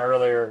was on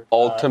earlier.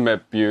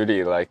 Ultimate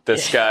beauty, like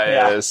this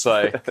guy is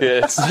like,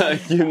 it's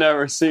like you've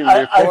never seen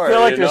before. I feel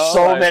like there's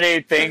so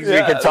many things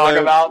we could talk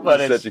about, but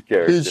it's such a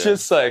character. He's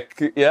just like,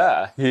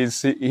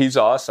 he's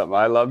awesome.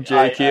 I love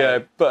Jakey.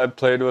 I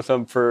played with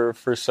him for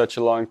such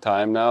a long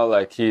time now.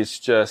 Like he's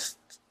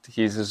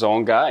his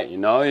own guy,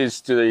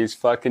 He's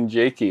fucking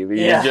Jakey. You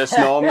just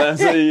know him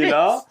as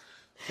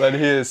but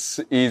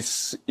he's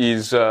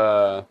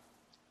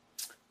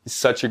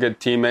such a good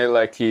teammate.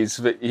 Like he's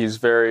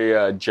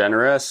very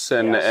generous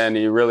and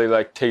he really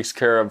like takes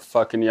care of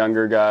fucking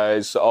younger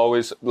guys.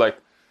 Always like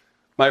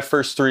my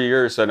first 3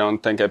 years, I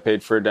don't think I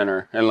paid for a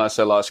dinner unless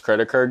I lost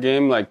credit card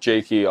game. Like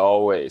Jakey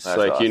always, that's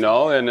like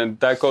awesome. And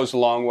that goes a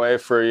long way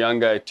for a young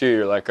guy too.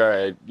 You're like, all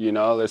right,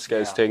 this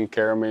guy's taking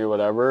care of me,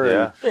 whatever.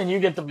 Yeah. And you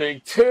get the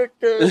big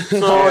ticket.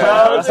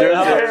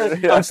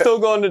 I'm still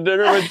going to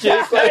dinner with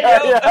Jake.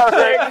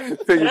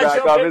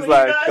 Piggyback off his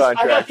last contract.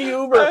 I got the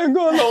Uber. I'm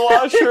going to the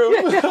washroom.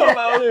 I'm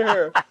out of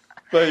here.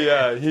 But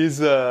yeah, he's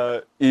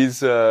a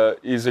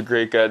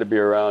great guy to be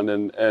around,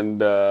 and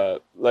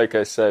like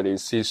I said,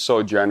 he's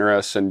so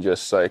generous and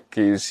just like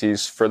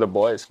he's for the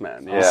boys,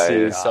 man.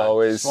 He's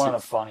always one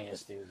of the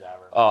funniest dudes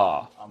ever.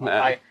 Oh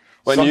man.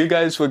 When you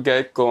guys would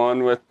get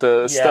going with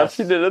the stuff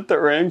you did at the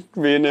rink,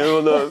 being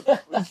able to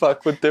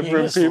fuck with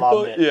different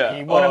people,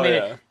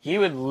 he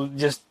would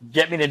just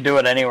get me to do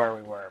it anywhere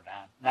we were, man.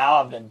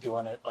 Now I've been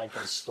doing it like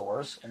in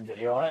stores and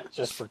videoing it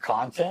just for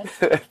content.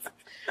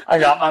 I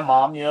got my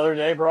mom the other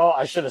day, bro.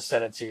 I should have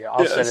said it to you.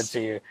 I'll send it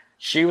to you.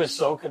 She was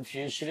so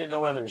confused. She didn't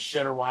know whether to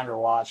shit or whine or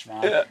watch,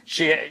 man.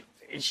 Yeah.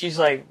 She's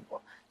like,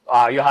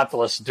 you'll have to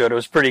listen to it. It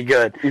was pretty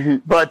good. Mm-hmm.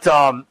 But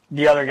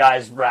the other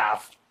guy's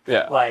Raph.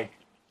 Yeah. Like,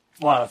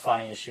 one of the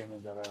funniest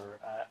humans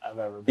I've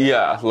ever been.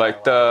 Yeah,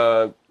 like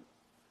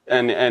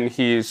and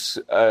he's,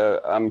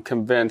 I'm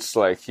convinced,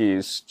 like,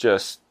 he's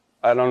just,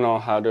 I don't know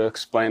how to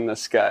explain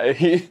this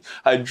guy.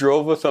 I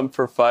drove with him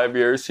for 5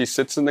 years. He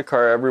sits in the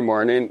car every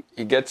morning.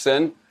 He gets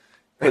in,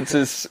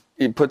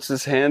 he puts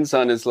his hands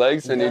on his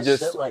legs, and he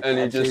just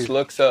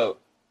looks out.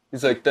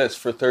 He's like this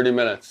for 30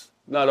 minutes,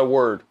 not a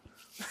word.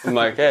 I'm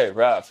like, hey,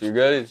 Raph, you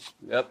good?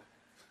 Yep.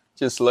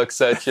 Just looks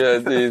at you.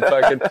 He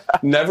fucking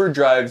never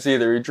drives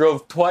either. He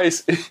drove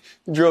twice.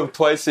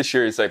 This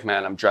year. He's like,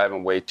 man, I'm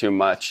driving way too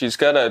much. He's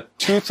got a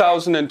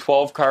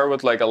 2012 car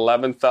with like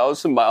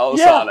 11,000 miles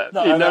on it.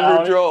 He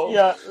never drove.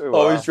 Yeah.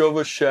 Always drove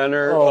a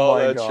Shenner, all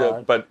that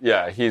shit. But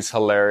yeah, he's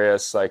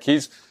hilarious. Like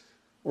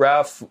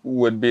Raph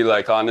would be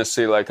like,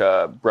 honestly, like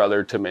a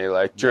brother to me.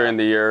 Like during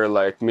the year,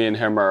 like me and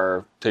him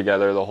are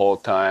together the whole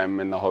time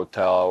in the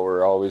hotel.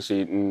 We're always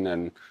eating,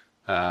 and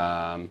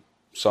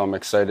so I'm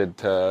excited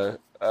to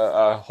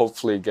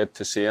hopefully get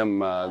to see him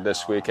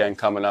this weekend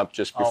coming up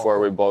just before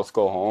we both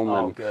go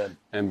home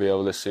and be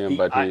able to see him.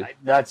 But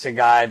that's a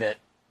guy that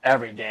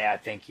every day I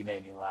think he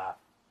made me laugh.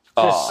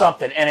 Just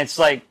something, and it's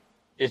like,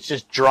 it's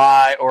just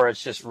dry or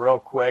it's just real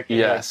quick.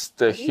 Yes, like,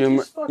 the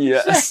humor.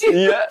 Yes,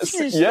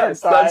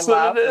 that's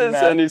what it is.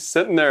 Man. And he's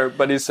sitting there,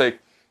 but he's like,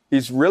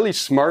 he's really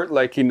smart.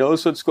 Like, he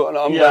knows what's going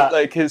on. Yeah. But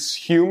like his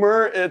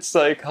humor, it's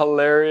like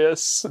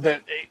hilarious.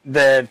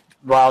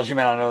 Well, you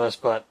may not know this,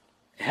 but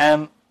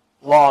him,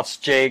 Lotz,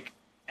 Jake,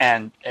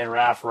 and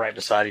Raph were right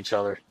beside each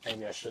other.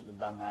 Maybe I shouldn't have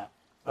done that.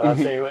 But I'll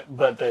tell you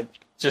what,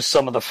 just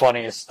some of the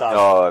funniest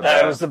stuff.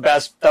 That was the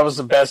best. That was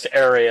the best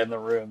area in the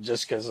room,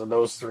 just because of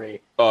those three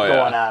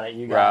going at it.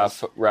 You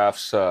guys.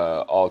 Raph's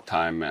all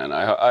time, man.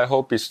 I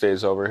hope he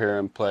stays over here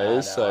and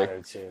plays. I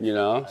do too.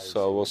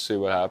 We'll see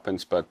what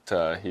happens.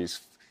 But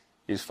he's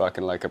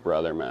fucking like a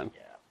brother, man.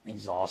 Yeah,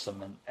 he's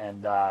awesome.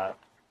 And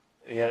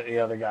the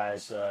other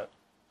guys.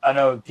 I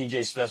know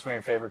DJ Smith's one of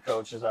your favorite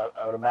coaches. I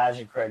would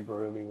imagine Craig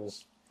Berube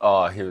was.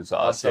 Oh, he was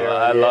awesome.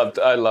 I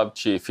loved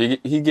Chief.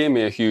 He gave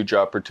me a huge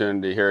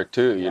opportunity here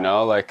too, you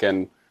know, like,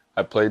 and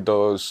I played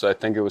those, I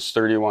think it was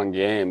 31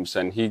 games,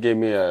 and he gave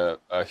me a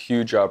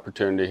huge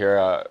opportunity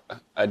here.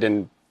 I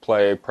didn't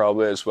play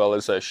probably as well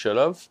as I should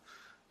have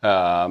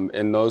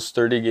in those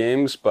 30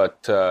 games, but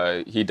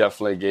he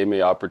definitely gave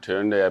me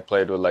opportunity. I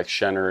played with like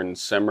Shenner and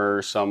Simmer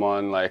or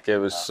someone, like it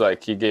was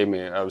like he gave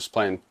me, I was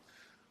playing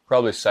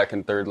probably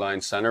second, third line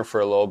center for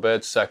a little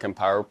bit, second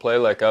power play.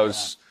 Like that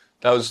was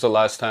the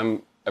last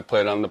time I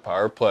played on the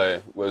power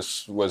play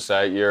was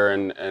that year,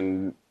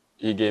 and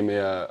he gave me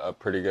a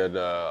pretty good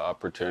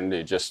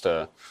opportunity just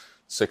to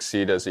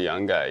succeed as a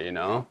young guy, you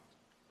know?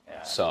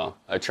 Yeah. So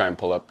I try and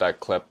pull up that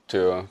clip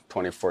to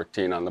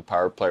 2014 on the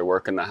power play,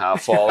 working the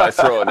half wall. I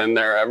throw it in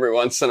there every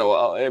once in a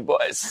while. Hey,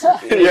 boys.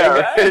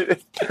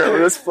 Remember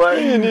this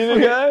play? You need a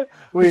guy?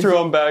 We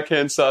throw him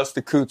backhand sauce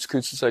to Coots.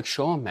 Coots is like,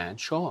 show him, man,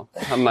 show him.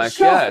 I'm like,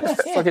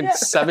 it's fucking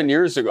 7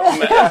 years ago,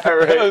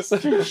 man.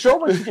 Show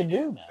what you can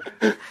do,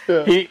 man.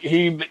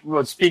 Yeah.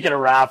 Well, speaking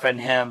of Raph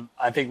and him,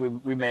 I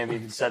think we may have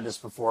even said this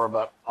before,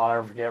 but I'll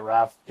never forget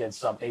Raph did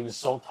something. He was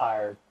so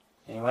tired,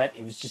 and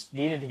he was just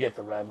needed to get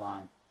the red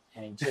line.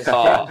 And he just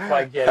can't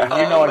quite get it.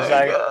 You know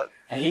exactly.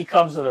 And he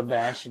comes to the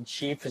bench, and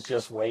Chief is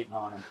just waiting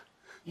on him.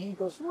 And he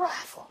goes,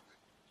 Raph,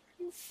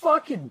 you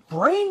fucking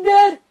brain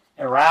dead?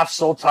 And Raph's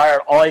so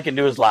tired, all he can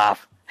do is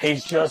laugh.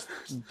 He's just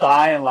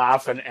dying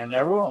laughing, and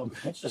everyone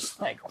is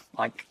just like,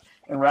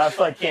 and Raph's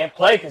like, can't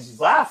play because he's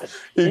laughing.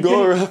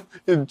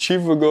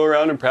 Chief would go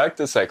around and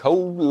practice like,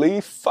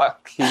 holy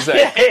fuck. He's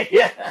like,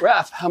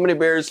 Raph, how many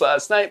beers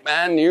last night,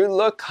 man? You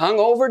look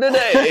hungover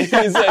today.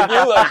 He's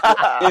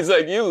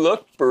like, you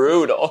look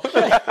brutal.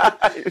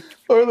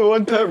 Or the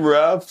one time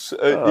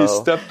Raph, he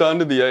stepped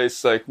onto the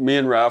ice, like me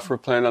and Raph were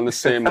playing on the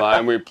same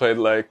line. We played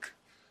like,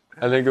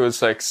 I think it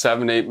was like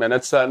 7-8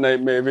 minutes that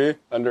night, maybe,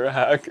 under a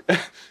hack.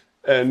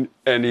 And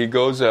he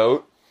goes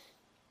out.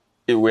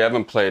 We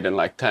haven't played in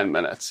like 10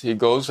 minutes. He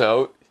goes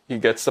out, he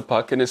gets the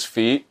puck in his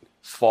feet,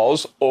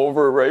 falls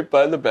over right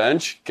by the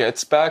bench,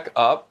 gets back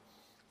up,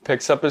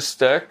 picks up his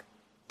stick,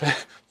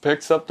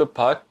 picks up the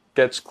puck,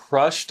 gets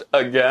crushed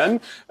again,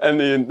 and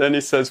then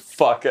he says,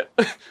 fuck it.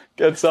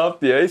 Gets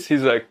off the ice.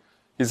 He's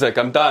like,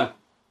 I'm done.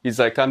 He's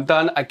like, I'm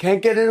done. I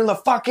can't get into the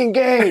fucking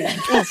game.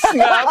 He's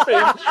snapping.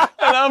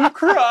 And I'm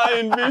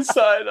crying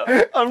beside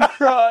him. I'm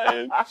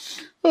crying.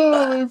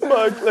 Holy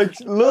fuck. Like,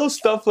 little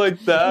stuff like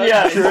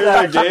that during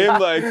the game.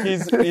 Like,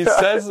 he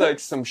says, like,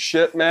 some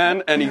shit,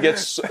 man. And he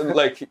gets,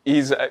 like,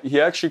 he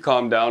actually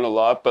calmed down a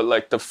lot. But,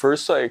 like, the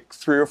first, like,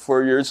 3 or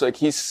 4 years, like,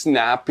 he's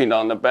snapping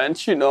on the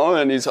bench, you know?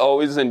 And he's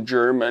always in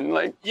German.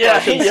 Like,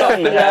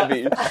 something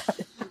heavy.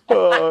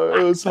 Oh,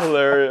 it was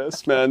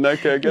hilarious, man.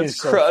 That guy gets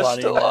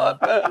crushed a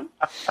lot, man.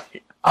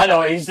 I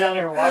know, he's down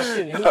there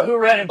watching. Who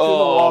ran him through the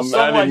wall?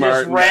 Someone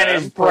just ran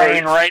his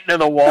brain right into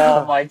the wall.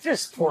 I'm like,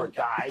 this poor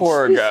guy.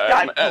 Poor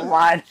guy, man.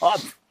 Line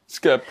up. He's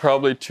got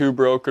probably 2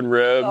 broken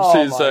ribs.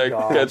 Oh, He's like,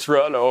 God. gets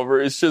run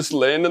over. He's just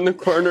laying in the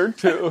corner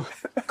too.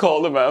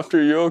 Called him after,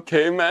 you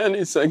okay, man?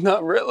 He's like,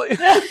 not really.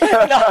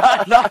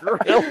 Not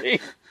really.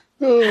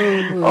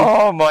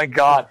 Oh my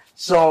God.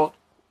 So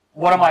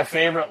one of my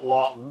favorite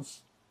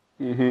Lawtons,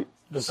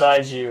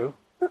 besides you,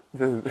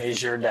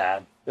 is your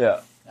dad.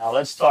 Yeah. Now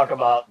let's talk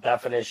about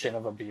definition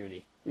of a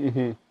beauty.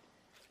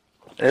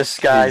 This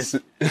guy's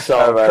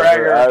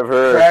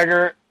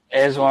Crager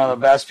is one of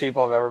the best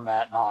people I've ever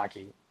met in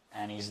hockey,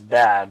 and he's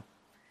dad,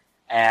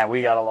 and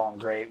we got along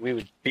great. We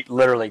would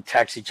literally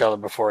text each other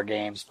before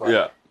games,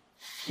 but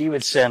he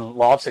would send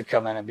lots of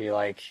come in and be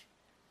like,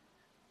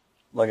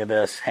 "Look at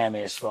this, hand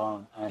me his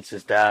phone," and it's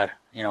his dad.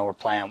 You know, we're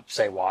playing,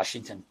 say,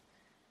 Washington.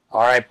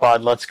 All right,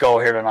 bud, let's go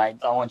here tonight.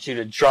 I want you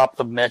to drop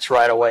the mitts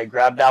right away.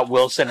 Grab that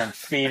Wilson and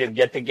feed and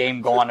get the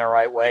game going the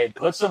right way.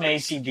 Put some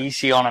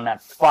AC/DC on in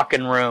that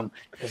fucking room.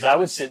 Because I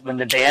would sit, when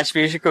the dance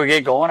music would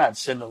get going, I'd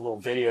send a little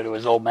video to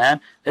his old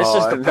man. This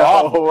is the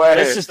problem.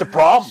 This is the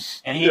problem.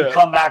 And he'd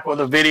come back with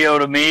a video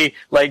to me,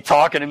 like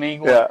talking to me,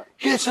 going,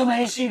 get some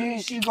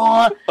AC/DC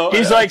going.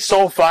 He's like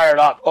so fired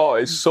up. Oh,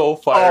 he's so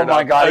fired up. Oh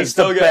my God, he's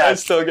the best. I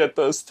still get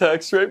those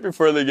texts right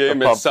before the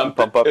game. It's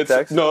something.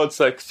 No, it's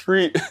like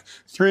three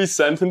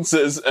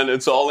sentences, and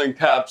it's all in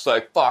caps,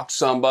 like "fuck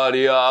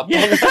somebody up."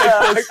 Games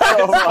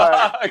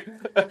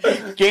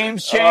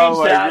changed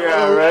that.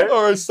 Yeah, right.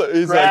 Or he's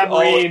Grab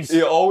like,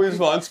 he always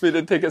wants me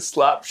to take a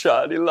slap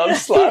shot. He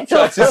loves slap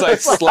shots. He's like,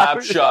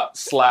 slap shot,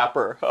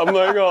 slapper. I'm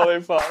like,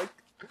 holy fuck.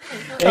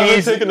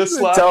 He's taking a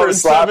slapper.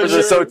 Slappers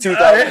are so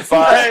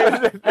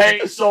 2005.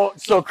 Hey, so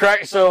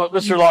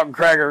Mr. Lawton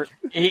Crager,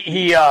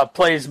 he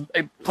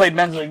played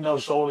men's league no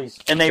shoulders,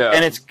 and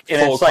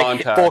it's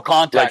like full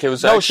contact. Like it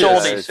was no actually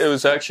shoulders. It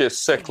was actually a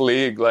sick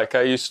league. Like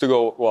I used to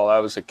go. Well, I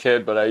was a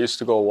kid, but I used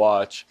to go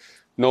watch.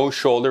 No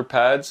shoulder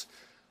pads.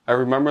 I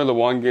remember the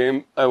one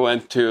game I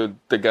went to.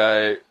 The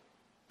guy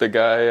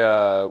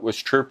was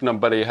chirping him,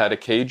 but he had a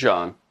cage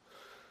on.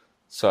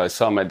 So I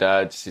saw my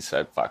dad, he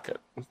said, fuck it.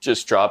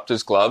 Just dropped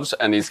his gloves,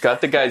 and he's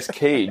got the guy's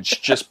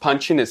cage, just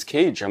punching his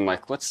cage. I'm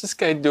like, what's this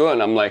guy doing?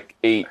 I'm like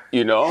 8,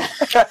 you know?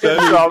 He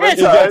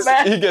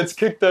gets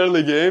kicked out of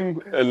the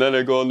game, and then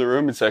I go in the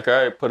room. It's like,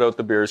 all right, put out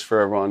the beers for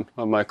everyone.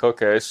 I'm like,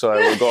 okay. So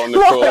I would go in the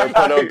cooler, put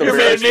out the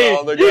beers for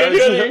all the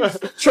guys.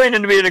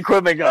 Training to be an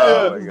equipment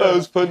guy. I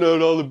was putting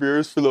out all the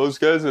beers for those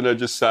guys, and I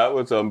just sat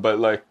with them. But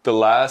like the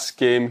last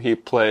game he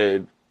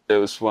played, it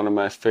was one of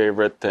my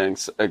favorite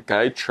things. A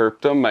guy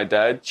chirped him. My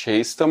dad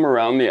chased him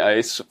around the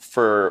ice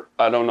for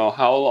I don't know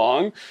how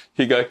long.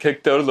 He got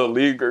kicked out of the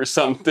league or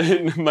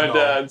something,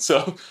 dad.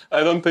 So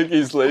I don't think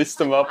he's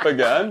laced him up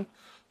again.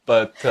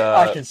 But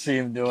I can see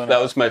him doing it. That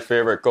was my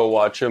favorite. Go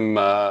watch him.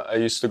 I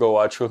used to go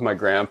watch with my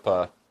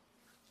grandpa.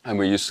 And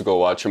we used to go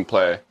watch him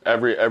play.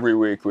 Every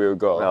week we would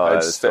go.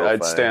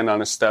 I'd stand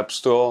on a step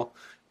stool.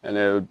 And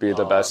it would be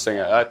the best thing.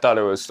 I thought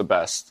it was the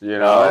best, you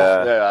know?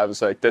 I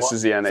was like, this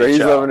is the NHL. So he's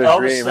living his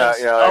dream.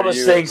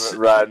 Elvis thinks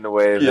riding the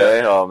wave,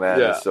 Oh, man,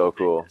 it's so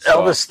cool.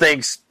 Elvis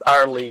thinks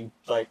our league,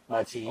 like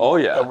my team,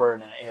 that we're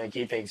in, like,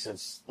 he thinks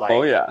it's like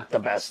the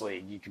best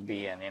league you can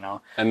be in, you know?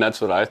 And that's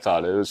what I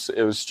thought. It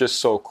was just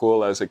so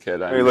cool as a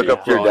kid. You look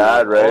up to your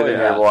dad, right? And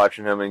you're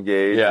watching him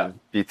engage and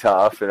be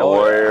tough and a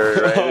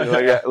warrior, right?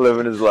 Like,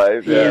 living his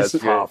life. He is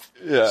tough.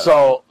 Yeah.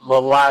 So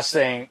the last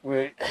thing,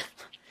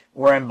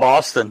 we're in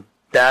Boston.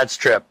 Dad's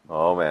trip.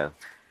 Oh, man.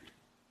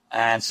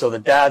 And so the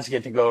dads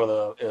get to go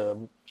to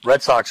the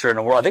Red Sox are in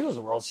the World. I think it was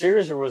the World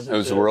Series, or was it? It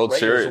was the World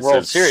Series. It was the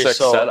World Series. Sick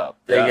so setup.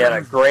 They get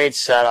a great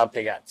setup.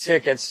 They got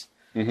tickets.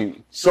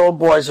 So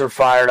boys are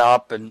fired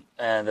up, and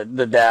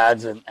the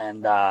dads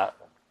and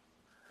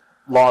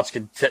Lots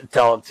could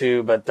tell it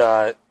too.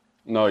 But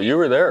no, you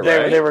were there.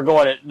 Right? They were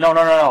going.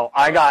 No.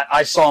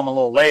 I saw them a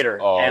little later,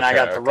 and I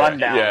got the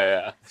rundown.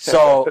 Yeah.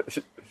 So.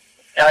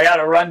 I got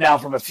a rundown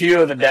from a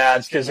few of the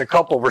dads because a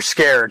couple were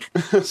scared,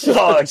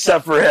 so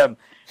except for him.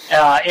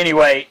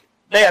 Anyway,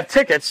 they have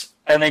tickets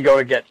and they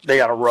got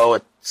a row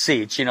of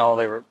seats. You know,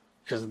 they were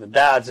because of the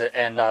dads,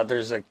 and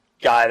there's a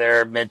guy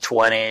there,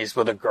 mid-20s,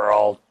 with a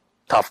girl,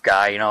 tough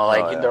guy. You know,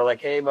 they're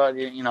like, hey, bud,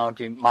 you know,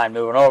 do you mind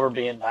moving over,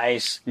 being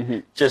nice?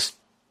 Just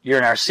you're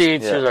in our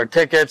seats. Here's our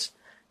tickets.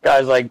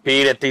 Guys like,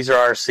 beat it. These are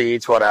our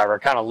seats. Whatever.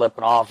 Kind of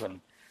lipping off,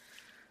 and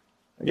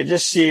I could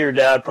just see your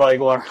dad probably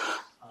going.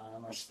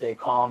 Stay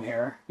calm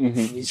here.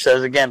 He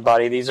says again,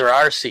 buddy, these are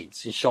our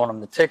seats. He's showing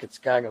him the tickets.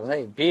 The guy goes,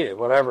 hey, beat it,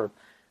 whatever.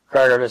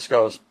 Crager just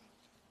goes,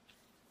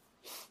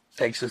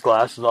 takes his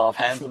glasses off,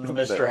 hands them to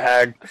Mr.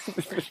 Hag.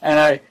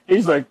 And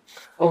he's like,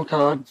 oh,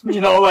 God.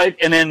 You know, like,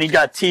 and then he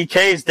got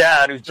TK's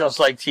dad, who's just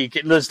like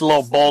TK, this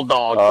little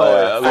bulldog.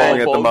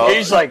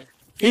 He's like,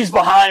 he's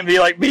behind me,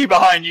 like me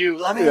behind you.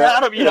 Let me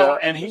at him, you know,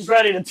 and he's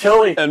ready to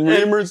Tilly. And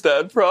Reamer's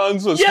dad,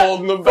 Franz, was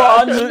holding him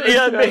back.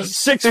 Franz,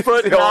 6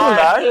 foot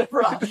 9.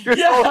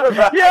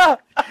 Yeah.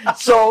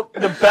 So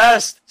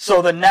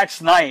the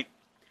next night,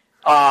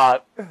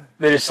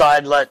 they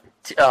decide let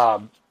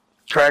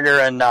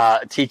Crager and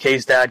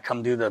TK's dad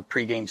come do the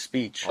pregame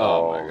speech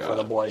for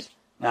the boys.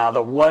 Now,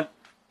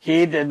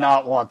 He did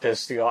not want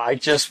this to go. I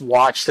just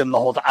watched him the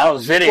whole time. I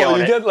was videoing Well,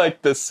 you get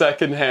like the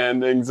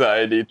secondhand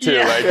anxiety too.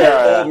 Yeah. Like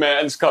your old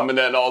man's coming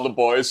in, all the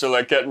boys are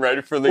like getting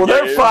ready for the game.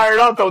 Well, they're fired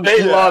up though.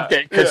 They loved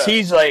it because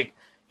he's like,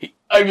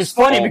 it was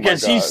funny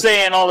because he's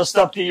saying all the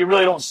stuff that you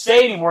really don't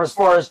say anymore. As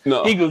far as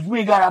he goes,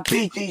 we gotta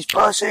beat these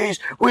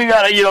pussies. We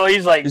gotta,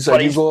 he's like,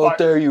 you go out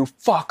there, you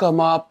fuck them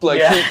up.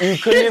 Like you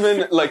couldn't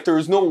even like. There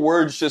was no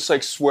words, just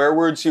like swear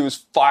words. He was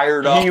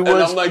fired up, and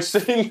I'm like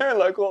sitting there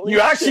like, holy you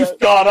actually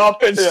got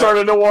up and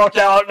started to walk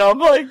out, and I'm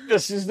like,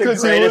 this is the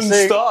greatest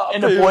thing. Stop.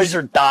 And the boys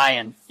are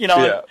dying.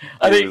 I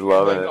think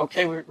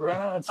okay, we're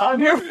running out of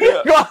time here.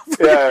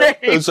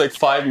 It was like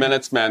 5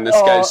 minutes, man. This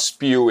guy's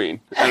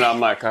spewing, and I'm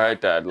like, all right,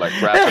 Dad, like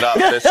wrap it up.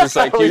 This is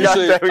like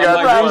usually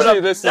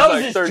this is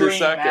like 30 dream,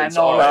 seconds.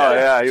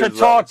 To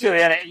talk to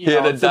him. He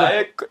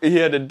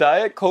had a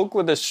Diet Coke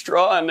with a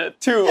straw in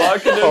it too.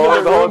 Walking into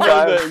the room,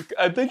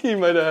 I think he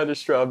might have had a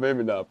straw,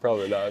 maybe not,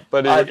 probably not.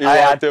 But he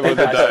walked in with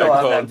a Diet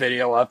Coke. That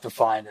video, I'll have to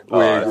find it.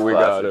 We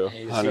got to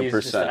 100%. He's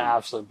just an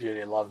absolute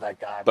beauty. I love that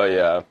guy. But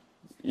yeah.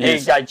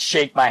 I'd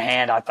shake my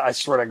hand. I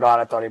swear to God,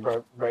 I thought he'd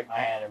break my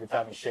hand every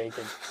time he shake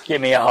it. Give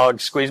me a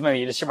hug, squeeze me.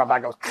 You just hear my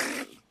back go.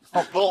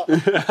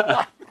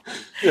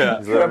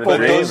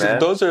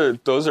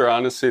 Those are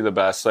honestly the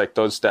best. Like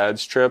those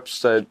dad's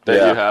trips that you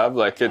have.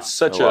 Like it's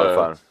such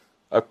a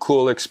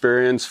cool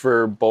experience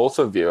for both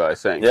of you. I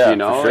think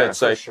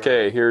it's like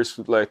okay, here's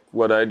like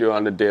what I do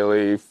on a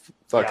daily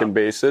fucking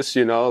basis.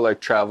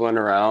 Like traveling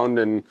around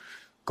and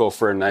go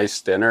for a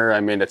nice dinner. I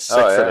mean, it's sick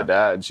for the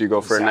dads. You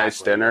go for a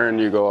nice dinner and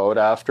you go out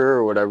after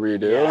or whatever you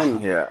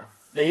do.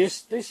 They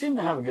seem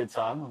to have a good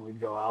time when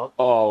we'd go out.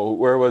 Oh,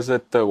 where was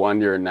it? The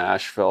one year in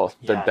Nashville.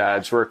 The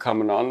dads were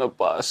coming on the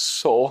bus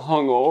so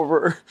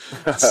hungover.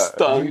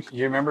 Stunk.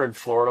 You remember in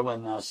Florida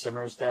when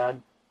Simmer's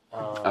dad?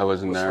 I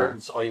wasn't there.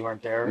 Oh, you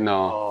weren't there? No.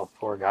 Oh,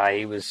 poor guy.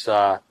 He was,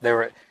 they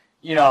were,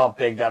 how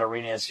big that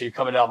arena is. So you're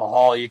coming down the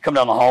hall. You come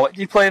down the hallway.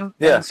 You play in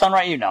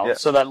Sunrise, Yeah.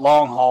 So that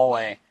long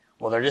hallway.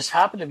 Well, there just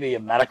happened to be a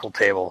medical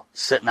table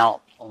sitting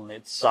out on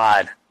the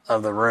side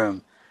of the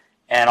room.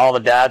 And all the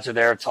dads are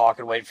there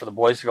talking, waiting for the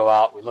boys to go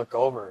out. We look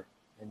over,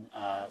 and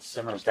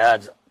Simmer's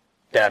dad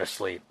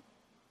asleep,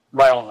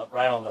 right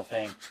on the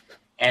thing.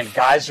 And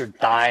guys are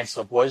dying,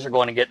 so the boys are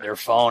going to get their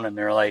phone, and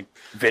they're like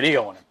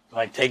videoing him,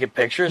 like taking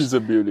pictures. He's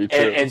a beauty too.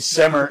 And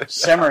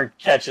Simmer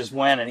catches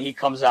wind, and he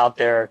comes out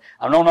there.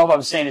 I don't know if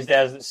I'm saying his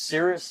dad is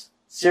Cirrus.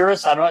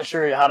 I'm not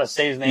sure how to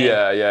say his name.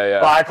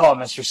 Yeah. Well, I call him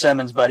Mr.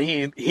 Simmons, but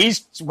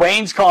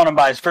Wayne's calling him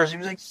by his first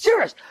name. He's like,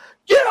 Cirrus,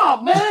 get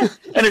up, man!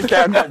 And his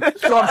dad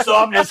jumps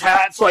up, and his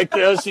hat's like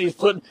this. And he's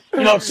putting,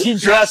 he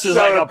dresses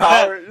like a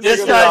power.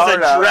 This guy's a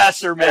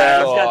dresser,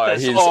 man.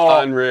 He's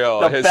unreal.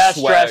 The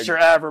best dresser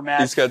ever,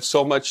 man. He's got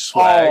so much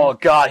swag. Oh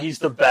God, he's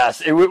the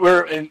best.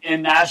 We're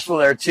in Nashville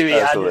there too. He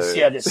had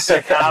this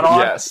sick hat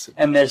on. Yes.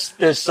 And this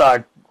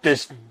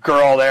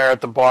girl there at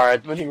the bar. I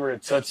think we were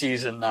at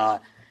Tootsie's and dad's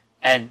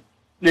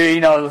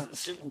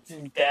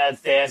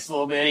danced a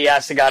little bit. He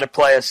asked the guy to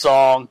play a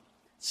song.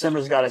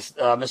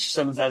 Mr.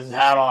 Simmons has his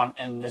hat on,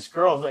 and this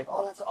girl's like,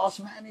 "Oh, that's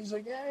awesome, man." He's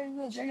like,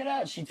 "Yeah, check it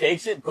out." She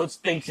takes it,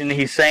 thinks, and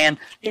he's saying,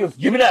 "He goes,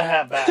 give me that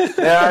hat back."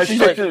 Yeah, she's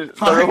like,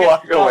 started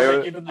walking away with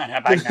it. Give him that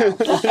hat back now.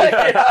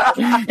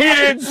 He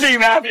didn't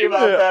seem happy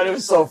about that. It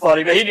was so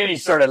funny, but he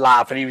started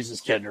laughing. He was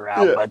just kidding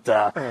around. Yeah.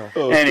 But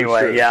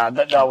anyway,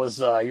 that was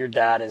your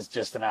dad is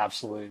just an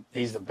absolute.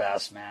 He's the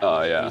best, man.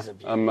 Oh yeah, he's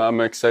I'm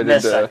excited.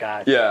 Miss that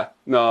guy. Yeah,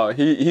 no,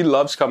 he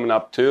loves coming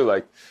up too.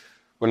 Like.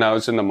 When I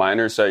was in the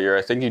minors that year,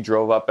 I think he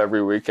drove up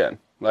every weekend.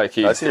 Like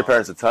I see your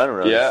parents a ton,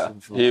 really. Yeah,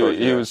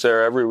 he was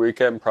there every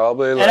weekend,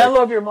 probably. And I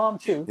love your mom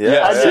too.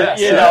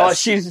 Yeah,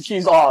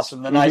 she's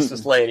awesome, the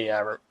nicest lady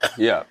ever.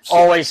 Yeah,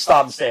 always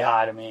stop and say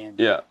hi to me. And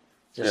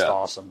just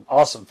awesome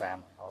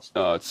family.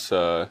 No, it's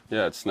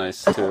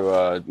nice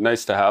to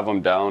have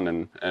them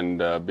down and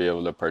be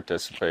able to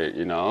participate.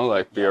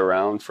 Be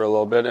around for a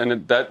little bit,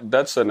 and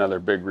that's another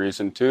big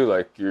reason too.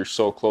 Like you're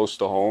so close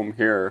to home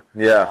here.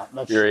 Yeah,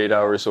 you're 8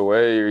 hours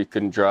away. You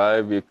can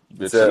drive.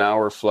 It's an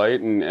hour flight,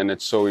 and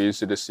it's so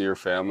easy to see your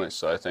family.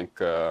 So I think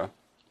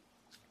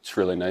it's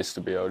really nice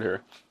to be out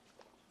here.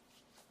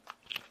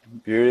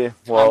 Beauty.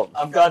 Well,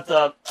 I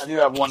do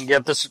have one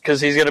gift. This because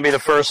he's going to be the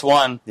first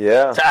one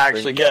to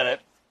actually get it.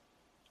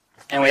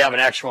 And we have an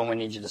extra one we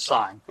need you to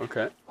sign.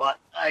 Okay. But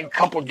a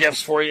couple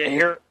gifts for you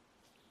here.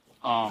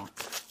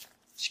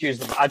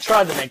 Excuse me. I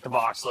tried to make the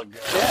box look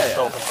good. It's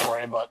open for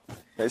you, but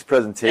nice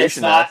presentation. It's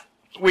not.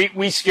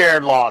 We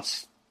scared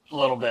lots a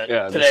little bit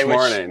today, this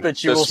morning.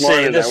 But you will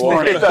see this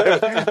morning.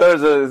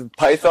 There's a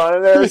python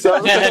in there or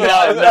something?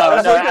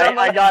 No.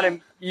 I got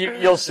him.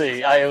 You'll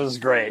see. It was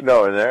great.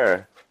 No, in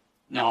there.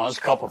 No, there's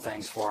a couple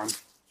things for him.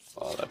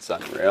 Oh, that's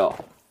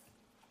unreal.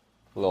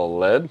 A little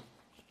lid.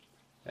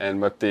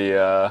 And with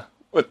the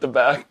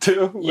back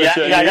too.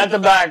 I got the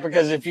back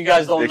because if you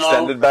guys don't know,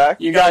 extended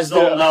back. You guys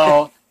don't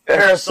know. A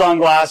pair of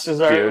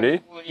sunglasses are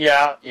beauty.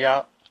 Yeah.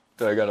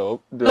 Do I gotta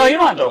open? No, you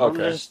don't have to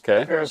open. Okay. Just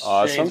a pair of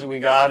shades that we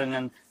got, and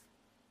then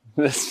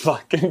This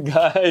fucking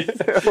guy.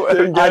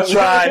 I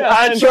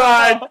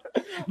tried.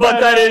 But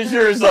that is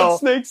yours, though.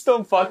 Snakes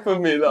don't fuck with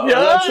me, though. Yeah.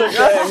 That's the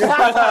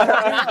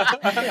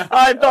thing.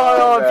 I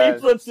thought, if he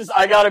flips this,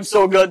 I got him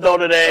so good, though,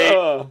 today.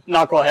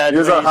 Knucklehead. He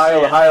was on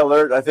high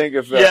alert, I think.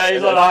 He's on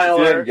high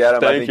alert. If you didn't get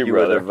him, Thank I think you, you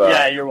would brother. have.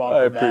 Yeah, you're welcome.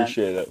 I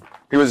appreciate it.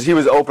 He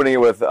was opening it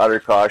with utter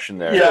caution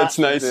there. Yeah. It's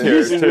nice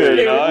here, too.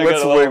 You know?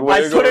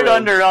 I put it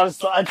under.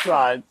 I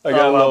tried. I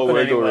got a little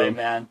wiggle anyway, room.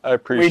 man. I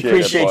appreciate it, We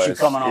appreciate boys. you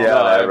coming on. Yeah,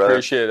 I brother.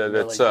 appreciate it.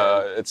 Really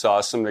It's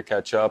awesome to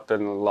catch up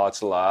and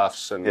lots of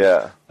laughs. And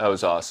Yeah. that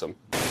was awesome.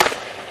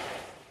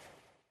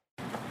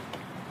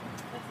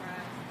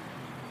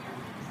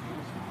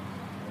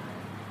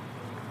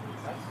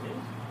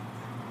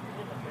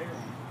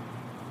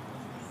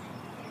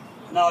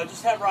 No,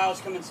 just have Riles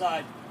come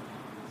inside.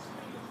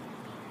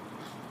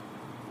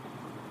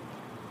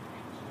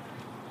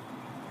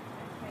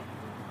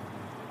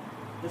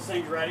 This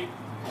thing's ready.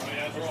 Oh,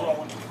 yeah, it's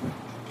rolling.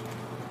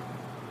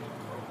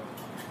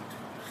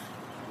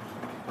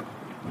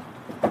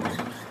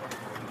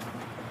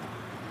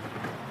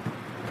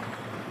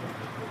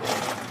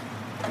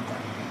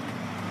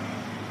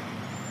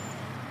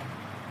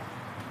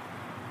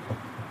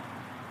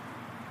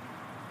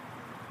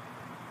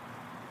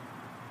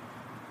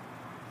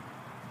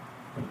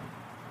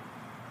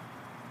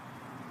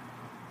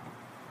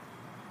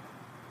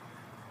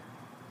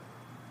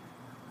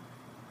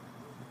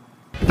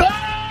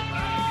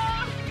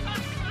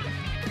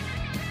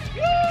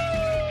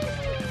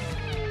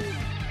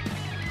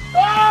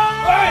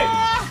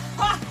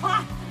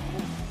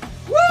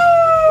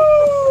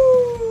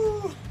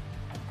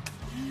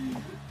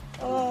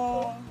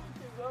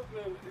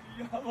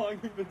 How long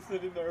have you been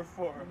sitting there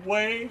for?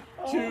 Way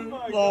too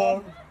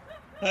long.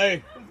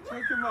 Hey. It's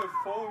checking my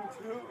phone,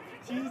 too.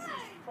 Jesus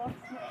fuck.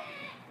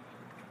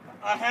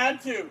 I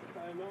had to.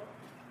 I know.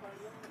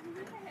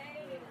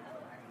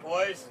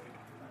 Boys,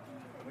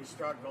 we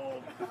struck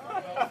gold.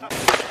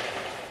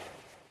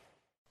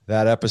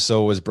 That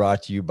episode was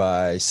brought to you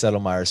by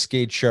Settlemyre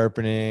Skate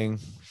Sharpening.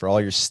 For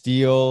all your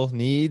steel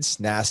needs,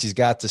 Nasty's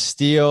got the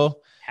steel.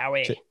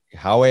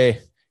 Howie.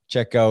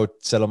 Check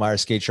out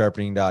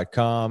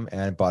settlemyereskatesharpening.com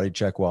and Body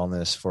Check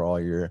Wellness for all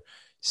your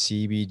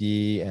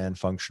CBD and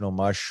functional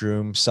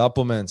mushroom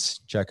supplements.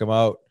 Check them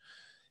out.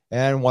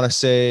 And want to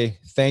say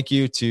thank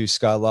you to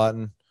Scott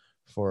Lawton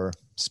for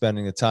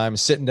spending the time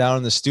sitting down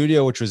in the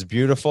studio, which was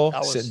beautiful.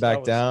 Sitting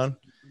back down.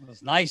 It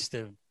was nice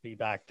to be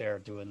back there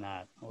doing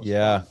that.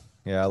 Yeah. Fun.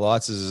 Yeah.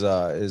 Lots is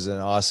an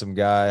awesome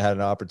guy. I had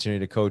an opportunity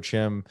to coach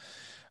him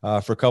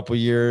for a couple of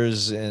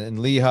years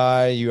in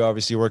Lehigh. You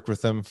obviously worked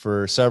with him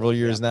for several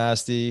years,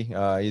 Nasty.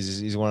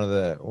 He's one of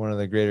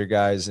the greater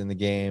guys in the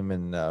game.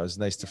 And it was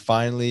nice to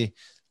finally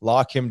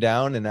lock him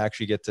down and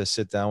actually get to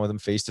sit down with him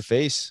face to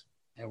face.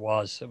 It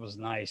was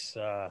nice.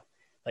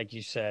 Like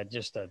you said,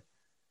 just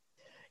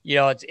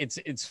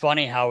it's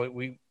funny how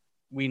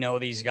we know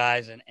these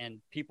guys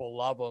and people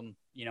love them,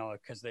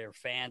 because they're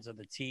fans of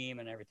the team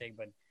and everything.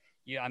 But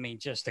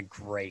just a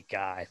great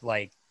guy,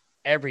 like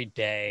every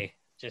day,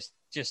 just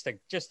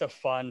a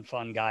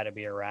fun guy to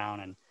be around.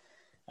 And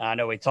I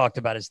know we talked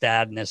about his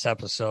dad in this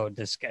episode.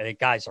 The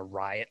guy's a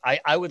riot.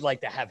 I would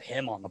like to have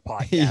him on the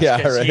podcast.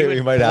 Yeah, right. He would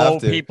we might blow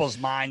have to. people's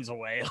minds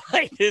away.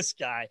 Like this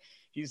guy,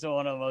 he's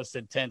one of the most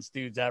intense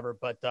dudes ever.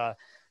 But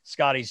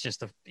Scotty's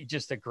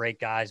just a great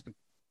guy,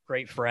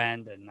 great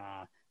friend, and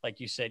like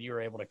you said, you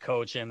were able to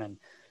coach him, and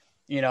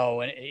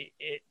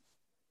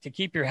to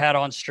keep your head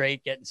on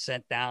straight, getting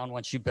sent down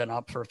once you've been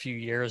up for a few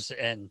years,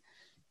 and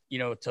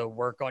to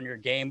work on your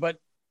game, but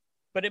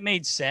it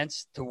made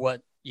sense to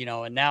what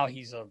and now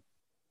he's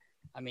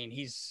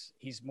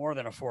more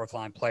than a fourth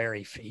line player.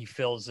 He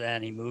fills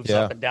in, he moves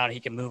up and down.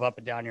 He can move up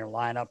and down your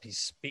lineup.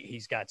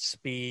 He's got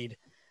speed.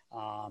 He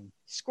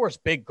scores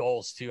big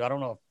goals too. I don't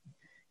know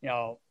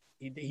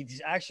if, he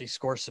actually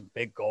scores some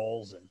big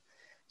goals, and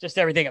just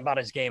everything about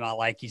his game I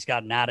like. He's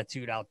got an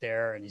attitude out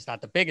there, and he's not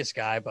the biggest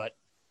guy, but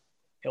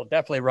he'll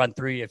definitely run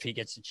through you if he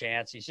gets a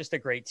chance. He's just a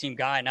great team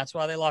guy, and that's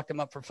why they locked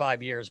him up for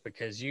 5 years,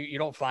 because you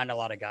don't find a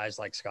lot of guys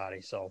like Scotty.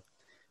 So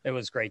it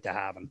was great to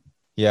have him.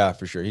 Yeah,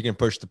 for sure. He can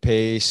push the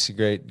pace.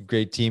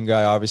 Great team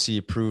guy. Obviously,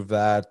 you proved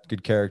that.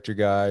 Good character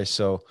guy.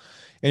 So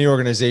any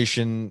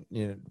organization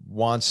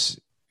wants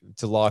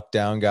to lock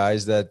down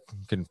guys that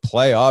can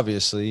play,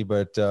 obviously,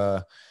 but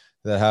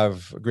that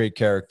have great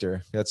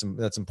character. That's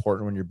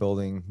important when you're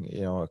building,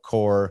 a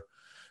core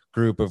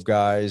group of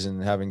guys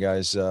and having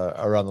guys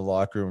around the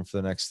locker room for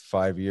the next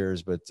 5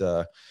 years. But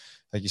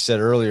like you said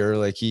earlier,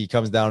 like he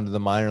comes down to the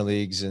minor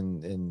leagues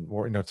and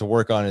to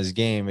work on his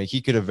game. Like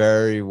he could have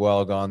very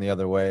well gone the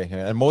other way,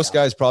 and most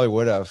guys probably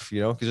would have,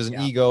 because there's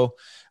an ego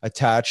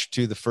attached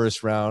to the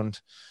first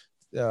round.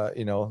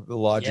 The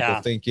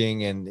logical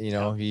thinking, and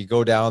you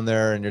go down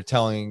there and you're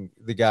telling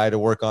the guy to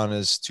work on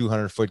his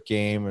 200-foot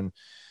game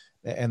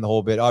and the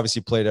whole bit.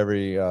 Obviously played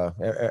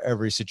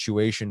every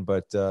situation,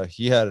 but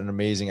he had an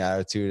amazing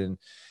attitude, and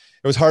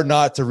it was hard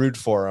not to root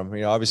for him.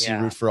 Obviously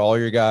root for all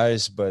your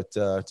guys, but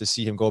to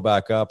see him go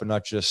back up and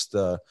not just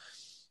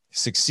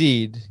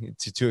succeed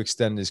to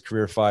extend his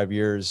career 5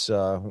 years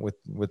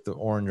with the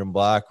orange and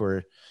black,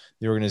 where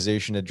the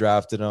organization had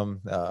drafted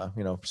him.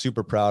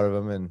 Super proud of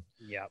him, and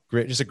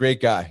great, just a great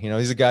guy.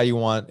 He's a guy you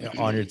want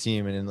on your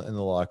team and in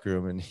the locker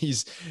room. And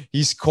he's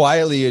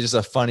quietly just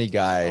a funny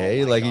guy.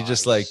 He's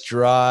just like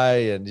dry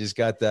and just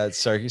got that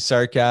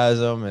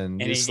sarcasm, and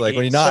just like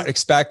when you're not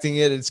expecting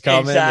it, it's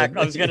coming.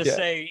 Exactly. I was going to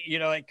say,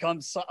 it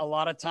comes a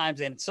lot of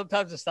times, and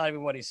sometimes it's not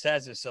even what he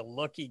says. It's a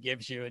look he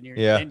gives you,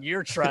 and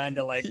you're trying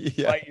to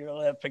bite your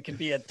lip. It can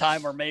be a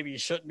time where maybe you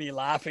shouldn't be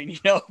laughing,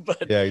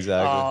 but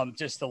exactly.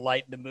 Just to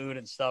lighten the mood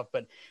and stuff.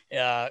 But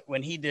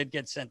when he did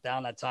get sent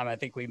down that time, I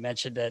think we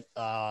mentioned it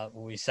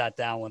when we sat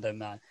down with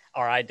him,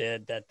 or I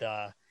did,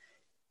 that,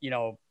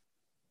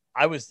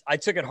 I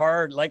took it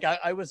hard. Like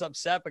I was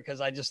upset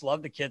because I just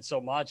loved the kid so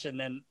much. And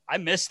then I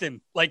missed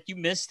him. Like you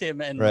missed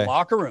him in the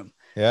locker room.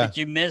 Yeah. Like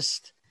you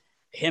missed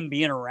him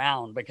being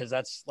around, because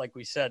that's, like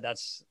we said,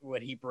 that's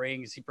what he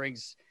brings. He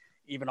brings,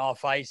 even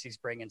off ice, he's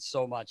bringing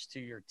so much to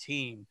your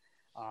team.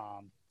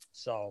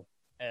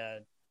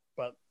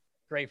 But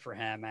great for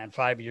him, man.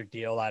 5-year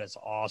deal. That is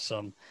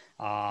awesome.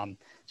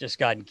 Just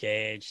got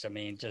engaged. I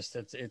mean, just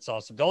it's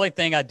awesome. The only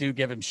thing I do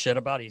give him shit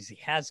about is he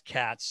has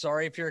cats.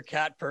 Sorry if you're a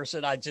cat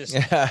person. I just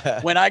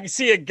when I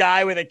see a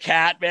guy with a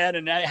cat, man,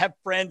 and I have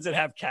friends that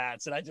have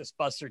cats, and I just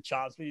bust their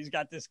chops. But he's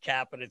got this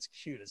cat, but it's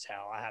cute as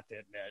hell, I have to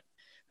admit.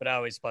 But I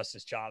always bust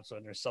his chops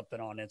when there's something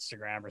on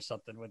Instagram or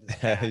something with his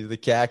cat. He's the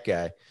cat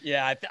guy.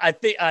 Yeah, I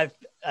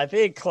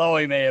think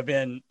Chloe may have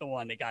been the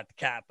one that got the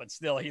cat, but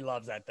still he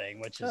loves that thing,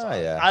 which is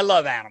I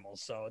love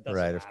animals, so it doesn't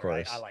matter. Of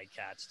course. I like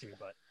cats too,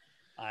 but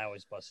I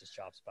always bust his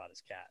chops about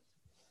his cat.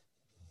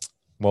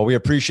 Well, we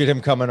appreciate him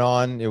coming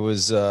on. It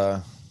was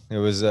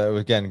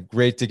again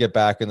great to get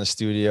back in the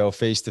studio,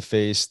 face to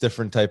face,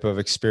 different type of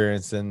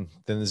experience than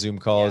the Zoom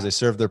calls. They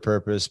serve their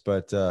purpose,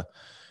 but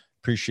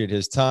appreciate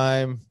his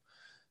time.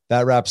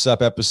 That wraps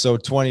up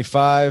episode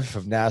 25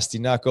 of Nasty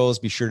Knuckles.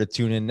 Be sure to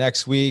tune in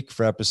next week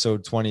for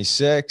episode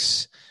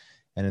 26.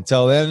 And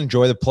until then,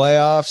 enjoy the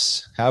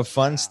playoffs. Have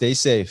fun. Stay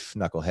safe,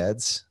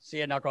 knuckleheads. See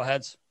you,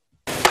 knuckleheads.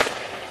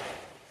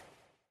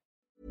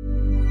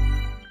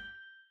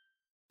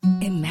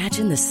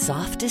 Imagine the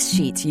softest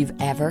sheets you've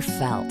ever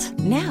felt.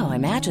 Now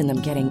imagine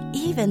them getting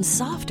even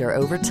softer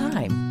over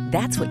time.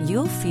 That's what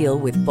you'll feel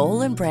with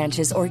Boll &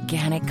 Branch's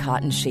organic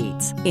cotton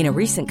sheets. In a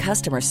recent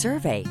customer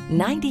survey,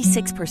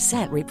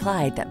 96%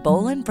 replied that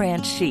Boll &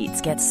 Branch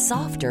sheets get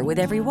softer with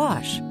every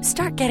wash.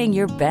 Start getting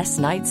your best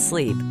night's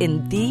sleep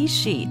in these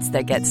sheets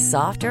that get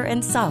softer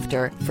and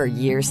softer for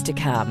years to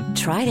come.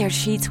 Try their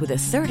sheets with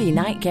a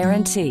 30-night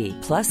guarantee.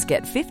 Plus,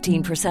 get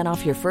 15%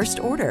 off your first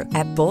order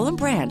at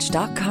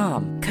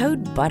bollandbranch.com.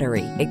 Code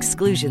BUTTERY.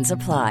 Exclusions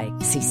apply.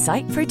 See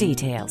site for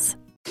details.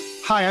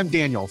 Hi, I'm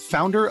Daniel,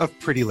 founder of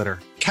Pretty Litter.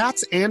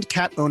 Cats and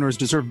cat owners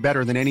deserve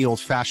better than any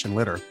old-fashioned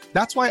litter.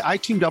 That's why I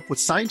teamed up with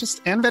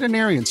scientists and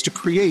veterinarians to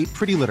create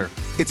Pretty Litter.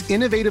 Its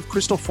innovative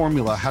crystal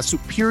formula has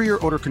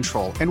superior odor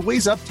control and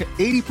weighs up to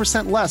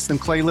 80% less than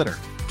clay litter.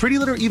 Pretty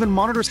Litter even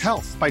monitors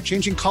health by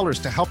changing colors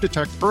to help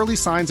detect early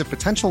signs of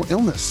potential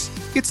illness.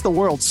 It's the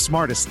world's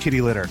smartest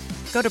kitty litter.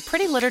 Go to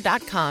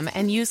prettylitter.com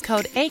and use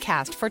code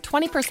ACAST for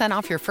 20%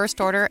 off your first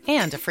order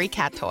and a free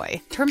cat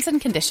toy. Terms and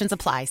conditions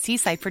apply. See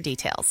site for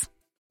details.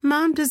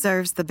 Mom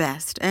deserves the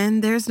best,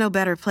 and there's no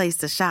better place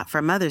to shop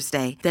for Mother's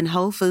Day than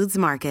Whole Foods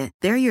Market.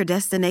 They're your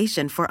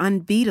destination for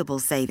unbeatable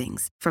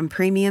savings, from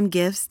premium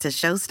gifts to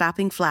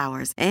show-stopping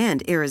flowers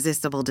and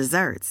irresistible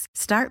desserts.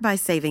 Start by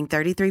saving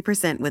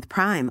 33% with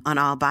Prime on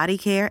all body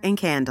care and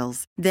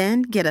candles.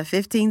 Then get a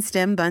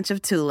 15-stem bunch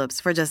of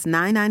tulips for just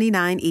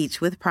 $9.99 each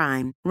with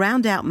Prime.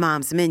 Round out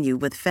Mom's menu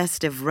with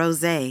festive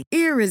rosé,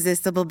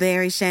 irresistible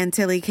berry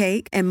chantilly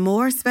cake, and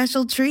more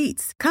special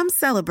treats. Come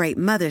celebrate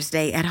Mother's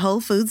Day at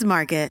Whole Foods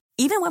Market.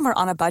 Even when we're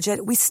on a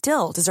budget, we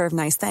still deserve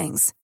nice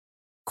things.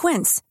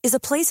 Quince is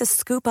a place to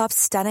scoop up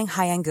stunning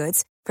high-end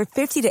goods for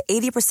 50 to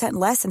 80%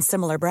 less than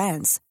similar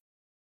brands.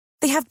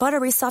 They have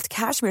buttery soft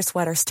cashmere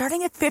sweaters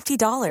starting at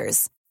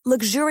 $50,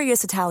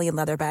 luxurious Italian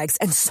leather bags,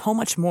 and so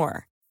much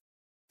more.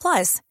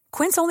 Plus,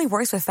 Quince only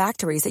works with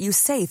factories that use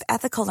safe,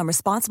 ethical, and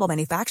responsible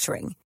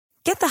manufacturing.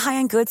 Get the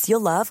high-end goods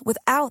you'll love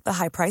without the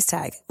high price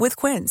tag with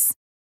Quince.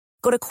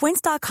 Go to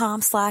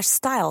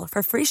quince.com/style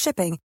for free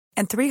shipping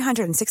and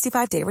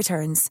 365-day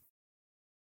returns.